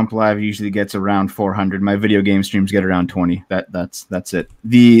 Dumping with Scrump Live usually gets around 400. My video game streams get around 20. That's it.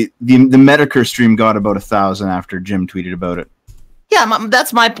 The Metokurist stream got about 1,000 after Jim tweeted about it. Yeah,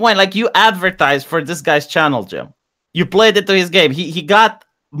 that's my point. Like, you advertised for this guy's channel, Jim. You played it to his game. He got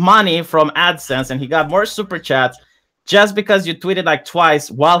money from AdSense, and he got more super chats just because you tweeted like twice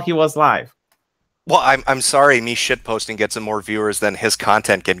while he was live. Well, I'm sorry, me shitposting gets him more viewers than his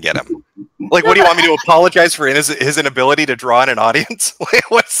content can get him. Like, what do you want me to apologize for his inability to draw in an audience?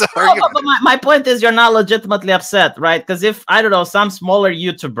 What's the argument? But my point is you're not legitimately upset, right? Because if, I don't know, some smaller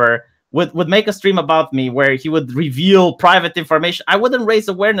YouTuber would make a stream about me where he would reveal private information, I wouldn't raise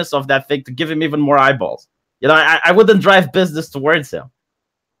awareness of that thing to give him even more eyeballs. You know, I wouldn't drive business towards him.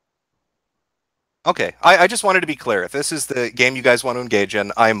 Okay, I just wanted to be clear. If this is the game you guys want to engage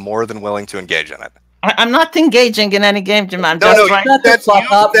in, I'm more than willing to engage in it. I'm not engaging in any game, Jim. I'm No, just no, trying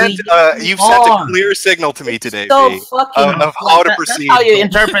you've sent a clear signal to me today, So V, fucking of how to That's proceed. how you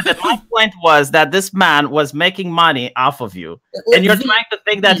interpret it. My point was that this man was making money off of you, and you're trying to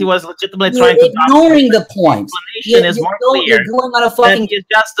think that he was legitimately trying to ignoring the point. Explanation is more clear. You're going on a fucking. And he's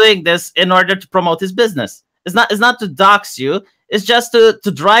just doing this in order to promote his business. It's not to dox you. It's just to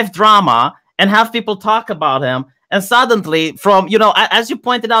drive drama and have people talk about him. And suddenly, from, you know, as you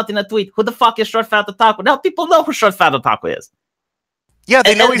pointed out in a tweet, who the fuck is Short Fat Otaku? Now people know who Short Fat Otaku is. Yeah,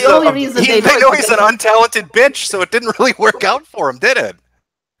 they know and he's the only reason they know he's an untalented bitch, so it didn't really work out for him, did it?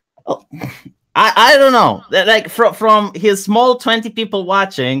 Oh, I don't know. Like from his small 20 people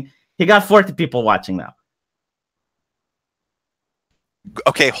watching, he got 40 people watching now.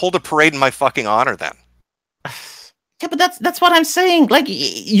 Okay, hold a parade in my fucking honor then. Yeah, but that's what I'm saying. Like,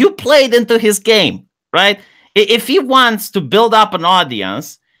 you played into his game, right? If he wants to build up an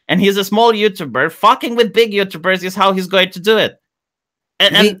audience and he's a small YouTuber, fucking with big YouTubers is how he's going to do it.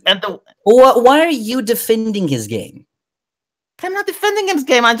 Why are you defending his game? I'm not defending his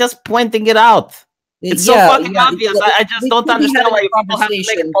game. I'm just pointing it out. It's so fucking obvious. I just don't understand why people have to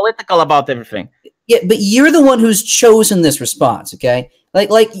make it political about everything. Yeah, but you're the one who's chosen this response, okay?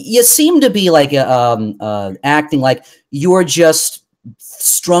 Like you seem to be like acting like you're just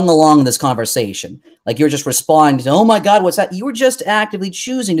strung along in this conversation. Like you're just responding to, oh my God, what's that? You were just actively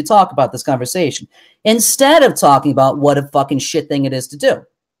choosing to talk about this conversation instead of talking about what a fucking shit thing it is to do.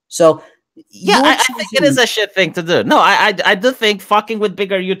 So yeah, I think it is a shit thing to do. No, I do think fucking with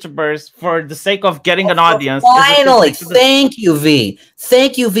bigger YouTubers for the sake of getting an audience. Finally, thank you, V.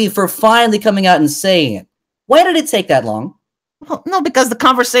 Thank you, V, for finally coming out and saying it. Why did it take that long? Well, no, because the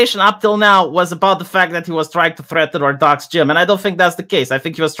conversation up till now was about the fact that he was trying to threaten or dox Jim, and I don't think that's the case. I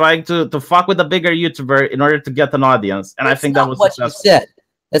think he was trying to fuck with a bigger YouTuber in order to get an audience, and I think that was what you said.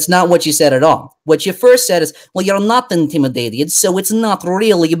 That's not what you said at all. What you first said is, well, you're not intimidated, so it's not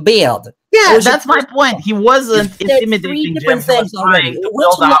really bad. Yeah, that's my point. He wasn't intimidating Jim. Things already.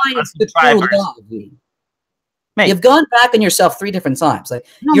 Which lie is the true lie? Mate, you've gone back on yourself 3 different times. Like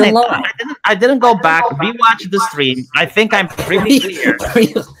no, you're mate, lying. I didn't go back. Rewatch the stream. I think I'm pretty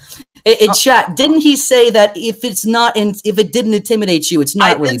clear. In chat, didn't he say that if it didn't intimidate you, it's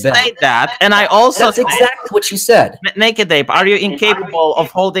not really bad? I did say that, and I also that's exactly what you said. Naked Ape, are you incapable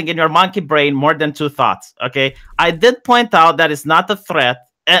of holding in your monkey brain more than 2 thoughts? Okay, I did point out that it's not a threat.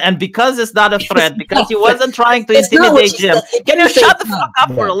 And because it's not a threat, because he wasn't trying to intimidate Jim, can you shut the fuck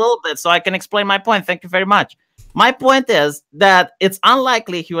up for a little bit so I can explain my point? Thank you very much. My point is that it's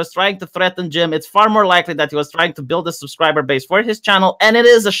unlikely he was trying to threaten Jim. It's far more likely that he was trying to build a subscriber base for his channel, and it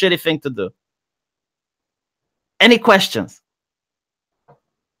is a shitty thing to do. Any questions?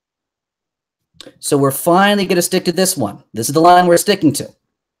 So we're finally going to stick to this one. This is the line we're sticking to.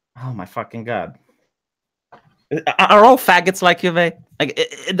 Oh my fucking God. Are all faggots like you, mate? Like,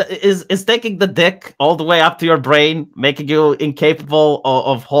 is taking the dick all the way up to your brain making you incapable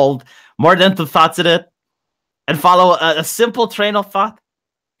of hold more than 2 thoughts in it and follow a simple train of thought?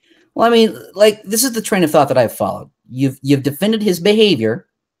 Well, I mean, like, this is the train of thought that I've followed. You've defended his behavior.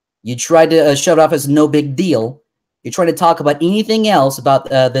 You tried to shove it off as no big deal. You tried to talk about anything else about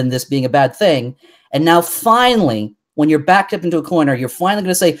than this being a bad thing. And now finally, when you're backed up into a corner, you're finally going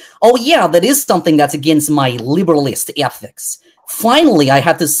to say, oh yeah, that is something that's against my liberalist ethics. Finally, I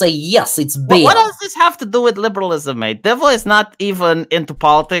have to say, yes, it's bad. What does this have to do with liberalism, mate? Devil is not even into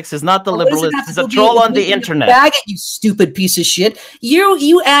politics. He's not the liberalist. He's a troll on the internet. Bag it, you stupid piece of shit.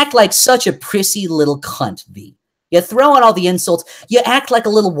 You act like such a prissy little cunt, V. You throw out all the insults. You act like a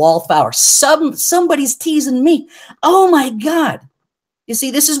little wallflower. Somebody's teasing me. Oh my God. You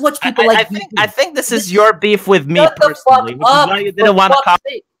see, this is what people like. I think this is your beef with me personally, which is why you didn't want to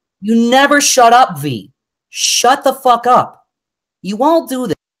comment. You never shut up, V. Shut the fuck up. You won't do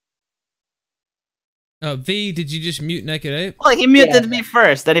this. V, did you just mute Naked Ape? Well, he muted me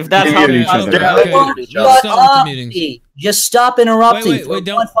first, and if that's how you stop muting. Just stop interrupting for 1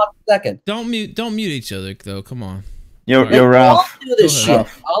 fucking second. Don't mute each other, though. Come on. Yo, Ralph. All do this shit.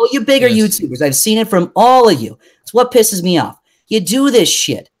 All you bigger YouTubers, I've seen it from all of you. It's what pisses me off. You do this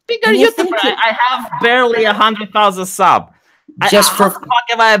shit. Bigger YouTuber. I have barely 100,000 subs. Just for fuck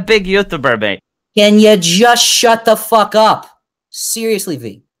am I a big YouTuber, mate? Can you just shut the fuck up? Seriously,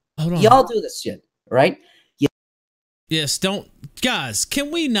 V. Hold on. Y'all do this shit, right? Yes, don't, guys.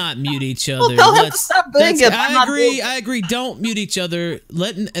 Can we not mute each other? Well, tell him to stop doing it. I agree. Don't mute each other.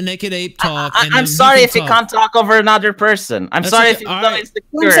 Let a Naked Ape talk. I'm sorry if you can't talk over another person. I'm sorry if you're so insecure.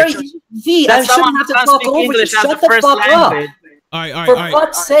 I'm sorry, V. I shouldn't have to talk over you. Shut the fuck up. All right. For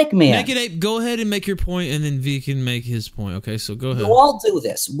fuck's sake, man. Naked Ape, go ahead and make your point, and then V can make his point. Okay, so go ahead. You all do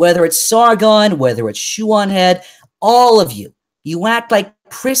this, whether it's Sargon, whether it's Shoe on Head, all of you. You act like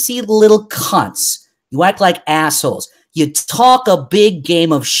prissy little cunts. You act like assholes. You talk a big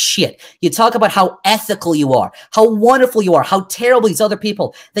game of shit. You talk about how ethical you are, how wonderful you are, how terrible these other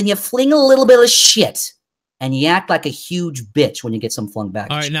people. Then you fling a little bit of shit, and you act like a huge bitch when you get some flung back.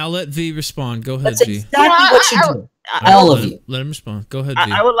 All right, now let V respond. Go ahead, That's V. exactly what you do. All of you. Let him respond. Go ahead,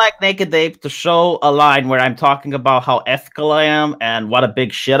 V. I would like Naked Ape to show a line where I'm talking about how ethical I am and what a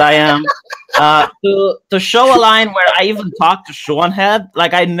big shit I am. To show a line where I even talked to Sean Head.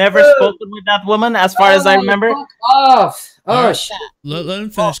 Like, I never spoken with that woman, as far as I remember. Fuck off. Oh, right. shit. Let him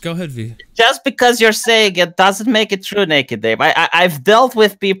finish. Go ahead, V. Just because you're saying it doesn't make it true, Naked Ape. I've dealt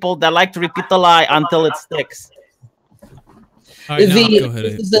with people that like to repeat the lie until it sticks. All right, now, go ahead,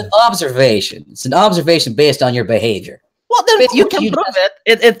 It's an observation. It's an observation based on your behavior. Well, then you can prove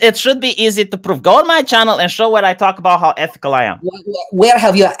it. It should be easy to prove. Go on my channel and show where I talk about how ethical I am. Where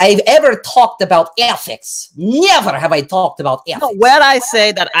have I've ever talked about ethics? Never have I talked about ethics. No, where I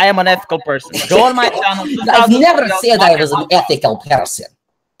say that I am an ethical person. Go on my channel. I've never said I was an ethical person.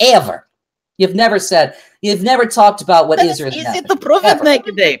 Ever. You've never talked about what is or is not. It's easy to prove it,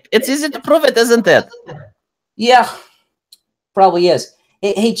 Naked Ape. It's easy to prove it, isn't it? Yeah, probably is.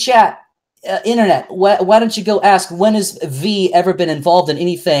 Hey, chat. Internet, why don't you go ask, when has V ever been involved in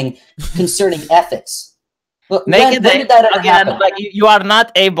anything concerning ethics? When did that ever happen? Like, you are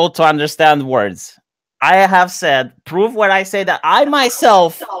not able to understand words. I have said, prove where I say that I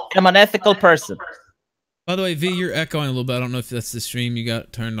myself am an ethical person. By the way, V, you're echoing a little bit. I don't know if that's the stream you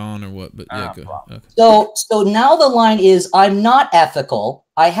got turned on or what, but yeah, go ahead. Okay. So now the line is, I'm not ethical.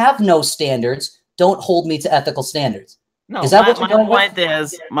 I have no standards. Don't hold me to ethical standards. No, is that what my point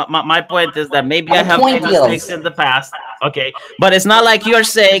is, my point is that maybe I have made mistakes in the past. Okay, but it's not like you're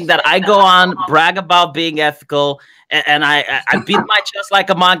saying that I go on, brag about being ethical, and I beat my chest like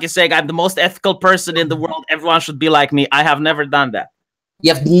a monkey saying I'm the most ethical person in the world. Everyone should be like me. I have never done that.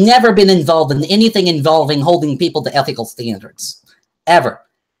 You've never been involved in anything involving holding people to ethical standards. Ever.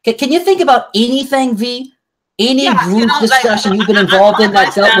 Can you think about anything, V? Any group discussion you've been involved in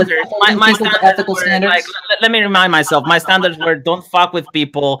that dealt with holding people to ethical standards? Like, let me remind myself, my standards were don't fuck with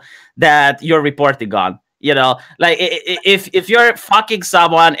people that you're reporting on. You know, like if you're fucking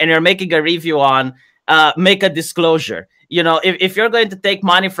someone and you're making a review on, make a disclosure. You know, if you're going to take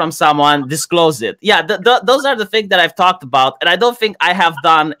money from someone, disclose it. Yeah, those are the things that I've talked about, and I don't think I have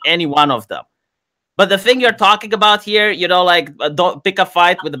done any one of them. But the thing you're talking about here, you know, like don't pick a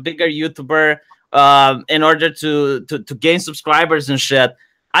fight with a bigger YouTuber in order to gain subscribers and shit.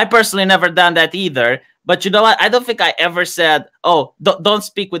 I personally never done that either. But you know what? I don't think I ever said, oh, don't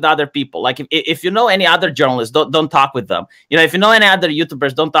speak with other people. Like if you know any other journalists, don't talk with them. You know, if you know any other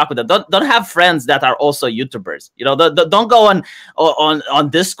YouTubers, don't talk with them. Don't have friends that are also YouTubers. You know, don't go on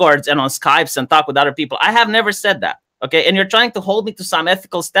Discords and on Skypes and talk with other people. I have never said that. Okay, and you're trying to hold me to some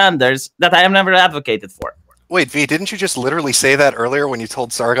ethical standards that I have never advocated for. Wait, V, didn't you just literally say that earlier when you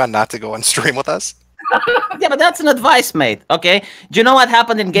told Sargon not to go on stream with us? Yeah, but that's an advice, mate. Okay, do you know what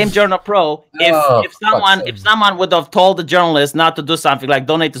happened in Game Journal Pro? If someone would have told the journalist not to do something like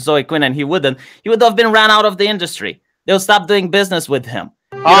donate to Zoe Quinn and he would have been ran out of the industry. They'll stop doing business with him.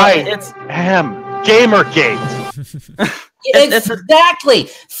 I am Gamergate. Exactly.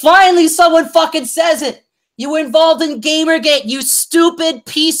 Finally, someone fucking says it. You were involved in Gamergate, you stupid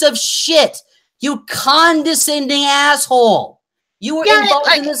piece of shit. You condescending asshole. You were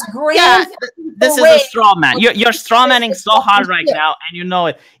involved in this grand... Yeah, this is a straw man. You're straw manning so hard right now, and you know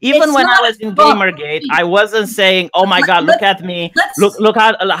it. Even when I was in Gamergate, I wasn't saying, oh my God, look at me. Look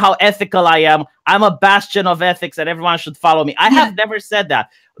how ethical I am. I'm a bastion of ethics and everyone should follow me. I have never said that.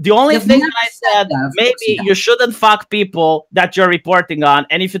 The only thing that I said, maybe you shouldn't fuck people that you're reporting on.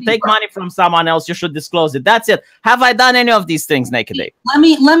 And if you take money from someone else, you should disclose it. That's it. Have I done any of these things, Naked Ape?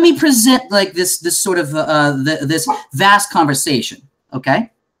 Let me present like this sort of this vast conversation.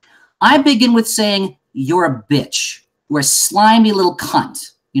 Okay, I begin with saying you're a bitch. You're a slimy little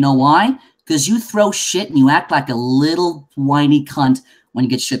cunt. You know why? Because you throw shit and you act like a little whiny cunt when you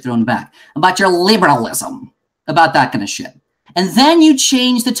get shit thrown back about your liberalism, about that kind of shit. And then you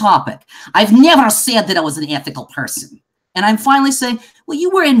change the topic. I've never said that I was an ethical person. And I'm finally saying, well, you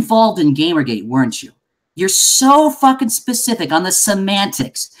were involved in Gamergate, weren't you? You're so fucking specific on the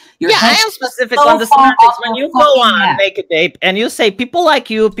semantics. Yeah, I am specific on the semantics. When you go on Naked Ape and you say people like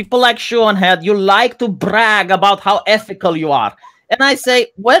you, people like Shoe on Head, you like to brag about how ethical you are. And I say,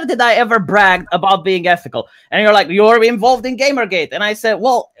 where did I ever brag about being ethical? And you're like, you're involved in Gamergate. And I said,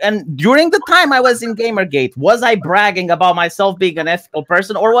 well, and during the time I was in Gamergate, was I bragging about myself being an ethical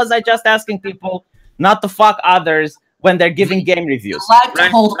person, or was I just asking people not to fuck others when they're giving game reviews? You like to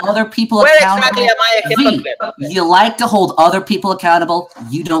hold other people accountable. Exactly am I a hypocrite? You like to hold other people accountable.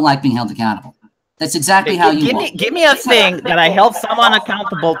 You don't like being held accountable. That's exactly how you want. Give me a thing that I held someone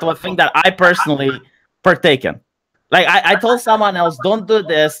accountable to a thing that I personally partake in. Like I told someone else, don't do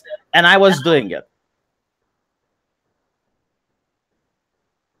this, and I was doing it.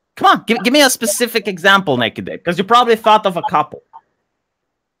 Come on, give me a specific example, Naked Dave, because you probably thought of a couple.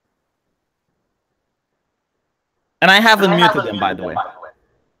 And I haven't muted them, by the way.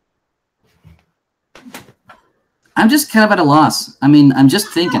 I'm just kind of at a loss. I mean, I'm just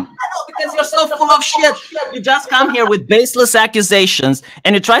thinking. Because you're so full of shit. You just come here with baseless accusations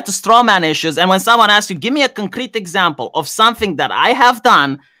and you try to straw man issues. And when someone asks you, give me a concrete example of something that I have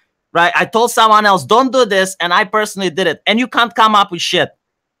done, right? I told someone else, don't do this, and I personally did it. And you can't come up with shit.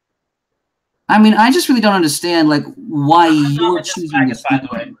 I mean, I just really don't understand, like, why you're choosing this.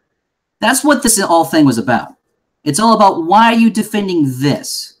 That's what this whole thing was about. It's all about, why are you defending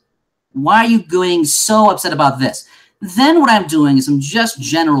this? Why are you going so upset about this? Then what I'm doing is I'm just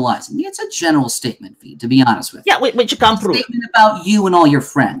generalizing. It's a general statement, V, to be honest with you. Yeah, which you can't prove. It's a statement about you and all your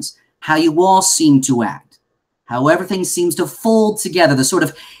friends, how you all seem to act, how everything seems to fold together, the sort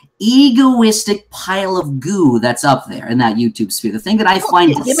of egoistic pile of goo that's up there in that YouTube sphere. The thing that I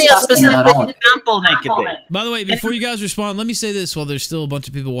find disgusting about all of it. Example, Naked Dave. By the way, before you guys respond, let me say this while there's still a bunch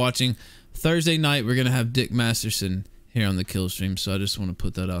of people watching. Thursday night, we're going to have Dick Masterson here on the kill stream, so I just want to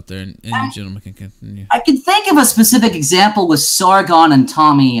put that out there, and you gentlemen can continue. I can think of a specific example with Sargon and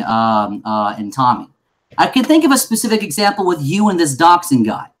Tommy. I can think of a specific example with you and this doxing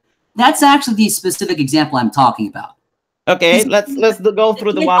guy. That's actually the specific example I'm talking about. Okay, let's go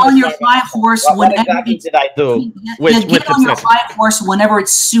through the one. On your high horse what exactly did I do? Get on your high horse whenever it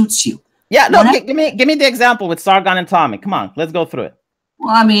suits you. Yeah, no, give me the example with Sargon and Tommy. Come on, let's go through it.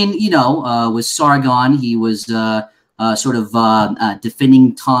 Well, I mean, you know, with Sargon, he was sort of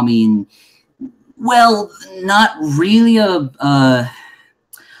defending Tommy in, well, not really a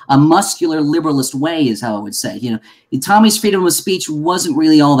muscular liberalist way, is how I would say. You know, Tommy's freedom of speech wasn't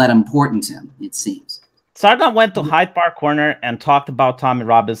really all that important to him, it seems. Sargon went to Hyde Park Corner and talked about Tommy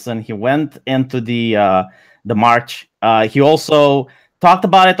Robinson. He went into the march. He also talked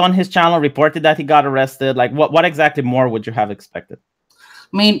about it on his channel, reported that he got arrested. Like, what exactly more would you have expected?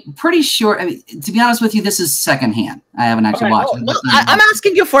 I mean, pretty sure. I mean, to be honest with you, this is secondhand. I haven't actually watched it. Well, I'm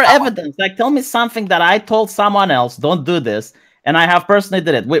asking you for evidence. Like, tell me something that I told someone else, don't do this, and I have personally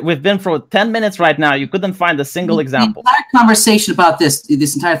did it. We've been for 10 minutes right now. You couldn't find a single example. The entire conversation about this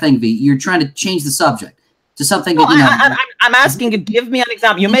entire thing, V, you're trying to change the subject to something that, you know. I'm asking you, give me an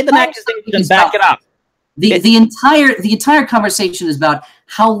example. You made an accusation, back it up. The entire conversation is about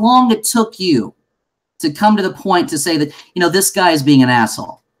how long it took you to come to the point to say that, you know, this guy is being an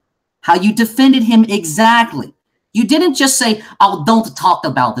asshole. How you defended him exactly. You didn't just say, oh, don't talk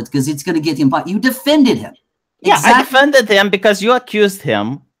about it because it's going to get him. You defended him. Yeah, exactly. I defended him because you accused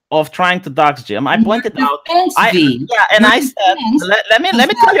him of trying to dox Jim. I pointed out. I said, let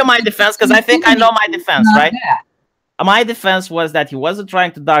me tell you my defense, because I think I know my defense, right? My defense was that he wasn't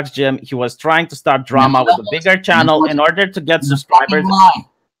trying to dox Jim. He was trying to start drama with a bigger channel in order to get subscribers.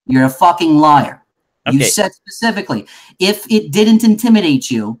 You're a fucking liar. Okay. You said specifically, if it didn't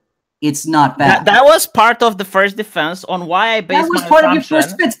intimidate you, it's not bad. That was part of the first defense on why I based my assumption. That was part of your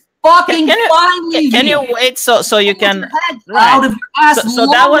first defense. Fucking finally. Can you wait so you can? Out of your ass so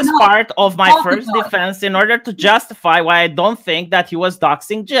that was part of my first defense in order to justify why I don't think that he was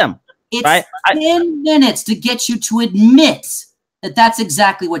doxing Jim. It's right? 10 minutes to get you to admit that that's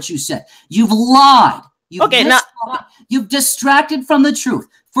exactly what you said. You've lied. You've distracted from the truth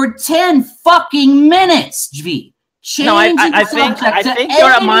for 10 fucking minutes, V. No, I think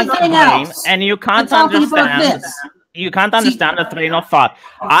you're a monkey brain and you can't understand. You can't understand the train of thought.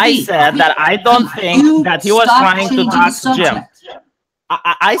 I said that I don't think that he was trying to dox Jim.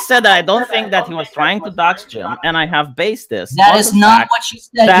 I said that I don't think that he was trying to dox Jim, and I have based this. That is not what you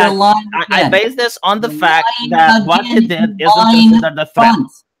said. You're lying again. I based this on the fact that what he did isn't considered a threat.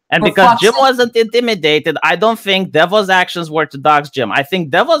 And because Jim wasn't intimidated, I don't think Devo's actions were to dox Jim. I think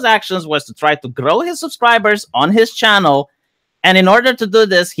Devo's actions was to try to grow his subscribers on his channel. And in order to do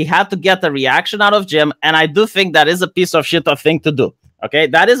this, he had to get a reaction out of Jim. And I do think that is a piece of shit thing to do. Okay,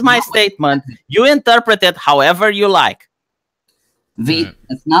 that is my statement. You interpret it however you like. V,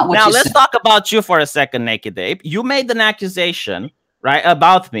 that's not what now you let's said. talk about you for a second, Naked Ape. You made an accusation, right,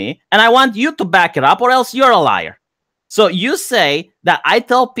 about me, and I want you to back it up, or else you're a liar. So you say that I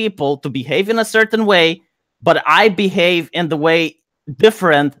tell people to behave in a certain way, but I behave in the way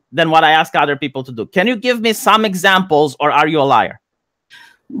different than what I ask other people to do. Can you give me some examples, or are you a liar?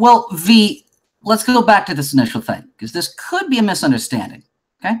 Well, V, let's go back to this initial thing, because this could be a misunderstanding.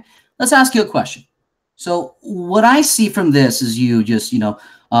 Okay, let's ask you a question. So what I see from this is you just,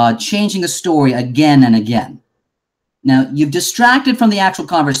 changing the story again and again. Now, you've distracted from the actual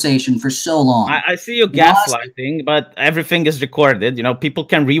conversation for so long. I see you gaslighting, but everything is recorded. People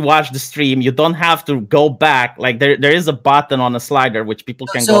can rewatch the stream. You don't have to go back. Like, there is a button on the slider which people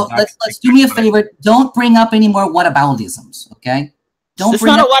can go back. So let's do me a favor. Don't bring up any more whataboutisms, okay? It's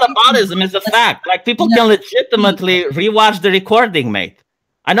not a whataboutism. It's a fact. Like, people can legitimately rewatch the recording, mate.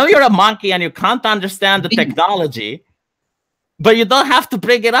 I know you're a monkey and you can't understand the technology, but you don't have to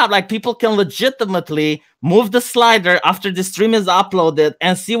bring it up. Like, people can legitimately move the slider after the stream is uploaded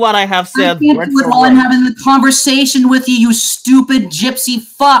and see what I have said. I can't do it while I'm having the conversation with you, you stupid gypsy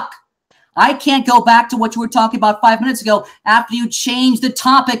fuck. I can't go back to what you were talking about 5 minutes ago after you changed the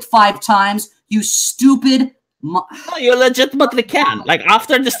topic 5 times, you stupid. No, you legitimately can. Like,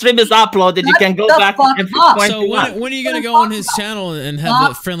 after the stream is uploaded, you can go back to every point. So when are you going to go on his channel and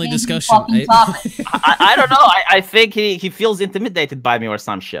have a friendly discussion? I don't know. I think he feels intimidated by me or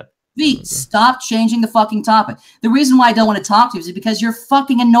some shit. V, stop changing the fucking topic. The reason why I don't want to talk to you is because you're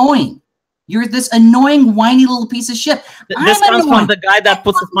fucking annoying. You're this annoying, whiny little piece of shit. This comes from the guy that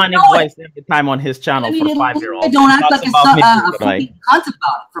puts a funny voice every time on his channel for 5-year-olds. Don't act like a fucking cunt about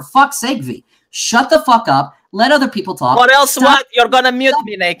it. For fuck's sake, V. Shut the fuck up. Let other people talk. What else? What? You're gonna mute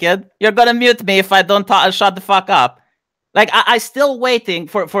me, Naked. You're gonna mute me if I don't talk. Shut the fuck up. Like, I still waiting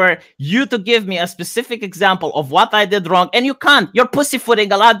for you to give me a specific example of what I did wrong, and you can't. You're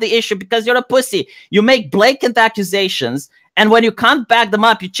pussyfooting a lot of the issue because you're a pussy. You make blatant accusations, and when you can't back them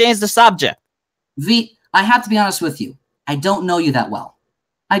up, you change the subject. V, I have to be honest with you. I don't know you that well.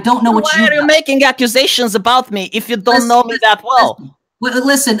 I don't know what you. Why are you making accusations about me if you don't know me that well?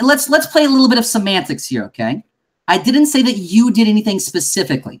 Listen, let's play a little bit of semantics here, okay? I didn't say that you did anything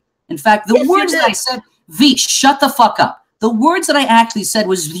specifically. In fact, the words that I said, V, shut the fuck up. The words that I actually said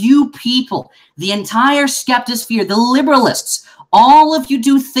was you people, the entire skeptosphere, the liberalists, all of you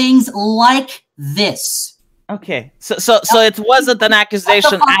do things like this. Okay, so it wasn't an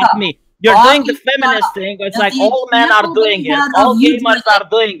accusation at me. You're doing the feminist thing. It's like all men are doing it. All gamers are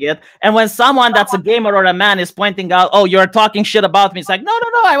doing it. And when someone that's a gamer or a man is pointing out, oh, you're talking shit about me, it's like, no.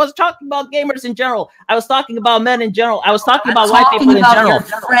 I was talking about gamers in general. I was talking about men in general. I was talking about white people in general.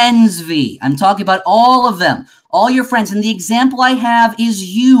 Your friends, V. I'm talking about all of them. All your friends. And the example I have is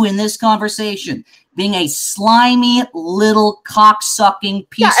you in this conversation. Being a slimy little cock-sucking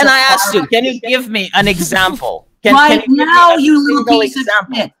piece of... Yeah, and I asked you, can you give me an example? Right now, you little piece of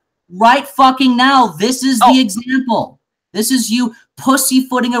shit. Right fucking now, this is the example. This is you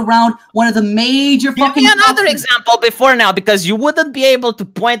pussyfooting around one of the major fucking... Give me another example before now, because you wouldn't be able to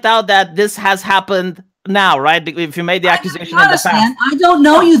point out that this has happened now, right? If you made the accusation in the past. I don't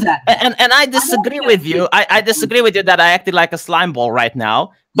know you that. And I disagree with you. I disagree with you that I acted like a slime ball right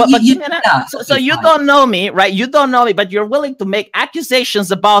now. But so you don't know me, right? You don't know me, but you're willing to make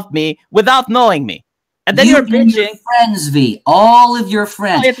accusations about me without knowing me. And then you're bitching. Your friends, V. All of your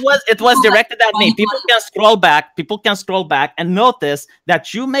friends. It was directed at me. People can scroll back. People can scroll back and notice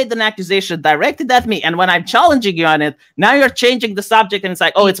that you made an accusation directed at me. And when I'm challenging you on it, now you're changing the subject and it's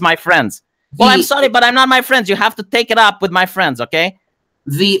like, oh, it's my friends. Well, I'm sorry, but I'm not my friends. You have to take it up with my friends, okay?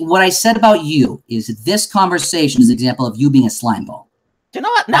 V, what I said about you is this conversation is an example of you being a slime ball. You know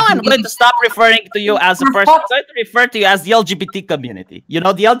what? Now I'm going to stop referring to you as a person. I'm going to refer to you as the LGBT community. You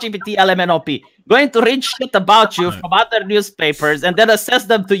know, the LGBT LMNOP. Going to read shit about you from other newspapers and then assess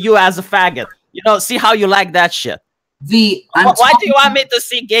them to you as a faggot. You know, see how you like that shit. V, why do you want me to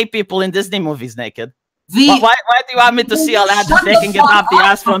see gay people in Disney movies naked? V, why do you want me to see Aladdin taking it off the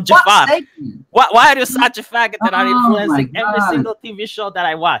ass from Jafar? Why are you such a faggot that are influencing every single TV show that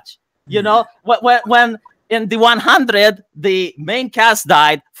I watch? You know, when in the 100, the main cast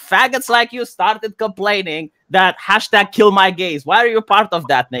died, faggots like you started complaining that hashtag kill my gays. Why are you part of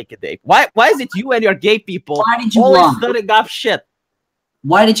that, Naked Ape? Why is it you and your gay people always stirring up shit?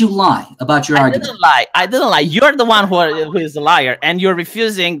 Why did you lie about your argument? I didn't lie. You're the one who is a liar, and you're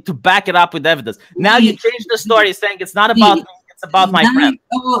refusing to back it up with evidence. Now you change the story saying it's not about me, it's about my friend.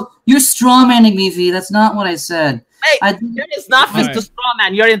 You're strawmanning me, V. That's not what I said. Hey, there is nothing to straw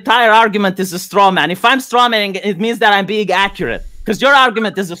man. Your entire argument is a straw man. If I'm straw manning, it means that I'm being accurate. Because your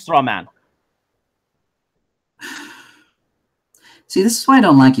argument is a straw man. See, this is why I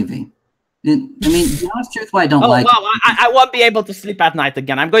don't like you, V. I mean, the honest truth, why I don't Oh, like. well, I won't be able to sleep at night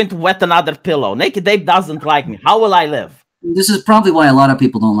again. I'm going to wet another pillow. Naked Dave doesn't like me. How will I live? This is probably why a lot of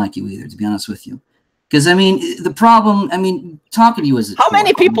people don't like you either, to be honest with you. Because, I mean, the problem, I mean, talking to you is... How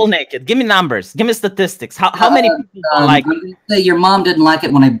many people naked? Give me numbers. Give me statistics. How many people don't like me? I'm going to say your mom didn't like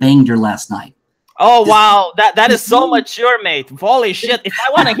it when I banged her last night. Oh, wow. That is so mature, mate. Holy shit. If I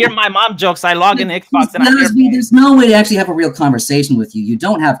want to hear my mom jokes, I log in Xbox and I hear... There's no way to actually have a real conversation with you. You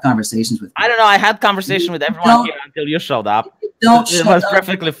don't have conversations with me. I don't know. I had conversation with everyone here until you showed up. It was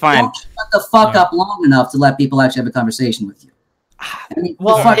perfectly fine. Don't shut the fuck up long enough to let people actually have a conversation with you. I mean,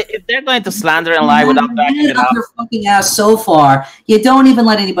 well, if they're going to slander and lie without backing it up... your fucking ass so far, you don't even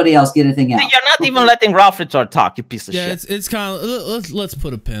let anybody else get anything out. You're not even letting Ralph Retard talk, you piece of shit. Yeah, it's kind of... Let's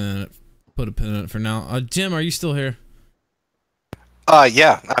put a pin in it. Put a pin in it for now. Jim, are you still here?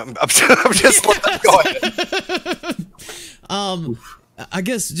 Yeah, I'm just going. I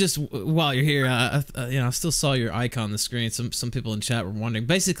guess just while you're here, I still saw your icon on the screen. Some people in chat were wondering.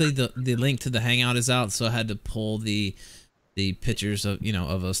 Basically, the link to the Hangout is out, so I had to pull the pictures of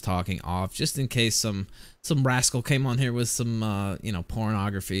of us talking off, just in case some rascal came on here with some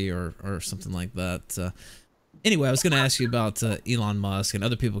pornography or something like that. Anyway, I was going to ask you about Elon Musk, and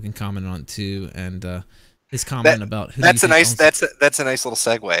other people can comment on it too, and his comment about who that's a nice little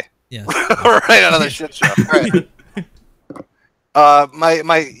segue. Yeah, right out of the shit show. Right.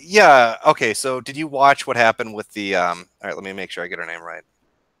 Yeah. Okay. So, did you watch what happened with the? All right. Let me make sure I get her name right.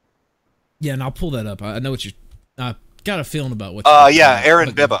 Yeah, and I'll pull that up. I know what you. Got a feeling about what. Yeah,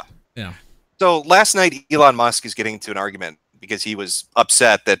 Aaron Bibba. Yeah. So last night, Elon Musk is getting into an argument because he was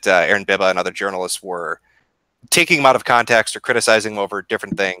upset that Aaron Bibba and other journalists were taking him out of context or criticizing him over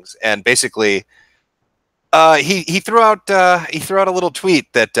different things, and basically, he threw out a little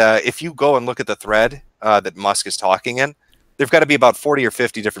tweet that if you go and look at the thread that Musk is talking in, there've got to be about 40 or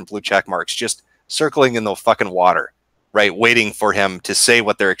 50 different blue check marks just circling in the fucking water, right, waiting for him to say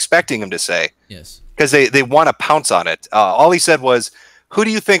what they're expecting him to say. Yes. Because they want to pounce on it. All he said was, "Who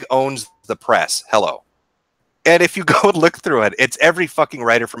do you think owns the press? Hello." And if you go and look through it, it's every fucking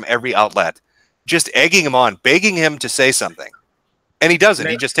writer from every outlet just egging him on, begging him to say something. And he doesn't.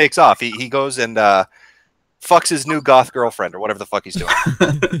 He just takes off. He goes and fucks his new goth girlfriend or whatever the fuck he's doing.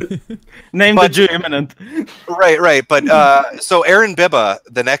 Name the Jew imminent. Right. But so Aaron Bibba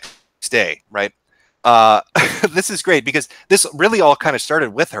the next day, right? This is great because this really all kind of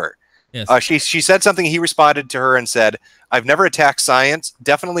started with her. Yes. She said something. He responded to her and said, "I've never attacked science.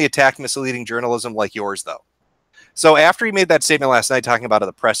 Definitely attacked misleading journalism like yours, though." So after he made that statement last night, talking about how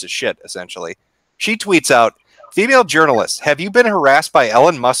the press is shit, essentially, she tweets out, "Female journalists, have you been harassed by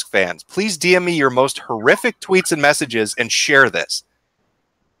Elon Musk fans? Please DM me your most horrific tweets and messages and share this."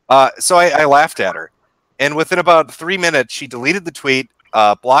 So I laughed at her, and within about 3 minutes, she deleted the tweet,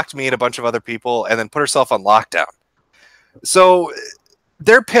 blocked me and a bunch of other people, and then put herself on lockdown. So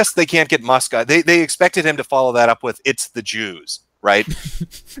they're pissed they can't get Musk. They expected him to follow that up with, "It's the Jews," right?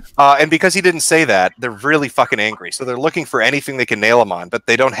 And because he didn't say that, they're really fucking angry. So they're looking for anything they can nail him on, but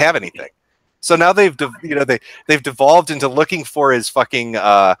they don't have anything. So now they've devolved into looking for his fucking.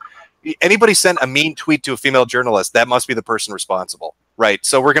 Anybody sent a mean tweet to a female journalist, that must be the person responsible, right?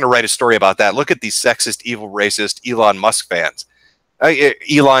 So we're going to write a story about that. Look at these sexist, evil, racist Elon Musk fans.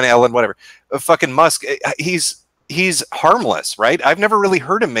 Ellen, whatever. Fucking Musk. He's harmless, right? I've never really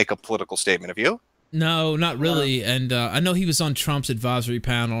heard him make a political statement. Have you? No, not really. And I know he was on Trump's advisory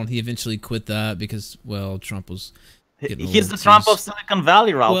panel, and he eventually quit that because, well, Trump was. He's the Trump of Silicon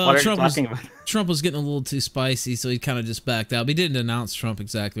Valley, Ralph. Well, what are you talking about? Trump was getting a little too spicy, so he kind of just backed out. But he didn't announce Trump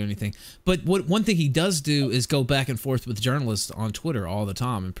exactly or anything. But one thing he does do is go back and forth with journalists on Twitter all the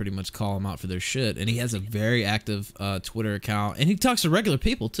time and pretty much call them out for their shit. And he has a very active Twitter account, and he talks to regular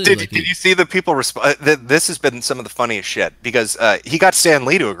people too. Did you see the people respond? This has been some of the funniest shit because he got Stan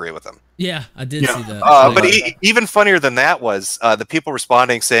Lee to agree with him. Yeah, I did see that. But even funnier than that was the people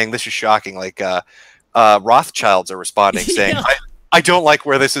responding saying, "This is shocking." Like. Rothschilds are responding saying, I don't like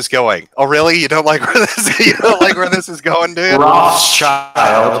where this is going. Oh, really? You don't like where this is going, dude?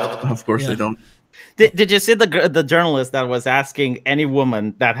 Rothschild. Of course they don't. Did you see the journalist that was asking any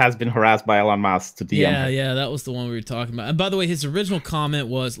woman that has been harassed by Elon Musk to DM her? Yeah, that was the one we were talking about. And by the way, his original comment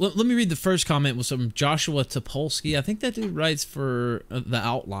was, let me read the first comment, was from Joshua Topolsky. I think that dude writes for The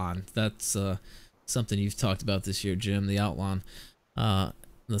Outline. That's something you've talked about this year, Jim, The Outline.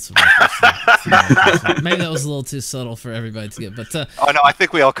 That's what maybe that was a little too subtle for everybody to get, but oh no, I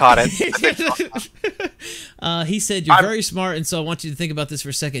think we all caught it. He said, "You're very smart, and so I want you to think about this for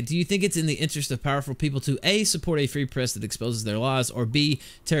a second. Do you think it's in the interest of powerful people to A, support a free press that exposes their lies, or B,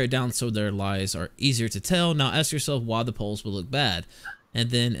 tear it down so their lies are easier to tell? Now ask yourself why the polls will look bad." And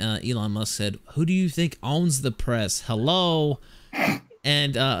then Elon Musk said, "Who do you think owns the press? Hello."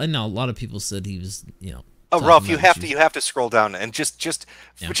 And no, a lot of people said he was, you know. Oh, Ralph, you have to scroll down and just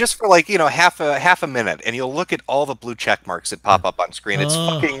for like, you know, half a minute, and you'll look at all the blue check marks that pop up on screen. It's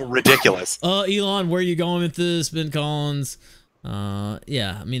fucking ridiculous. Elon, where are you going with this? Ben Collins.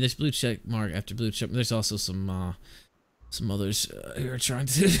 Yeah, I mean, there's blue check mark after blue check. There's also some others who are trying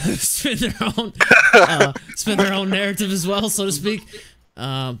to spin their own narrative as well, so to speak.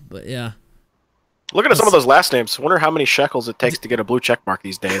 But yeah. Looking at some of those last names, wonder how many shekels it takes to get a blue check mark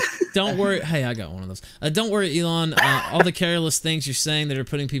these days. Don't worry. Hey, I got one of those. Don't worry, Elon. All the careless things you're saying that are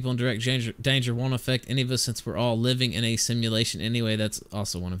putting people in direct danger won't affect any of us, since we're all living in a simulation anyway. That's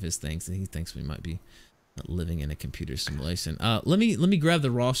also one of his things, that he thinks we might be living in a computer simulation. Let me grab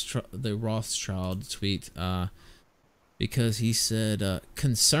the Rothschild tweet. Because he said,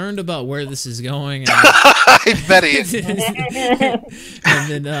 concerned about where this is going. And I bet he is.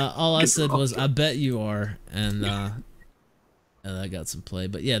 And then all I said was, I bet you are. And I got some play.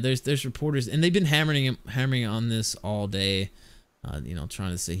 But yeah, there's reporters, and they've been hammering on this all day, you know, trying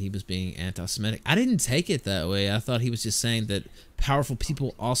to say he was being anti-Semitic. I didn't take it that way. I thought he was just saying that powerful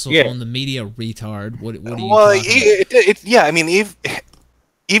people also own the media, retard. What are you talking about? Yeah, I mean,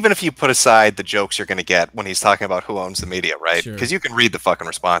 even if you put aside the jokes you're going to get when he's talking about who owns the media, right? Because you can read the fucking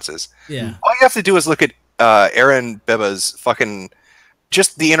responses. Yeah. All you have to do is look at Aaron Biba's fucking,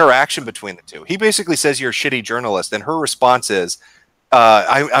 just the interaction between the two. He basically says you're a shitty journalist, and her response is,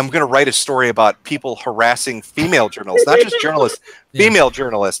 I'm going to write a story about people harassing female journalists, not just journalists, female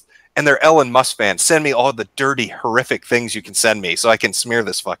journalists, and they're Elon Musk fans. Send me all the dirty, horrific things you can send me so I can smear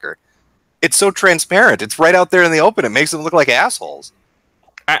this fucker. It's so transparent. It's right out there in the open. It makes them look like assholes.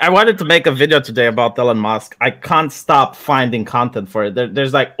 I wanted to make a video today about Elon Musk. I can't stop finding content for it.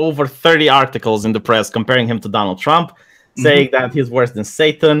 There's like over 30 articles in the press comparing him to Donald Trump, saying that he's worse than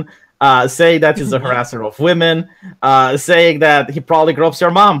Satan, saying that he's a harasser of women, saying that he probably gropes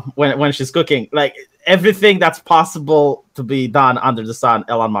your mom when she's cooking. Like, everything that's possible to be done under the sun,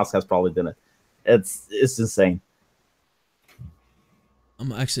 Elon Musk has probably done it. It's insane.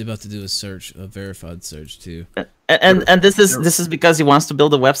 I'm actually about to do a verified search too. And this is because he wants to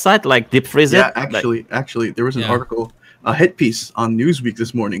build a website, like deep freeze it. Yeah, actually, there was an article, a hit piece on Newsweek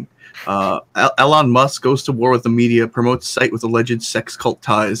this morning. Elon Musk goes to war with the media, promotes site with alleged sex cult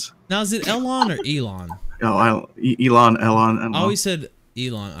ties. Now, is it Elon or Elon? No, Elon. I always said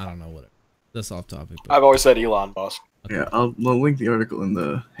Elon. I don't know what. That's off topic. But... I've always said Elon, boss. Okay. Yeah, I'll link the article in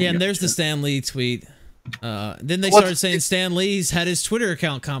the. Yeah, and there's the Stan Lee tweet. Then they started saying Stan Lee's had his Twitter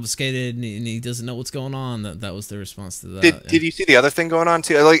account confiscated, and he doesn't know what's going on. That was the response to that. Did you see the other thing going on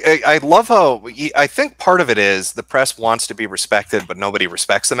too? Like, I love how I think part of it is the press wants to be respected, but nobody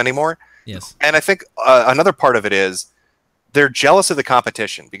respects them anymore. Yes. And I think another part of it is they're jealous of the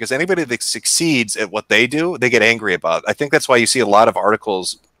competition, because anybody that succeeds at what they do, they get angry about. I think that's why you see a lot of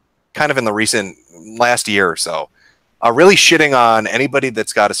articles kind of in the last year or so. Really shitting on anybody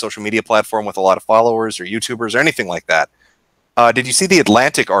that's got a social media platform with a lot of followers or YouTubers or anything like that. Did you see the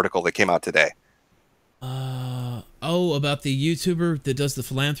Atlantic article that came out today? Oh, about the YouTuber that does the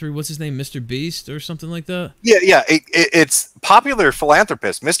philanthropy. What's his name? Mr. Beast or something like that? Yeah. It's popular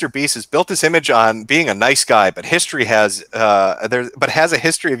philanthropist. Mr. Beast has built his image on being a nice guy, but has a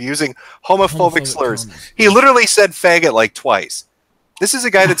history of using homophobic slurs. Comments. He literally said faggot like twice. This is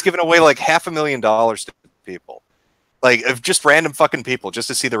a guy that's given away like $500,000 to people. Like, of just random fucking people, just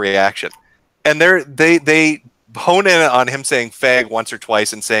to see the reaction. And they hone in on him saying fag once or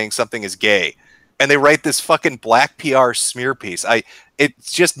twice and saying something is gay. And they write this fucking black PR smear piece.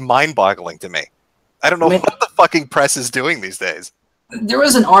 It's just mind-boggling to me. I don't know what the fucking press is doing these days. There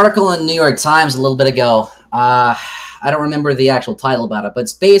was an article in New York Times a little bit ago. I don't remember the actual title about it, but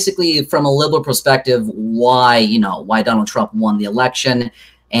it's basically from a liberal perspective why Donald Trump won the election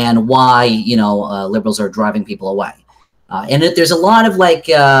and why, liberals are driving people away. And there's a lot of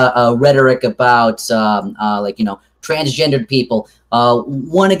rhetoric about transgendered people.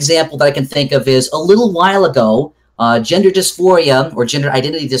 One example that I can think of is a little while ago, gender dysphoria or gender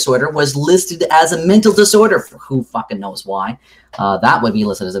identity disorder was listed as a mental disorder. For who fucking knows why that would be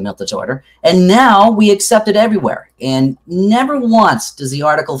listed as a mental disorder. And now we accept it everywhere. And never once does the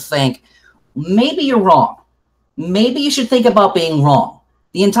article think, maybe you're wrong. Maybe you should think about being wrong.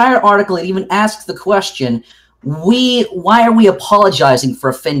 The entire article, it even asks the question, why are we apologizing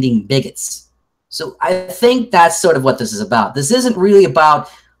for offending bigots? So I think that's sort of what this is about. This isn't really about,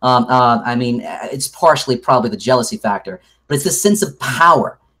 it's partially probably the jealousy factor, but it's the sense of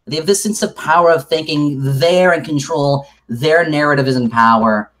power. They have this sense of power of thinking they're in control, their narrative is in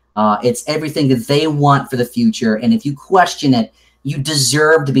power, it's everything that they want for the future, and if you question it, You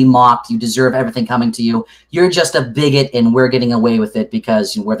deserve to be mocked. You deserve everything coming to you. You're just a bigot, and we're getting away with it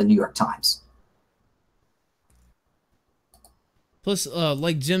because we're the New York Times. Plus,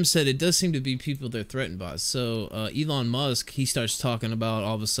 like Jim said, it does seem to be people they're threatened by. So Elon Musk, he starts talking about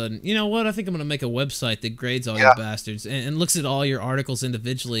all of a sudden, you know what, I think I'm going to make a website that grades all your bastards and looks at all your articles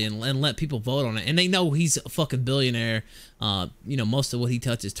individually and let people vote on it. And they know he's a fucking billionaire. You know, most of what he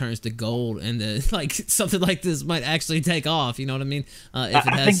touches turns to gold, and like something like this might actually take off. You know what I mean? If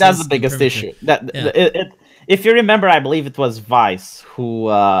I think that's the biggest issue. If you remember, I believe it was Vice who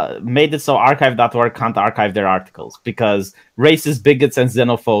made it so archive.org can't archive their articles because racist bigots and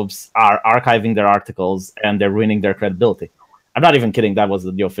xenophobes are archiving their articles and they're ruining their credibility. I'm not even kidding. That was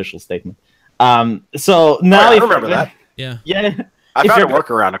the official statement. So now, I remember that. Yeah. I found a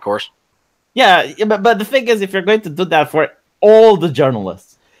workaround, of course. Yeah, but the thing is, if you're going to do that for all the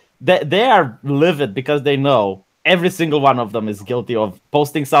journalists, they are livid because they know every single one of them is guilty of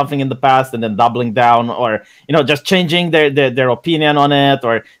posting something in the past and then doubling down, or just changing their opinion on it,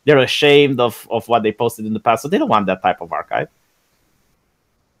 or they're ashamed of what they posted in the past, so they don't want that type of archive.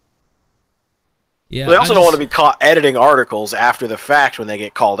 Yeah, they also don't want to be caught editing articles after the fact when they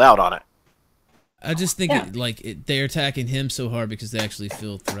get called out on it. I just think they're attacking him so hard because they actually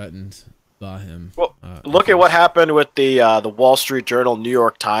feel threatened by him. Well, look at what happened with the Wall Street Journal, New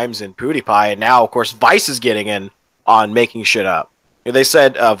York Times, and PewDiePie, and now, of course, Vice is getting in on making shit up. They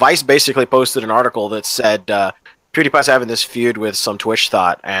said Vice basically posted an article that said PewDiePie's having this feud with some Twitch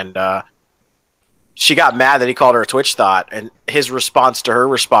thought, and she got mad that he called her a Twitch thought, and his response to her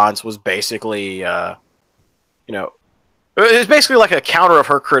response was basically, it was basically like a counter of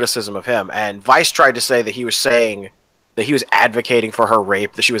her criticism of him, and Vice tried to say that he was saying that he was advocating for her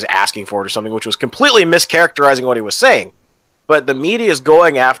rape, that she was asking for it or something, which was completely mischaracterizing what he was saying. But the media is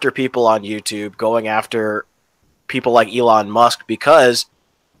going after people on YouTube, going after people like Elon Musk because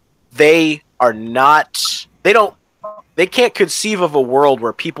they can't conceive of a world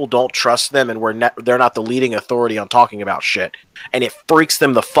where people don't trust them and they're not the leading authority on talking about shit. And it freaks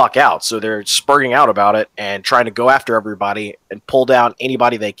them the fuck out. So they're spurting out about it and trying to go after everybody and pull down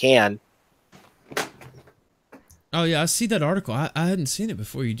anybody they can. Oh, yeah, I see that article. I hadn't seen it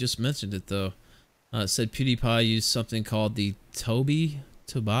before you just mentioned it, though. It said PewDiePie used something called the Tobii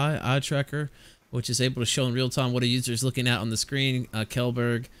eye tracker, which is able to show in real time what a user is looking at on the screen.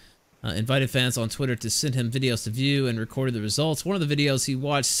 Kellberg invited fans on Twitter to send him videos to view and recorded the results. One of the videos he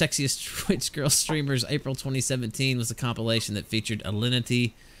watched, Sexiest Twitch Girl Streamers, April 2017, was a compilation that featured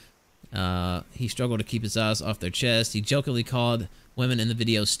Alinity. He struggled to keep his eyes off their chest. He jokingly called women in the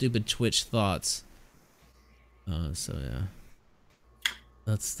video stupid Twitch thoughts. So yeah,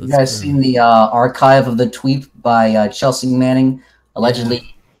 that's you guys seen the archive of the tweet by Chelsea Manning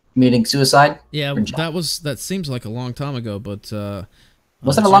allegedly committing suicide? Yeah, that seems like a long time ago, but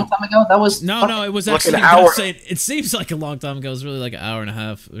was it a long time ago? That was no, it was actually an hour. It seems like a long time ago. It was really like an hour and a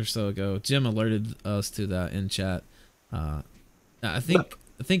half or so ago. Jim alerted us to that in chat. I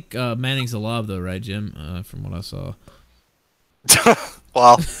think Manning's alive though, right, Jim? From what I saw.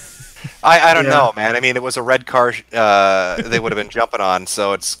 Well, I don't know, man. I mean, it was a red car they would have been jumping on,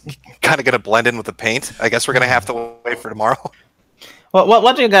 so it's kind of going to blend in with the paint. I guess we're going to have to wait for tomorrow. Well,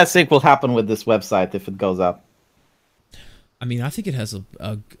 what do you guys think will happen with this website if it goes up? I mean, I think it has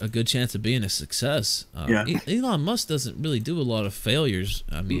a good chance of being a success. Elon Musk doesn't really do a lot of failures.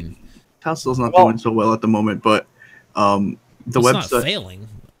 I mean, Tesla's not doing so well at the moment, but the website not failing.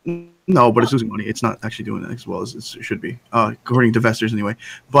 No, but it's losing money. It's not actually doing as well as it should be, according to investors anyway.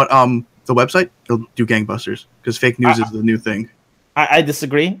 But the website, it'll do gangbusters because fake news is the new thing. I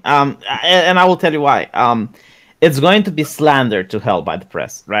disagree, and I will tell you why. It's going to be slandered to hell by the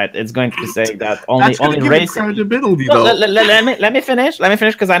press, right? It's going to be saying that only race. Credibility, no, let me finish. Let me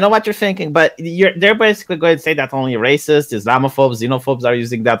finish because I know what you're thinking. But they're basically going to say that only racists, Islamophobes, xenophobes are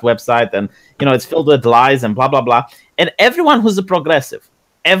using that website, and it's filled with lies and blah blah blah. And everyone who's a progressive,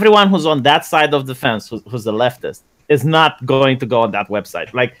 everyone who's on that side of the fence, who's a leftist, is not going to go on that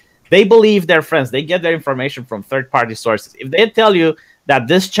website. Like, they believe their friends. They get their information from third-party sources. If they tell you that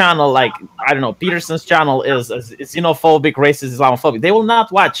this channel, like, I don't know, Peterson's channel is xenophobic, racist, Islamophobic, they will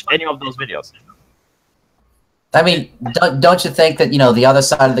not watch any of those videos. I mean, don't you think that, the other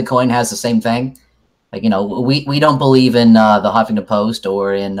side of the coin has the same thing? Like, we don't believe in the Huffington Post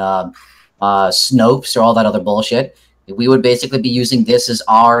or in Snopes or all that other bullshit. We would basically be using this as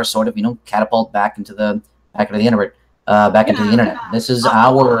our sort of, catapult back into the internet. Into the internet. This is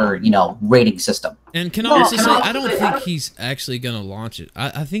our, rating system. And can I also say, I don't think he's actually going to launch it.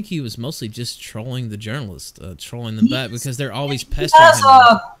 I think he was mostly just trolling the journalists, trolling them back because they're always pestering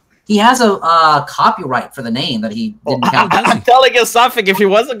him. He has a copyright for the name that he didn't count. I'm telling you something. If he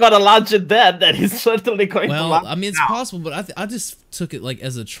wasn't going to launch it then he's certainly going to launch it. I mean, it's possible, but I just took it like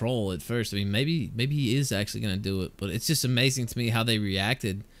as a troll at first. I mean, maybe he is actually going to do it, but it's just amazing to me how they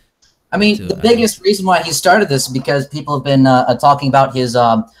reacted. I mean, the biggest reason why he started this is because people have been talking about his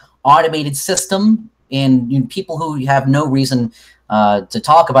automated system, and people who have no reason to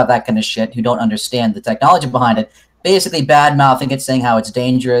talk about that kind of shit, who don't understand the technology behind it, basically bad-mouthing it, saying how it's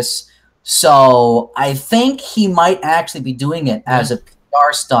dangerous. So I think he might actually be doing it as a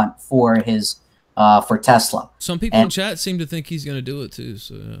PR stunt for his for Tesla. Some people in chat seem to think he's going to do it too,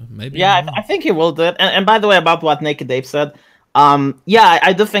 so maybe. Yeah, I think he will do it. And by the way, about what Naked Ape said, yeah,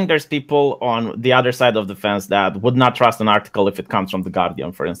 I do think there's people on the other side of the fence that would not trust an article if it comes from The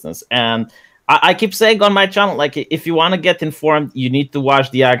Guardian, for instance. And I keep saying on my channel, like, if you want to get informed, you need to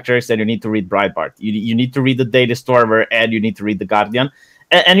watch The Actors and you need to read Breitbart. You need to read the Daily Stormer and you need to read The Guardian.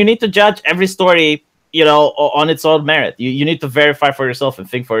 And you need to judge every story, you know, on its own merit. You need to verify for yourself and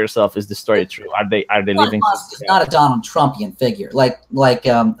think for yourself: is the story true? Are they living? Musk is not a Donald Trumpian figure, like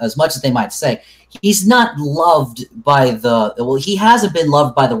as much as they might say. He's not loved by the he hasn't been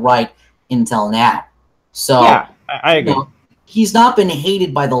loved by the right until now. So yeah, I agree. You know, he's not been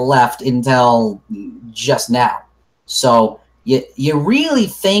hated by the left until just now. So you really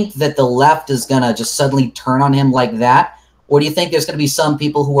think that the left is gonna just suddenly turn on him like that? Or do you think there's going to be some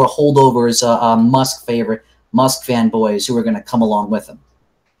people who are holdovers, Musk favorite, Musk fanboys, who are going to come along with him?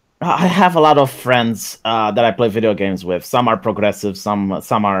 I have a lot of friends that I play video games with. Some are progressive, some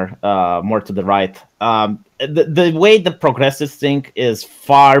are more to the right. The way the progressives think is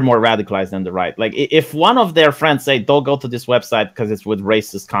far more radicalized than the right. Like, if one of their friends say, don't go to this website because it's with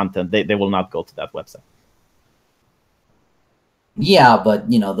racist content, they will not go to that website. Yeah, but,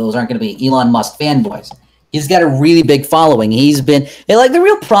 you know, those aren't going to be Elon Musk fanboys. He's got a really big following. He's been like, the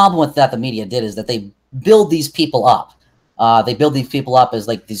real problem with that the media did is that they build these people up. They build these people up as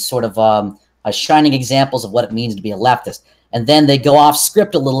like these sort of shining examples of what it means to be a leftist, and then they go off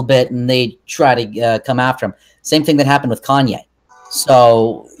script a little bit and they try to come after him. Same thing that happened with Kanye.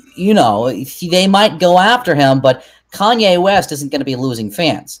 So you know they might go after him, but Kanye West isn't going to be losing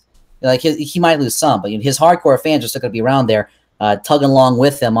fans. Like he might lose some, but his hardcore fans are still going to be around there, tugging along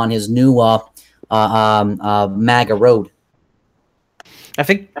with him on his new MAGA road. I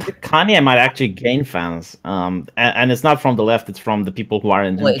think Kanye might actually gain fans, and it's not from the left; it's from the people who are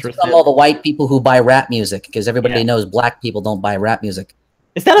interested. It's from all the white people who buy rap music, because everybody knows black people don't buy rap music.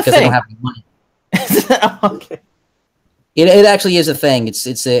 Is that a thing? They don't have any money. Okay. It actually is a thing.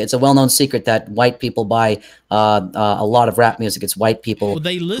 It's a well-known secret that white people buy a lot of rap music. It's white people.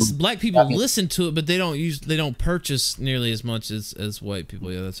 Well, black people listen to it, but they don't purchase nearly as much as white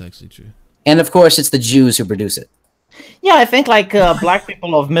people. Yeah, that's actually true. And of course, it's the Jews who produce it. Yeah, I think like black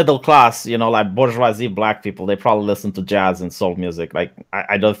people of middle class, you know, like bourgeoisie black people, they probably listen to jazz and soul music. Like,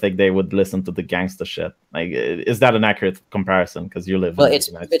 I don't think they would listen to the gangster shit. Like, is that an accurate comparison? Because you live in the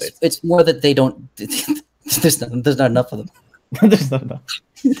United States. It's more that they don't. There's not enough of them. There's not enough.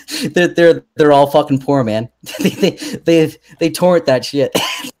 They're all fucking poor, man. they torrent that shit.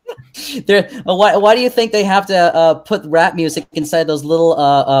 Why do you think they have to put rap music inside those little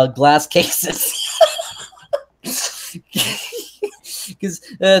glass cases? Because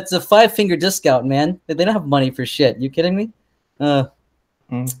it's a 5-finger discount, man. They don't have money for shit. You kidding me?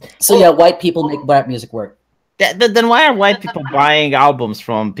 So yeah, white people make rap music work. Then why are white people buying albums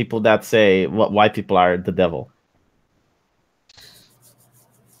from people that say white people are the devil?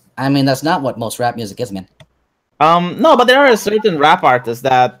 I mean, that's not what most rap music is, man. No, but there are certain rap artists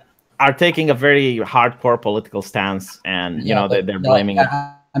that are taking a very hardcore political stance, and you know they're blaming it.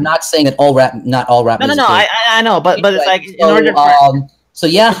 I'm not saying that not all rap. No, I know, but it's like in order. So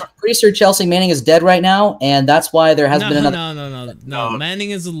yeah, pretty sure Chelsea Manning is dead right now, and that's why there has been another. No.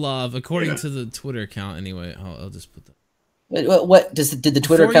 Manning is alive, according to the Twitter account. Anyway, I'll just put that. What did the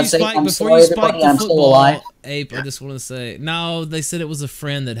Twitter account say? I'm sorry, everybody, I'm still alive. Ape, I just want to say no. They said it was a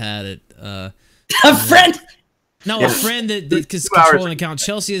friend that had it. A friend. No, a friend that because controlling account.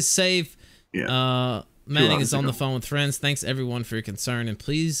 Chelsea is safe. Yeah. Manning is on the phone with friends. Thanks everyone for your concern, and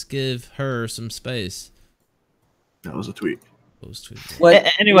please give her some space. That was a tweet.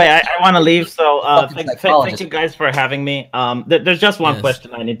 Anyway, I want to leave, so thank you guys for having me. There's just one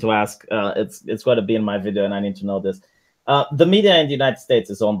question I need to ask. It's going to be in my video, and I need to know this. The media in the United States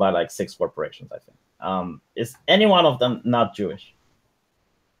is owned by like 6 corporations, I think. Is any one of them not Jewish?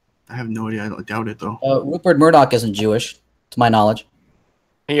 I have no idea. I doubt it, though. Rupert Murdoch isn't Jewish, to my knowledge.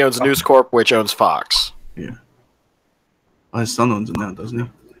 He owns News Corp, which owns Fox. Yeah. Well, his son owns it now, doesn't he?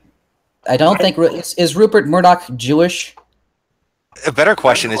 I don't think... Is Rupert Murdoch Jewish? A better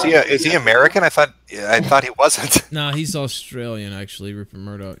question: is he American? I thought he wasn't. No, he's Australian actually. Rupert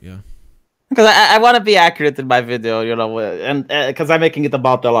Murdoch. Yeah. Because I want to be accurate in my video, you know, and because I'm making it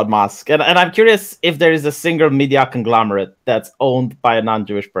about Elon Musk, and I'm curious if there is a single media conglomerate that's owned by a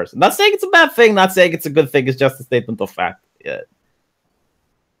non-Jewish person. Not saying it's a bad thing, not saying it's a good thing. It's just a statement of fact. Yeah.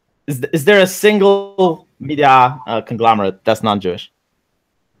 Is there a single media conglomerate that's non-Jewish?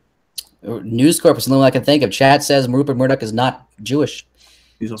 News Corp is the only one I can think of. Chat says Rupert Murdoch is not Jewish.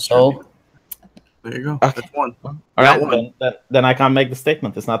 He's Australian. So there you go. Okay. That's one. All right, then I can't make the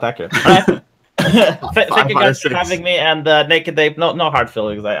statement. It's not accurate. All right. Thank you guys for having me. And Naked Dave, no hard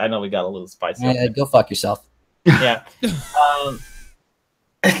feelings. I know we got a little spicy. go fuck yourself. Yeah.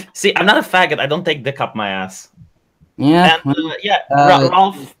 See, I'm not a faggot. I don't take dick up my ass. Yeah. And,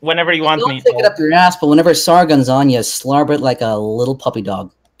 Ralph, whenever you want me. Don't take it up your ass, but whenever Sargon's on you, slurp it like a little puppy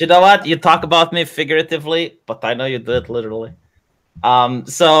dog. You know what? You talk about me figuratively, but I know you do it literally.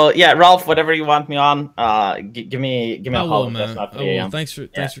 So yeah, Ralph, whatever you want me on, give me a call. Man. Thanks for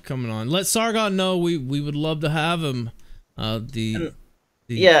coming on. Let Sargon know we would love to have him.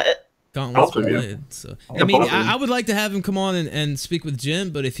 Gauntlet's related. So I mean, I would like to have him come on and speak with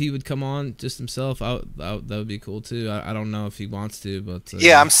Jim, but if he would come on just himself, that would be cool too. I don't know if he wants to, but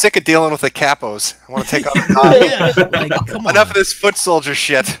yeah, I'm sick of dealing with the capos. I want to take on the come on. Enough of this foot soldier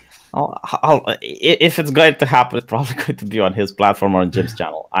shit. If it's going to happen, it's probably going to be on his platform or on Jim's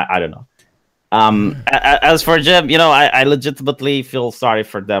channel. I don't know. As for Jim, you know, I legitimately feel sorry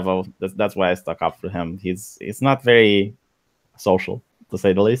for Devo. That's why I stuck up for him. He's not very social, to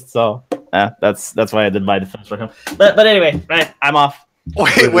say the least. So that's why I did my defense for him. But anyway, right, I'm off.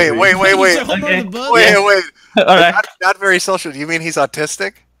 Wait. Okay. Wait. All right. Not very social. Do you mean he's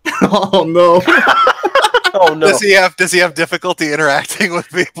autistic? Oh no. Oh no. Does he have difficulty interacting with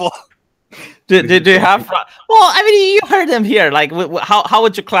people? Do you have? Well, I mean, you heard him here. Like, how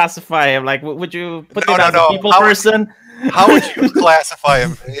would you classify him? Like, would you put him as a people person? How would you classify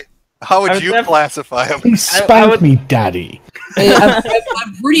him? How would you classify him? He spanked me, Daddy. Hey,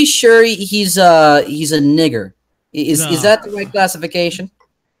 I'm pretty sure he's a nigger. Is that the right classification?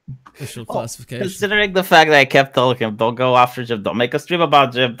 Official classification. Considering the fact that I kept telling him, don't go after Jim, don't make a stream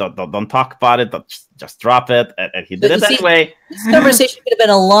about Jim, don't talk about it, just drop it, and he did it anyway. This conversation could have been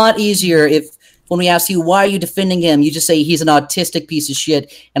a lot easier if, when we ask you why are you defending him, you just say he's an autistic piece of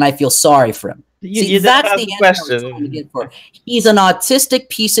shit, and I feel sorry for him. That's the question. He's an autistic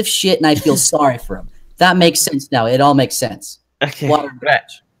piece of shit, and I feel sorry for him. That makes sense now. It all makes sense. Okay.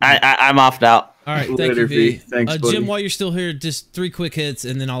 I'm off now. All right, thank you, V. Thanks, Jim, while you're still here, just 3 quick hits,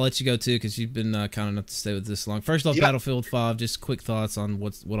 and then I'll let you go too, because you've been kind enough to stay with this long. First off, Battlefield 5, just quick thoughts on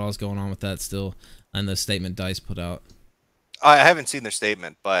what all's going on with that still, and the statement DICE put out. I haven't seen their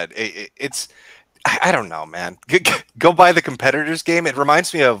statement, but it's I don't know, man. Go buy the competitors game. It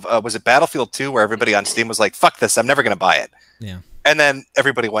reminds me of was it Battlefield 2, where everybody on Steam was like, "Fuck this, I'm never gonna buy it." Yeah. And then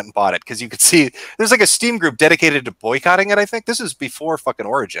everybody went and bought it because you could see there's like a Steam group dedicated to boycotting it. I think this is before fucking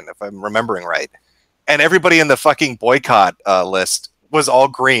Origin, if I'm remembering right. And everybody in the fucking boycott list was all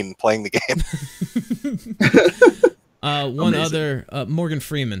green playing the game. One other, Morgan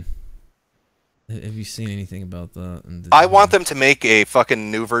Freeman. Have you seen anything about that? I want them to make a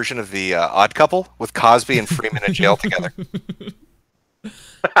fucking new version of the Odd Couple with Cosby and Freeman in jail together.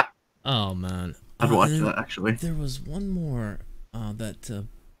 Oh man, I'd watch that actually. There was one more that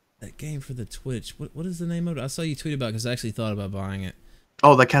game for the Twitch. What is the name of it? I saw you tweet about because I actually thought about buying it.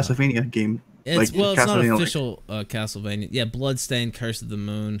 Oh, the Castlevania game. It's not official Castlevania. Yeah, Bloodstained: Curse of the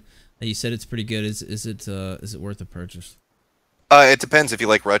Moon. You said it's pretty good. Is it worth a purchase? It depends if you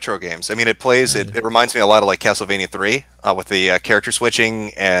like retro games. I mean, it reminds me a lot of like Castlevania 3 with the character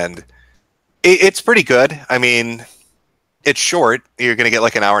switching, and it's pretty good. I mean, it's short. You're going to get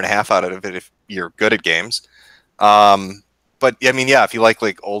like an hour and a half out of it if you're good at games. But I mean, yeah, if you like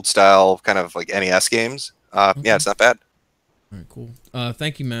old style kind of like NES games, okay. Yeah, it's not bad. All right, cool.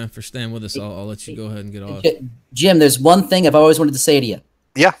 Thank you, man, for staying with us. I'll let you go ahead and get off. Jim, there's one thing I've always wanted to say to you.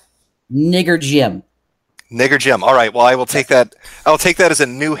 Yeah. Nigger Jim. Nigger Jim. All right. Well, I will take that. I'll take that as a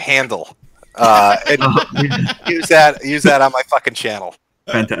new handle. And use that on my fucking channel.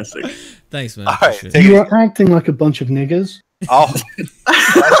 Fantastic. Thanks, man. All right. You are acting like a bunch of niggers. Oh,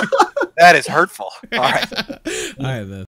 that is hurtful. All right. All right, man.